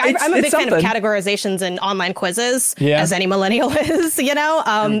cool. Like, I'm a big fan of categorizations and online quizzes, as any millennial is, you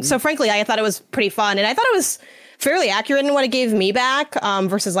know? So frankly, I thought it was pretty fun. And I thought it was fairly accurate in what it gave me back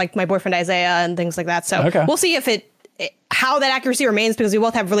versus like my boyfriend Isaiah and things like that. So we'll see if how that accuracy remains, because we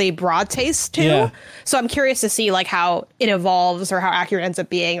both have really broad taste too. Yeah. So I'm curious to see like how it evolves or how accurate it ends up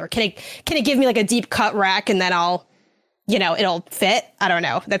being, or can it give me like a deep cut rack and then I'll, you know, it'll fit. I don't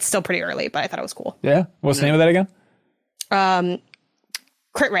know. That's still pretty early, but I thought it was cool. Yeah. What's the name of that again?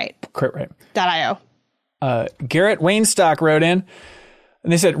 Crit Rate. Crit.io. Garrett Wainstock wrote in,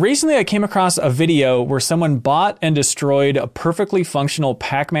 and they said, recently I came across a video where someone bought and destroyed a perfectly functional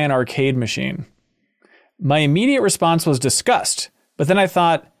Pac-Man arcade machine. My immediate response was disgust, but then I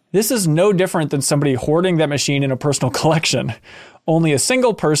thought, this is no different than somebody hoarding that machine in a personal collection. Only a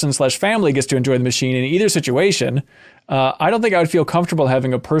single person / family gets to enjoy the machine in either situation. I don't think I would feel comfortable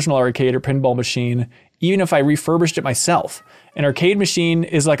having a personal arcade or pinball machine, even if I refurbished it myself. An arcade machine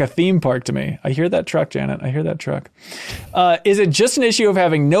is like a theme park to me. I hear that truck, Janet. I hear that truck. Is it just an issue of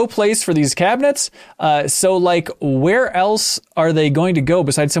having no place for these cabinets? So, like, where else are they going to go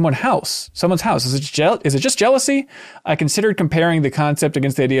besides someone's house? Is it just jealousy? I considered comparing the concept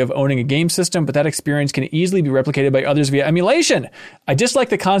against the idea of owning a game system, but that experience can easily be replicated by others via emulation. I dislike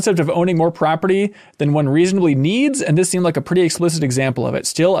the concept of owning more property than one reasonably needs, and this seemed like a pretty explicit example of it.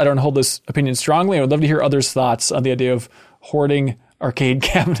 Still, I don't hold this opinion strongly. I would love to hear others' thoughts on the idea of hoarding arcade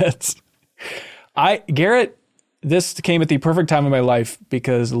cabinets. Garrett, this came at the perfect time in my life,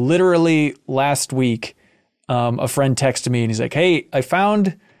 because literally last week, a friend texted me and he's like, hey, I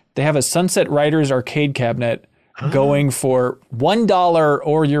found they have a Sunset Riders arcade cabinet going for $1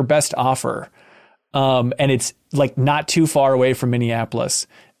 or your best offer. And it's like not too far away from Minneapolis.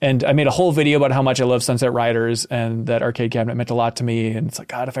 And I made a whole video about how much I love Sunset Riders and that arcade cabinet meant a lot to me. And it's like,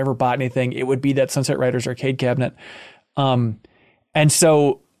 God, if I ever bought anything, it would be that Sunset Riders arcade cabinet. And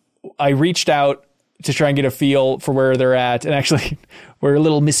so I reached out to try and get a feel for where they're at. And actually, we're a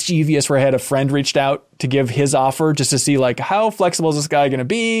little mischievous where I had a friend reached out to give his offer just to see like, how flexible is this guy going to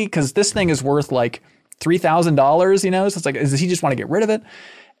be? Because this thing is worth like $3,000, you know? So it's like, does he just want to get rid of it?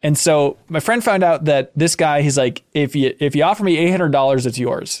 And so my friend found out that this guy, he's like, if you offer me $800, it's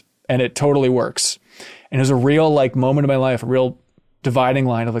yours. And it totally works. And it was a real like moment in my life, a real dividing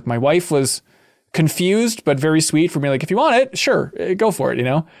line of like, my wife was confused, but very sweet for me. Like, if you want it, sure, go for it, you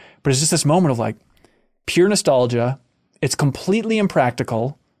know? But it's just this moment of like pure nostalgia. It's completely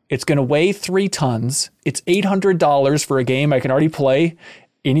impractical. It's going to weigh 3 tons. It's $800 for a game I can already play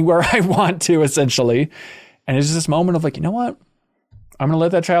anywhere I want to, essentially. And it's just this moment of like, you know what? I'm going to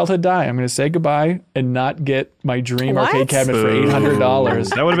let that childhood die. I'm going to say goodbye and not get my dream arcade cabinet for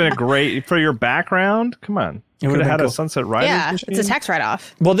 $800. That would have been a great, for your background. Come on. You could have had cool. A Sunset Riders machine. It's a tax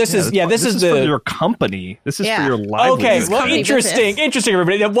write-off. Well, this is for your company. This is for your livelihood. Okay, well, interesting,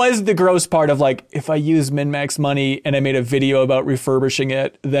 everybody. That was the gross part of like, if I use MinnMax money and I made a video about refurbishing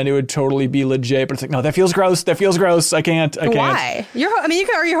it, then it would totally be legit. But it's like, no, that feels gross. I can't. Why? You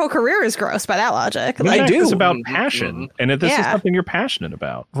can argue your whole career is gross by that logic. I do. It's about passion, and this is something you're passionate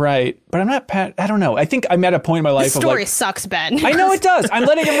about, right? But I'm not. I don't know. I think I'm at a point in my life. This story of like, sucks, Ben. I know it does. I'm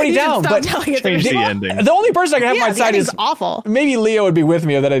letting everybody down, but change the ending. The only person I can have on my side is awful. Maybe Leo would be with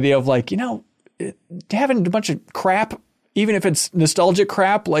me of that idea of like, you know, having a bunch of crap, even if it's nostalgic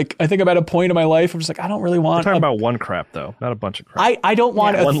crap. Like, I think I'm at a point in my life, I'm just like, I don't really want. We're talking about one crap though, not a bunch of crap. I don't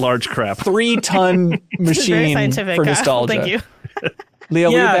want one large crap, 3-ton machine for nostalgia. Thank you.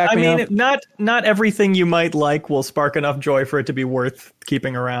 Leo, not everything you might like will spark enough joy for it to be worth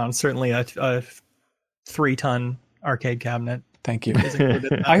keeping around. Certainly a 3-ton arcade cabinet. Thank you.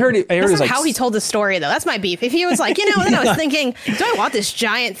 I heard That's it like how he told the story, though. That's my beef. If he was like, then I was thinking, do I want this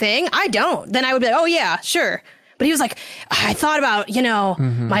giant thing? I don't. Then I would be like, oh, yeah, sure. But he was like, I thought about,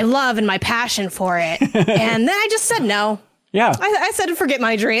 my love and my passion for it. And then I just said no. Yeah. I said forget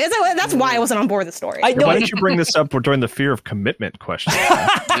my dream. That's why I wasn't on board the story. Why didn't you bring this up during the fear of commitment question?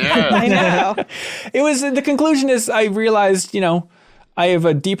 I know. It was, the conclusion is I realized, I have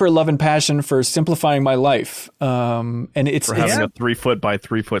a deeper love and passion for simplifying my life. And it's having a 3-foot by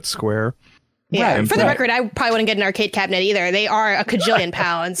 3-foot square. Yeah. Right. For the record, I probably wouldn't get an arcade cabinet either. They are a cajillion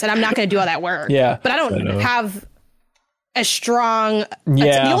pounds, and I'm not going to do all that work. Yeah. But I don't have a strong.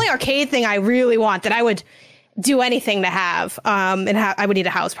 The only arcade thing I really want that I would do anything to have, I would need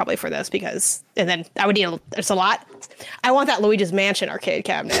a house probably for this and then I would need it's a lot. I want that Luigi's Mansion arcade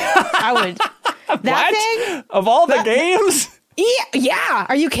cabinet. I would. That thing of all the games. Yeah.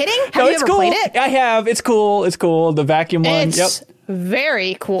 Are you kidding? Have you ever played it? I have. It's cool. The vacuum one. It's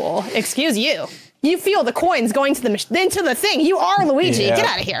Very cool. Excuse you. You feel the coins going to into the thing. You are Luigi. Yeah. Get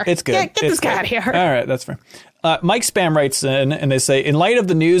out of here. It's good. Get this guy out of here. All right, that's fair. Mike Spam writes in, and they say, in light of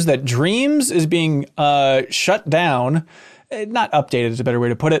the news that Dreams is being shut down, not updated is a better way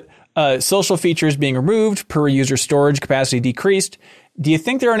to put it, social features being removed, per user storage capacity decreased, do you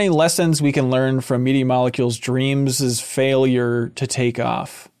think there are any lessons we can learn from Media Molecule's Dreams' failure to take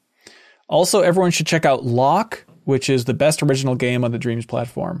off? Also, everyone should check out Lock, which is the best original game on the Dreams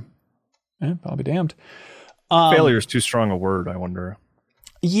platform. I'll be damned. Failure is too strong a word, I wonder.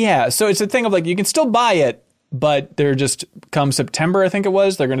 Yeah, so it's a thing of like, you can still buy it, but they're just, come September, I think it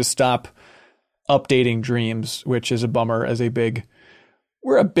was, they're going to stop updating Dreams, which is a bummer as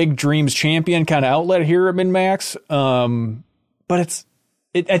we're a big Dreams champion kind of outlet here at MinnMax. But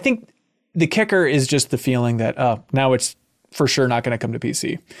I think the kicker is just the feeling that, now it's for sure not going to come to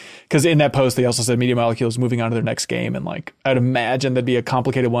PC. Because in that post, they also said Media Molecule is moving on to their next game. And like, I'd imagine that'd be a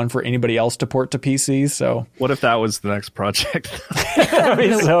complicated one for anybody else to port to PC. So what if that was the next project? That'd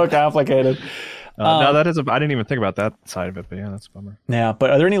be so complicated. No, that is I didn't even think about that side of it, but yeah, that's a bummer. Yeah, but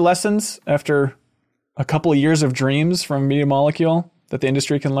are there any lessons after a couple of years of Dreams from Media Molecule that the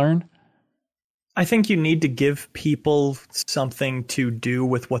industry can learn? I think you need to give people something to do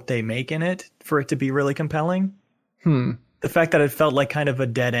with what they make in it for it to be really compelling. The fact that it felt like kind of a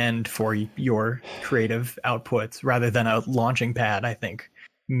dead end for your creative outputs rather than a launching pad, I think,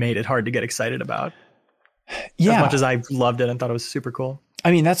 made it hard to get excited about. Yeah. As much as I loved it and thought it was super cool. I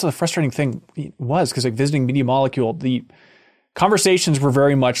mean, that's the frustrating thing was, because like visiting Media Molecule, the conversations were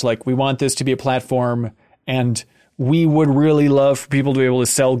very much like, we want this to be a platform, and we would really love for people to be able to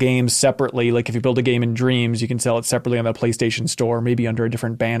sell games separately. Like if you build a game in Dreams, you can sell it separately on the PlayStation Store, maybe under a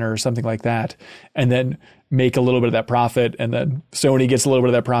different banner or something like that, and then make a little bit of that profit. And then Sony gets a little bit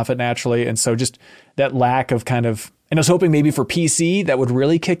of that profit naturally. And so just that lack of kind of, and I was hoping maybe for PC that would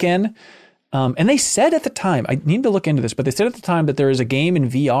really kick in. And they said at the time, I need to look into this, but they said at the time that there is a game in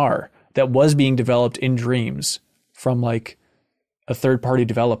VR that was being developed in Dreams from like a third-party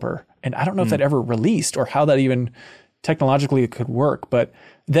developer. And I don't know if that ever released or how that even technologically could work, but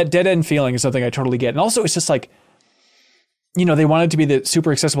that dead-end feeling is something I totally get. And also it's just like, you know, they wanted to be the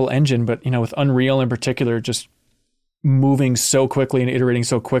super accessible engine, but, you know, with Unreal in particular, just moving so quickly and iterating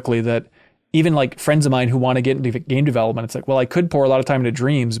so quickly that even like friends of mine who want to get into game development, it's like, well, I could pour a lot of time into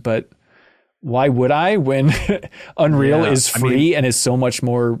Dreams, but why would I when Unreal is free and is so much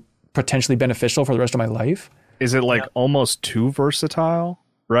more potentially beneficial for the rest of my life? Is it like almost too versatile?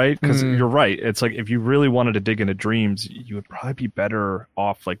 Right? Because you're right. It's like if you really wanted to dig into Dreams, you would probably be better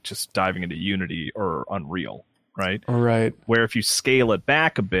off like just diving into Unity or Unreal. Right? Right. Where if you scale it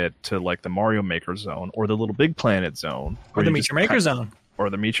back a bit to like the Mario Maker zone or the Little Big Planet zone. Or the Meet Your Maker zone. Or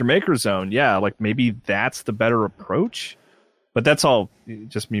the Meet Your Maker zone. Yeah, like maybe that's the better approach. But that's all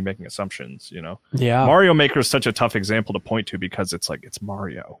just me making assumptions, you know? Yeah. Mario Maker is such a tough example to point to because it's like, it's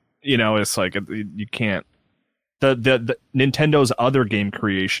Mario. You know, it's like, you can't. The Nintendo's other game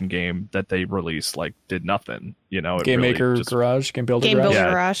creation game that they released like did nothing, you know. Game really Maker Garage, Game Builder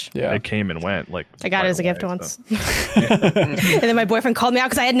Garage. Yeah, it came and went. Like I got it as a gift once, and then my boyfriend called me out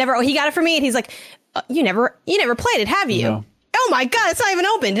because I had never. Oh, he got it for me, and he's like, "You never played it, have you?" No. Oh my god, it's not even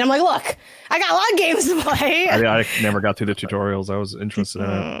opened. And I'm like, look, I got a lot of games to play. I never got through the tutorials. I was interested in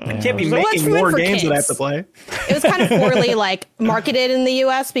it. I can't be making more games that I have to play. It was kind of poorly like marketed in the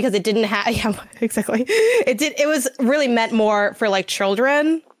US because it didn't have, yeah, exactly. It was really meant more for like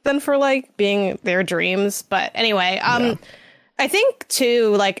children than for like being their dreams. But anyway, I think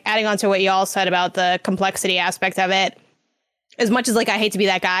too, like adding on to what you all said about the complexity aspect of it, as much as like I hate to be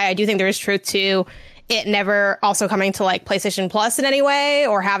that guy, I do think there is truth to it never also coming to like PlayStation Plus in any way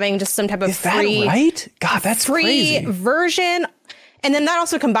or having just some type of free, right? God, that's free crazy. version. And then that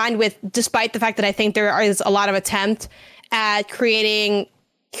also combined with, despite the fact that I think there is a lot of attempt at creating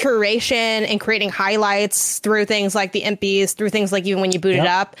curation and creating highlights through things like the MPs, through things like even when you boot it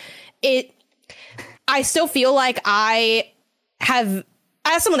up, I still feel like I have,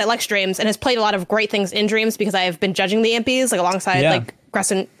 as someone that likes Dreams and has played a lot of great things in Dreams because I have been judging the MPs like alongside like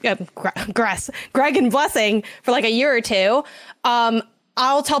Greg and Blessing for like a year or two.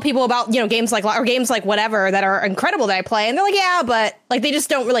 I'll tell people about, you know, games like whatever that are incredible that I play. And they're like, yeah, but like they just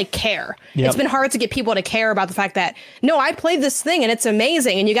don't really care. Yep. It's been hard to get people to care about the fact that, no, I played this thing and it's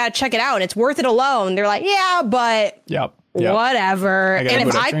amazing and you got to check it out and it's worth it alone. They're like, yeah, but whatever.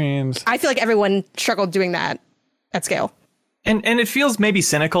 And I feel like everyone struggled doing that at scale. And it feels maybe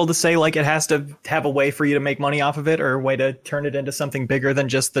cynical to say like it has to have a way for you to make money off of it or a way to turn it into something bigger than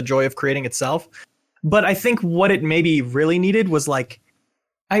just the joy of creating itself. But I think what it maybe really needed was like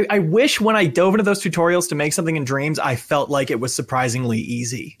I wish when I dove into those tutorials to make something in Dreams, I felt like it was surprisingly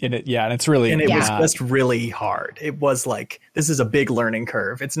easy. And it's really And it was not. just really hard. It was like, this is a big learning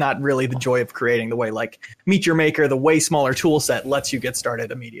curve. It's not really the joy of creating the way like Meet Your Maker, the way smaller tool set lets you get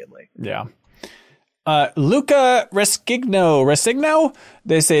started immediately. Yeah. Luca Resigno,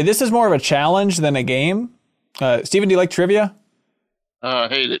 they say this is more of a challenge than a game. Steven, do you like trivia?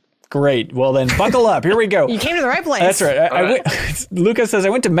 Hate it. Great. Well, then buckle up. Here we go. You came to the right place. That's right. Luca says, I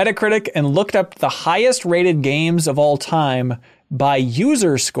went to Metacritic and looked up the highest rated games of all time by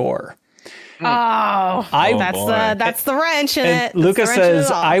user score. That's the wrench in it. Luca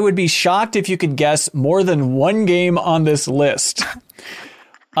says, I would be shocked if you could guess more than one game on this list.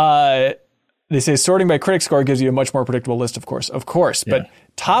 They say sorting by critic score gives you a much more predictable list, of course. Yeah. But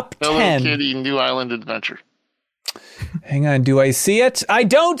top Hello 10. Kitty, New Island Adventure. Hang on, do I see it? I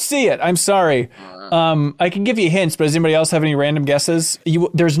don't see it. I'm sorry. I can give you hints, but does anybody else have any random guesses?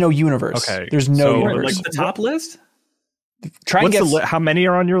 There's no universe. Okay. There's no universe. Like the top list? Try and guess. How many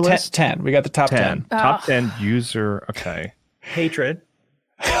are on your list? 10. We got the top 10. Top 10 user. Okay. Hatred.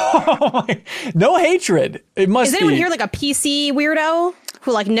 No hatred. It must Is be. anyone here like a PC weirdo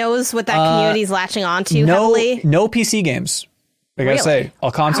who like knows what that community's latching onto heavily? No PC games. I gotta say,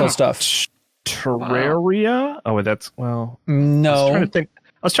 all console stuff. Terraria? Oh, that's No. I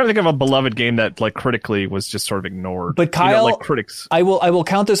was trying to think of a beloved game that like critically was just sort of ignored. But Kyle, like critics. I will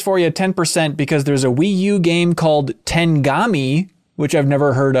count this for you at 10% because there's a Wii U game called Tengami, which I've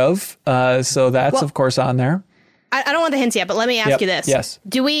never heard of. So that's of course on there. I don't want the hints yet, but let me ask you this. Yes.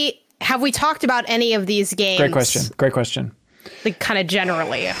 Have we talked about any of these games? Great question. Like kind of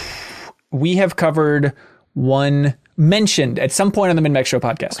generally. We have covered mentioned at some point on the MinnMax Show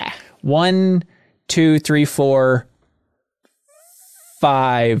podcast. Okay. 1, 2, 3, 4,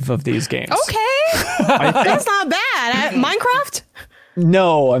 5 of these games. Okay. That's not bad. Minecraft?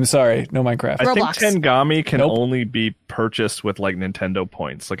 No, I'm sorry. No Minecraft. I think Roblox. Tengami can only be purchased with like Nintendo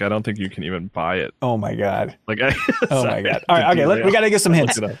points. Like I don't think you can even buy it. Oh my God. Like Oh my God. All right. Okay. We got to get some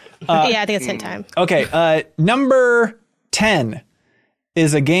hints. Yeah, I think it's hint time. Okay. Number 10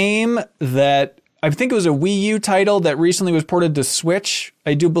 is a game that I think it was a Wii U title that recently was ported to Switch,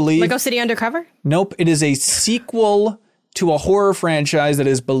 I do believe. Lego City Undercover? Nope. It is a sequel to a horror franchise that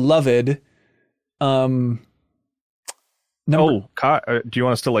is beloved. do you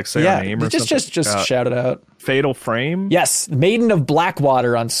want us to like say our name or something? Just shout it out. Fatal Frame? Yes. Maiden of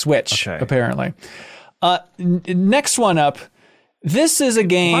Blackwater on Switch, apparently. Next one up. This is a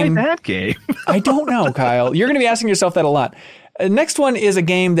game. Why that game? I don't know, Kyle. You're going to be asking yourself that a lot. Next one is a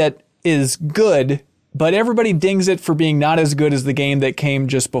game that is good, but everybody dings it for being not as good as the game that came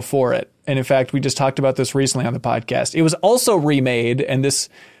just before it. And in fact, we just talked about this recently on the podcast. It was also remade, and this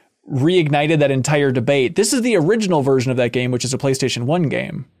reignited that entire debate. This is the original version of that game, which is a PlayStation 1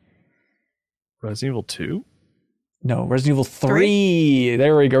 game. Resident Evil 2? No, Resident Evil 3.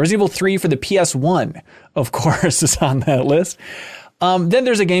 There we go. Resident Evil 3 for the PS1, of course, is on that list. Then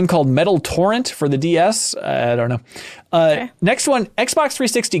there's a game called Metal Torrent for the DS. I don't know. Next one, Xbox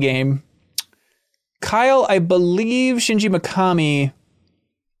 360 game. Kyle, I believe Shinji Mikami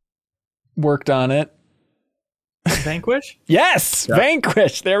worked on it. Vanquish? Yes,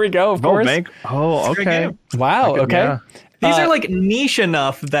 Vanquish. There we go, of course. Okay. Wow, okay. Yeah. These are like niche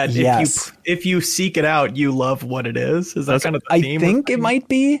enough that if you seek it out, you love what it is. Is that kind of the theme? I think it might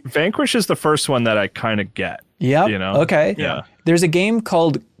be. Vanquish is the first one that I kind of get. Yeah. You know? Okay. Yeah. There's a game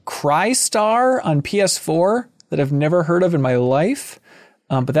called Crystar on PS4 that I've never heard of in my life,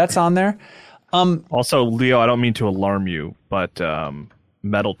 but that's on there. Also, Leo, I don't mean to alarm you, but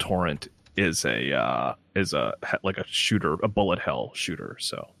Metal Torrent is a shooter, a bullet hell shooter.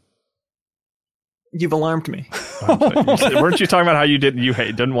 So You've alarmed me. Weren't you talking about how you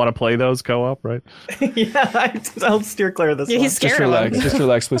didn't want to play those co-op, right? Yeah, I'll steer clear of this. He's scared of him. Just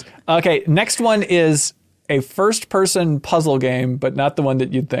relax, please. Okay, next one is a first-person puzzle game, but not the one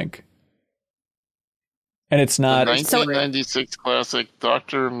that you'd think. And it's not. 1996 classic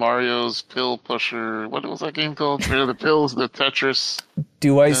Dr. Mario's Pill Pusher. What was that game called? Where the pills, the Tetris.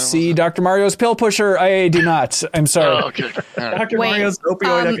 Do I see Dr. Mario's Pill Pusher? I do not. I'm sorry. Oh, okay. All right. Dr. Mario's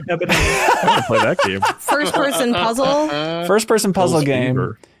opioid epidemic. I want to play that game. First person puzzle. First-person puzzle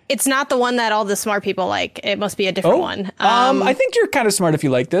game. It's not the one that all the smart people like. It must be a different one. I think you're kind of smart if you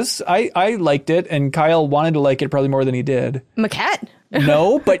like this. I liked it, and Kyle wanted to like it probably more than he did. Maquette?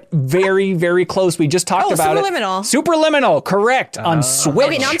 No, but very, very close. We just talked about Superliminal. it. Superliminal, correct, on Switch.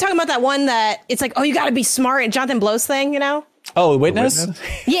 Okay, now I'm talking about that one that it's like, oh, you got to be smart. And Jonathan Blow's thing, you know? Oh, Witness?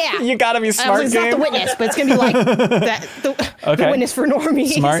 Yeah. You gotta be smart, It's not game. The Witness, but it's going to be like the Witness for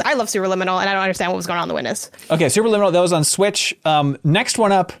normies. Smart. I love Superliminal, and I don't understand what was going on in The Witness. Okay, Superliminal, that was on Switch. Next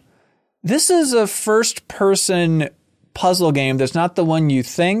one up. This is a first-person puzzle game that's not the one you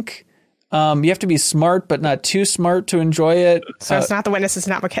think. You have to be smart, but not too smart to enjoy it. So it's not The Witness, it's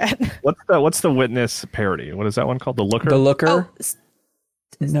not Maquette. What's the Witness parody? What is that one called? The Looker? The Looker? Oh,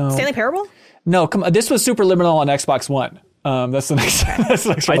 No. Stanley Parable? No, come on. This was Superliminal on Xbox One. That's the next. That's the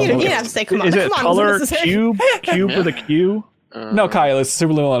next one. You didn't have to say, come on. Is it come on, color this is it. cube with a Q? No, Kyle, it's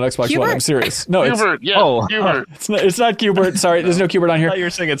Superliminal on Xbox One. I'm serious. No, Hubert, Hubert. it's not Qbert. Sorry, there's no Qbert on I here. thought you were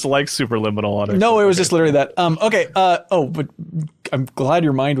saying it's like Superliminal on it. No, it was just literally that. Okay. But I'm glad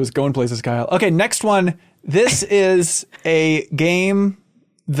your mind was going places, Kyle. Okay, next one. This is a game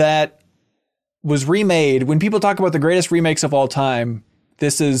that was remade. When people talk about the greatest remakes of all time,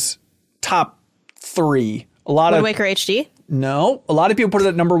 this is top 3. Wind Waker HD? No, a lot of people put it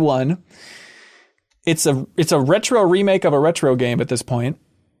at number 1. It's a retro remake of a retro game at this point.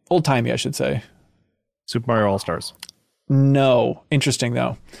 Old timey, I should say. Super Mario All-Stars. No. Interesting,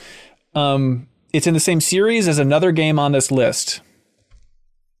 though. It's in the same series as another game on this list.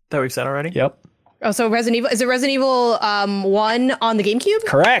 That we've said already? Yep. Oh, so Resident Evil. Is it Resident Evil 1 on the GameCube?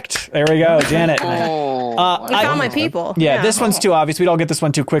 Correct. There we go, Janet. Oh, I found my people. Yeah, this one's too obvious. We don't get this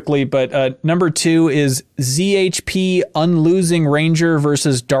one too quickly, but number 2 is ZHP Unlosing Ranger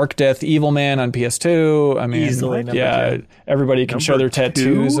versus Dark Death Evil Man on PS2. I mean, Easily number 2. Everybody can show their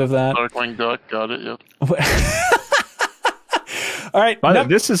tattoos of that. Darkwing Duck, got it, yep. All right. By the way,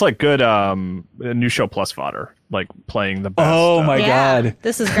 this is like good new show plus fodder, like playing the best. Oh my God.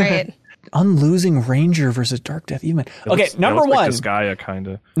 This is great. Unlosing Ranger versus Dark Death Evil Man. Okay, number 1. Like Disgaea, kind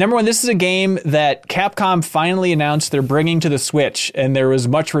of. Number 1, this is a game that Capcom finally announced they're bringing to the Switch, and there was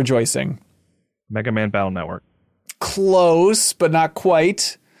much rejoicing. Mega Man Battle Network. Close, but not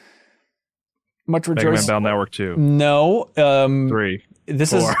quite. Much rejoicing. Mega Man Battle Network 2. No. 3.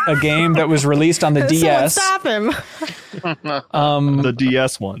 This 4. is a game that was released on the DS. Someone stop him. The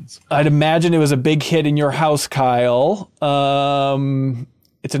DS ones. I'd imagine it was a big hit in your house, Kyle.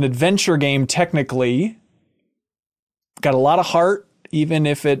 It's an adventure game, technically. Got a lot of heart, even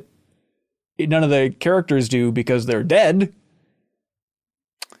if none of the characters do because they're dead.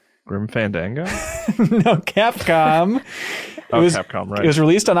 Grim Fandango? No, Capcom. Capcom, right. It was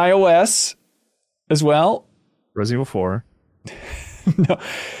released on iOS as well. Resident Evil 4. No.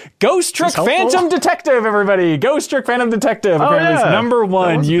 Ghost Trick Phantom Detective, everybody. Ghost Trick Phantom Detective. Apparently it's number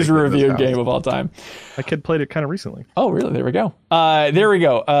 1 user-reviewed game of all time. My kid played it kind of recently. Oh, really? There we go. There we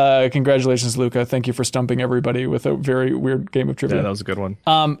go. Congratulations, Luca. Thank you for stumping everybody with a very weird game of trivia. Yeah, that was a good one.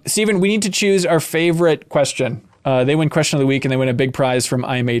 Steven, we need to choose our favorite question. They win Question of the Week, and they win a big prize from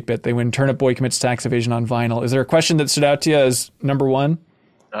I'm 8-Bit. They win Turnip Boy Commits Tax Evasion on Vinyl. Is there a question that stood out to you as number 1?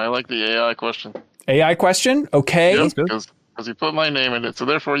 I like the AI question. AI question? Okay. Yep, because you put my name in it, so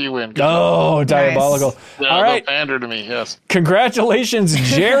therefore you win. Oh, diabolical. Yeah, all right. Pander to me, yes. Congratulations,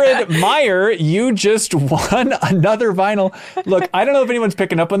 Jared Meyer. You just won another vinyl. Look, I don't know if anyone's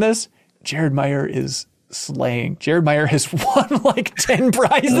picking up on this. Jared Meyer is slaying. Jared Meyer has won like 10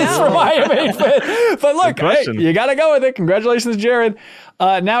 prizes from IM8. But look, hey, you got to go with it. Congratulations, Jared.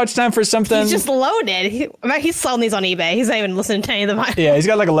 Now it's time for something. He's just loaded. He's selling these on eBay. He's not even listening to any of the vinyls. Yeah, he's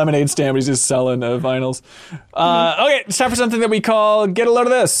got like a lemonade stand, but he's just selling vinyls. Okay, it's time for something that we call Get a Load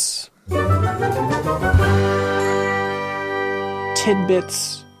of This.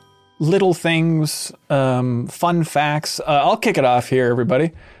 Tidbits, little things, fun facts. I'll kick it off here,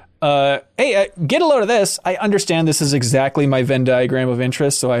 everybody. Hey, get a load of this. I understand this is exactly my Venn diagram of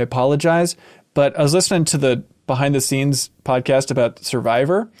interest, so I apologize. But I was listening to the behind the scenes podcast about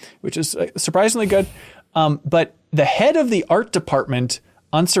Survivor, which is surprisingly good. But the head of the art department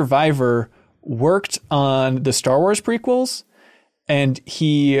on Survivor worked on the Star Wars prequels, and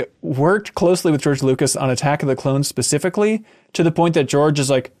he worked closely with George Lucas on Attack of the Clones specifically, to the point that George is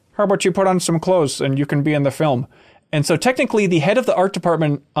like, how about you put on some clothes and you can be in the film? And so technically the head of the art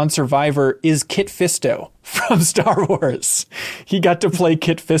department on Survivor is Kit Fisto from Star Wars. He got to play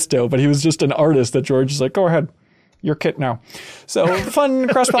Kit Fisto, but he was just an artist that George is like, go ahead, you're Kit now. So fun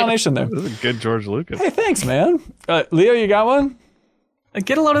cross-pollination there. This is a good George Lucas. Hey, thanks, man. Leo, you got one?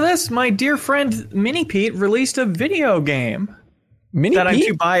 Get a load of this. My dear friend Mini Pete released a video game that I'm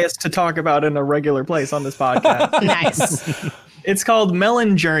too biased to talk about in a regular place on this podcast. Nice. It's called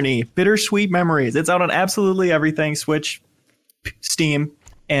Melon Journey, Bittersweet Memories. It's out on absolutely everything, Switch, Steam,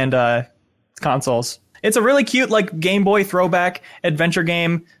 and consoles. It's a really cute, like, Game Boy throwback adventure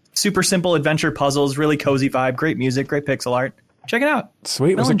game. Super simple adventure puzzles, really cozy vibe, great music, great pixel art. Check it out.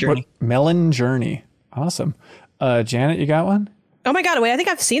 Sweet. Melon Journey. Melon Journey. Awesome. Janet, you got one? Oh my god, wait, I think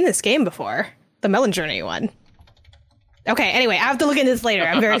I've seen this game before. The Melon Journey one. Okay, anyway, I have to look into this later.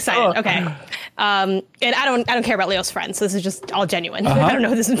 I'm very excited. Okay. And I don't care about Leo's friends, so this is just all genuine. I don't know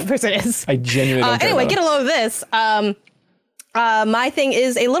who this person is. I genuinely don't care anyway, about get a load of this. My thing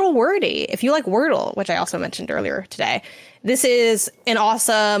is a little wordy. If you like Wordle, which I also mentioned earlier today, this is an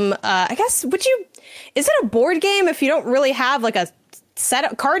awesome, I guess, is it a board game if you don't really have like a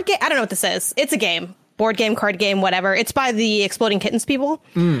set card game? I don't know what this is. It's a game. Board game, card game, whatever. It's by the Exploding Kittens people.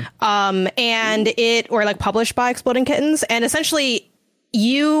 Or like published by Exploding Kittens. And essentially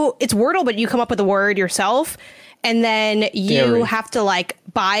it's Wordle, but you come up with a word yourself. And then you have to like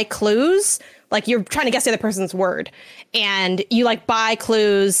buy clues. Like you're trying to guess the other person's word. And you like buy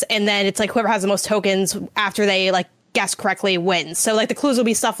clues. And then it's like whoever has the most tokens after they like guess correctly wins. So like the clues will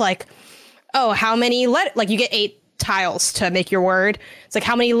be stuff like, oh, how many like you get 8 tiles to make your word. It's like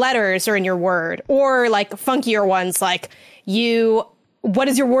how many letters are in your word, or like funkier ones like what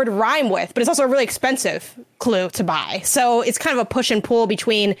does your word rhyme with? But it's also a really expensive clue to buy. So it's kind of a push and pull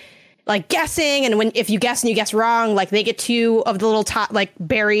between like guessing, and if you guess and you guess wrong, like they get 2 of the little like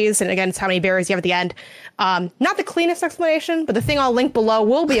berries, and again it's how many berries you have at the end. Not the cleanest explanation, but the thing I'll link below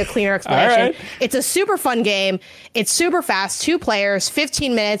will be a cleaner explanation. Right. It's a super fun game. It's super fast, 2 players,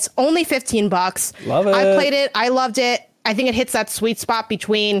 15 minutes, only $15. Love it. I played it. I loved it. I think it hits that sweet spot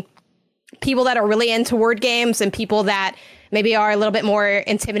between people that are really into word games and people that maybe are a little bit more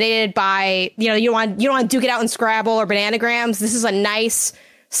intimidated by, you don't want to duke it out in Scrabble or Bananagrams. This is a nice,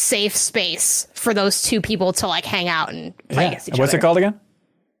 safe space for those 2 people to like hang out and play against each other. What's it called again?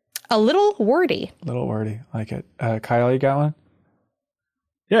 A little wordy. Little wordy. Like it. Kyle, you got one?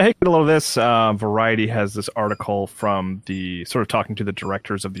 Yeah, hey, get a little of this. Variety has this article from the sort of talking to the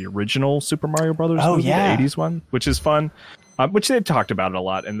directors of the original Super Mario Brothers movie, the 80s one, which is fun, which they've talked about it a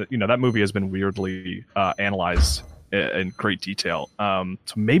lot. And, that movie has been weirdly analyzed in great detail. So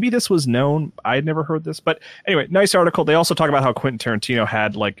maybe this was known. I had never heard this. But anyway, nice article. They also talk about how Quentin Tarantino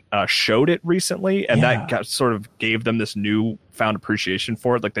had showed it recently, and that sort of gave them this new found appreciation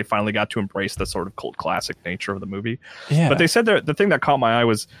for it. Like they finally got to embrace the sort of cult classic nature of the movie. Yeah. But they said the thing that caught my eye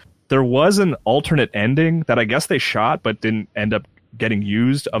was there was an alternate ending that I guess they shot but didn't end up getting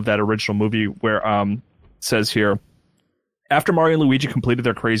used of that original movie, where it says here, after Mario and Luigi completed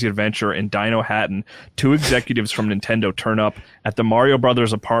their crazy adventure in Dino Hatton, 2 executives from Nintendo turn up at the Mario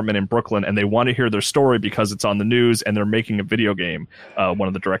Brothers apartment in Brooklyn, and they want to hear their story because it's on the news and they're making a video game, one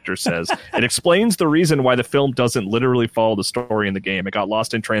of the directors says. It explains the reason why the film doesn't literally follow the story in the game. It got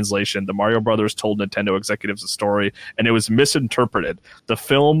lost in translation. The Mario Brothers told Nintendo executives a story, and it was misinterpreted. The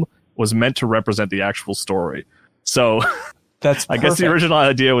film was meant to represent the actual story. So that's I guess the original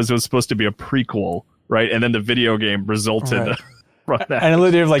idea was it was supposed to be a prequel, right? And then the video game resulted from that. And a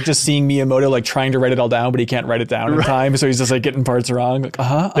little bit of like just seeing Miyamoto like trying to write it all down, but he can't write it down in time, so he's just like getting parts wrong. Like,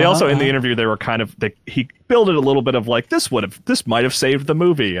 they also in the interview they were kind of he built it a little bit of like this might have saved the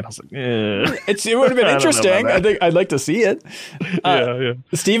movie, and I was like, it would have been interesting. I think I'd like to see it.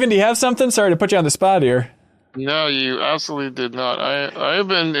 Steven, do you have something? Sorry to put you on the spot here. No, you absolutely did not. I've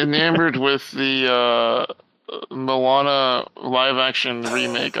been enamored with the Moana live action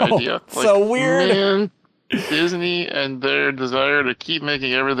remake idea. So weird. Man, Disney and their desire to keep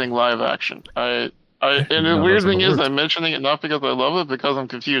making everything live action. And the weird thing is I'm mentioning it not because I love it, because I'm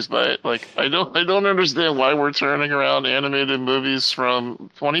confused by it. Like I don't understand why we're turning around animated movies from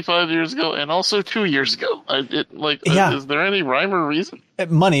 25 years ago and also 2 years ago. Is there any rhyme or reason?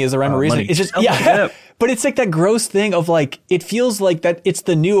 Money is the rhyme or reason. Money. It's just but it's like that gross thing of like it feels like that it's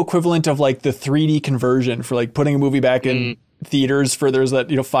the new equivalent of like the 3D conversion for like putting a movie back in theaters. For there's that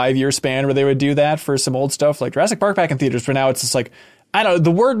 5-year span where they would do that for some old stuff like Jurassic Park back in theaters. But now it's just like, I don't know, the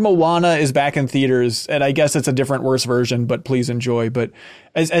word Moana is back in theaters, and I guess it's a different, worse version, but please enjoy. But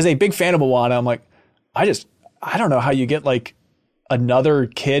as a big fan of Moana, I'm like, I don't know how you get like another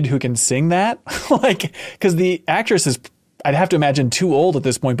kid who can sing that. Like, because the actress is, I'd have to imagine, too old at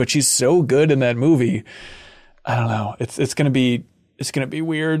this point, but she's so good in that movie. I don't know. It's gonna be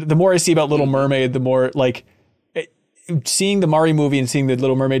weird. The more I see about Little Mermaid, the more like seeing the Mario movie and seeing the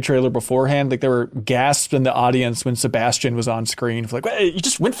Little Mermaid trailer beforehand, like there were gasps in the audience when Sebastian was on screen. For like, you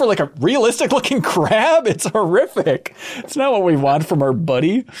just went for like a realistic looking crab? It's horrific. It's not what we want from our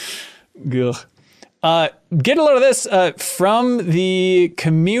buddy. Ugh. Get a load of this from the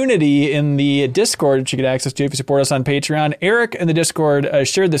community in the Discord, which you get access to if you support us on Patreon. Eric in the Discord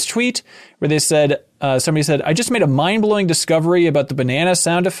shared this tweet where they said, somebody said, I just made a mind-blowing discovery about the banana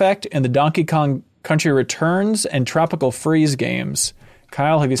sound effect in the Donkey Kong Country Returns and Tropical Freeze games.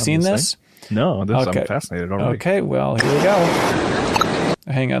 Kyle, have you seen this? No, I'm fascinated already. Okay, well, here we go.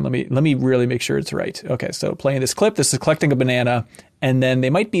 Hang on, let me really make sure it's right. Okay, so playing this clip, this is collecting a banana, and then they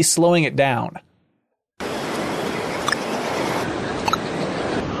might be slowing it down.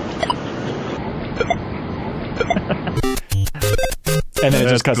 And then it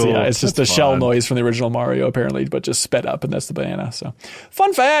just cuts. Cool. Yeah, it's just the shell noise from the original Mario, apparently, but just sped up, and that's the banana. So,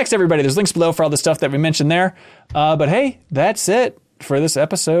 fun facts, everybody. There's links below for all the stuff that we mentioned there. But hey, that's it for this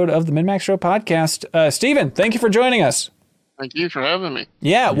episode of the MinnMax Show podcast. Steven, thank you for joining us. Thank you for having me.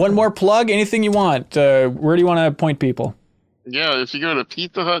 Yeah, one more plug. Anything you want. Where do you want to point people? Yeah, if you go to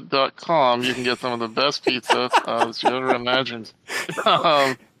pizzahut.com, you can get some of the best pizza that you ever imagined.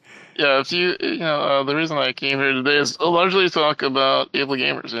 Yeah, if the reason I came here today is largely to talk about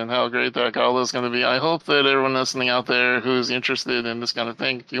AbleGamers and how great that Gala is going to be. I hope that everyone listening out there who's interested in this kind of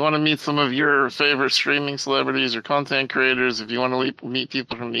thing, if you want to meet some of your favorite streaming celebrities or content creators, if you want to meet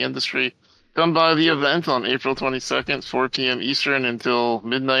people from the industry, come by the event on April 22nd, 4 p.m. Eastern until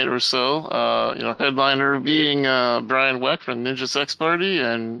midnight or so. Headliner being Brian Weck from Ninja Sex Party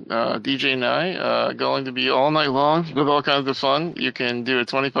and DJ Nye. Going to be all night long with all kinds of fun. You can do a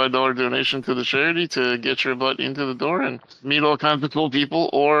 $25 donation to the charity to get your butt into the door and meet all kinds of cool people.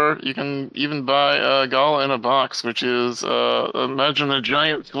 Or you can even buy a Gala in a box, which is, imagine a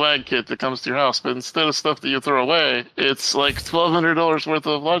giant swag kit that comes to your house. But instead of stuff that you throw away, it's like $1,200 worth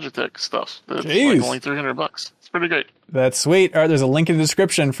of Logitech stuff. It's like only $300. It's pretty great. That's sweet. All right, there's a link in the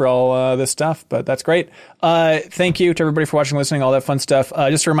description for all this stuff, but that's great. Thank you to everybody for watching, listening, all that fun stuff.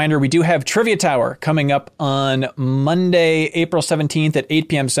 Just a reminder, we do have Trivia Tower coming up on Monday, April 17th at 8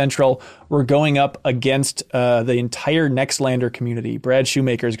 p.m. Central. We're going up against the entire Nextlander community. Brad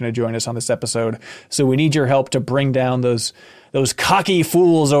Shoemaker is going to join us on this episode, so we need your help to bring down those cocky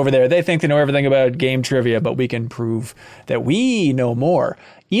fools over there. They think they know everything about game trivia, but we can prove that we know more.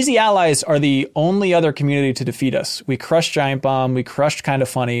 Easy Allies are the only other community to defeat us. We crushed Giant Bomb. We crushed Kinda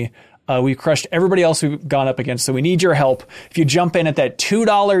Funny. We crushed everybody else we've gone up against. So we need your help. If you jump in at that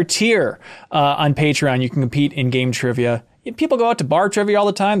 $2 tier on Patreon, you can compete in game trivia. People go out to bar trivia all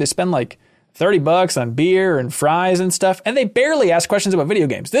the time. They spend like $30 on beer and fries and stuff, and they barely ask questions about video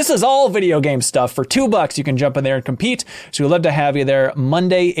games. This is all video game stuff. For $2, you can jump in there and compete. So we'd love to have you there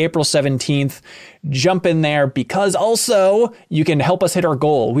Monday, April 17th. Jump in there because also you can help us hit our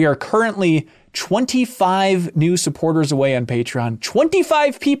goal. We are currently 25 new supporters away on Patreon.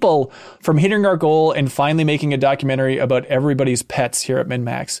 25 people from hitting our goal and finally making a documentary about everybody's pets here at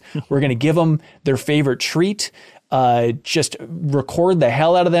MinnMax. We're going to give them their favorite treat. Just record the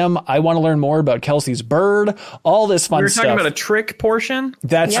hell out of them. I want to learn more about Kelsey's bird, all this fun stuff. We were talking about a trick portion.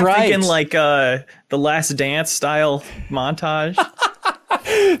 That's right. Thinking like the Last Dance style montage.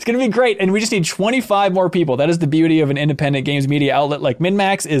 It's going to be great. And we just need 25 more people. That is the beauty of an independent games media outlet like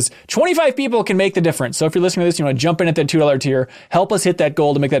MinnMax is 25 people can make the difference. So if you're listening to this, you want to jump in at that $2 tier, help us hit that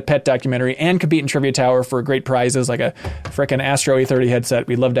goal to make that pet documentary and compete in Trivia Tower for great prizes like a frickin' Astro A30 headset.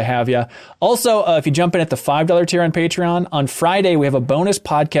 We'd love to have you. Also, if you jump in at the $5 tier on Patreon, on Friday, we have a bonus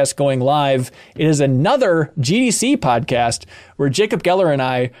podcast going live. It is another GDC podcast where Jacob Geller and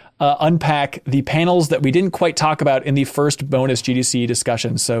I unpack the panels that we didn't quite talk about in the first bonus GDC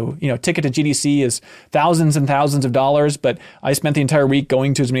discussion. So, ticket to GDC is thousands and thousands of dollars, but I spent the entire week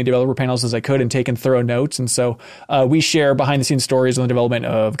going to as many developer panels as I could and taking thorough notes. And so we share behind the scenes stories on the development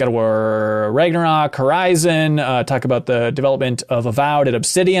of God of War Ragnarok, Horizon, talk about the development of Avowed at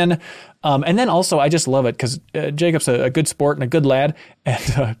Obsidian. And then also, I just love it because Jacob's a good sport and a good lad,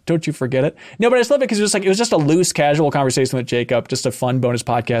 and don't you forget it. No, but I just love it because it was just a loose, casual conversation with Jacob, just a fun bonus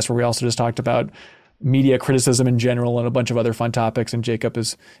podcast where we also just talked about media criticism in general and a bunch of other fun topics. And Jacob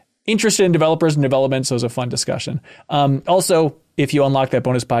is interested in developers and development, so it was a fun discussion. Also, if you unlock that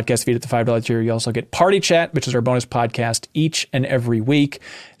bonus podcast feed at the $5 tier, you also get Party Chat, which is our bonus podcast each and every week.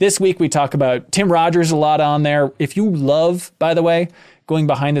 This week, we talk about Tim Rogers a lot on there. If you love, by the way, going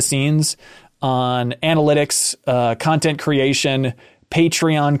behind the scenes on analytics, content creation,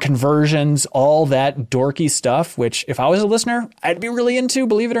 Patreon conversions, all that dorky stuff, which if I was a listener, I'd be really into,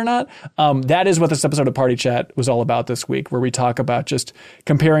 believe it or not. That is what this episode of Party Chat was all about this week, where we talk about just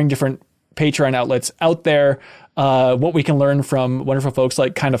comparing different Patreon outlets out there, what we can learn from wonderful folks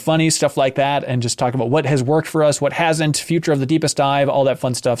like Kinda Funny, stuff like that, and just talk about what has worked for us, what hasn't, future of the deepest dive, all that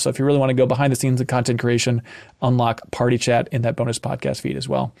fun stuff. So if you really want to go behind the scenes of content creation, unlock Party Chat in that bonus podcast feed as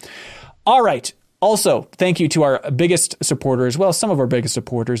well. All right. Also, thank you to our biggest supporters, well, some of our biggest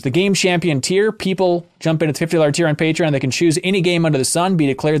supporters. The Game Champion tier, people jump in at the $50 tier on Patreon. They can choose any game under the sun, be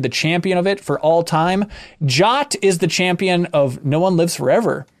declared the champion of it for all time. Jot is the champion of No One Lives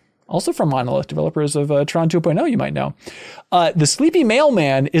Forever. Also from Monolith, developers of Tron 2.0, you might know. The Sleepy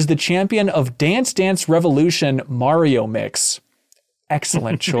Mailman is the champion of Dance Dance Revolution Mario Mix.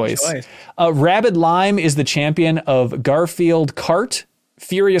 Excellent choice. Rabid Lime is the champion of Garfield Kart.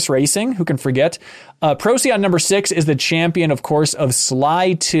 Furious Racing, who can forget? Procyon number 6 is the champion, of course, of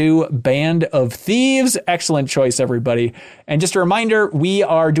Sly 2 Band of Thieves. Excellent choice, everybody. And just a reminder, we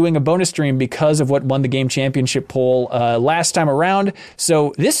are doing a bonus stream because of what won the game championship poll last time around.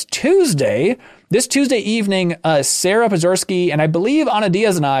 So this Tuesday evening, Sarah Pazorski and I believe Ana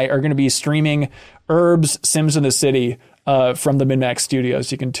Diaz and I are going to be streaming Herb's Sims in the City from the MinnMax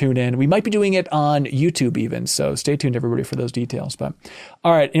studios. You can tune in. We might be doing it on YouTube even, so stay tuned, everybody, for those details. But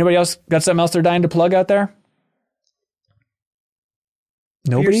all right, anybody else got something else they're dying to plug out there?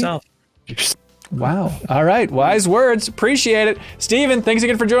 Nobody? Yourself. Wow. All right, wise words. Appreciate it. Steven, thanks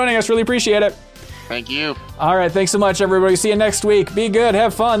again for joining us. Really appreciate it. Thank you. All right, thanks so much, everybody. See you next week. Be good.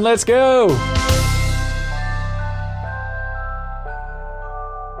 Have fun. Let's go.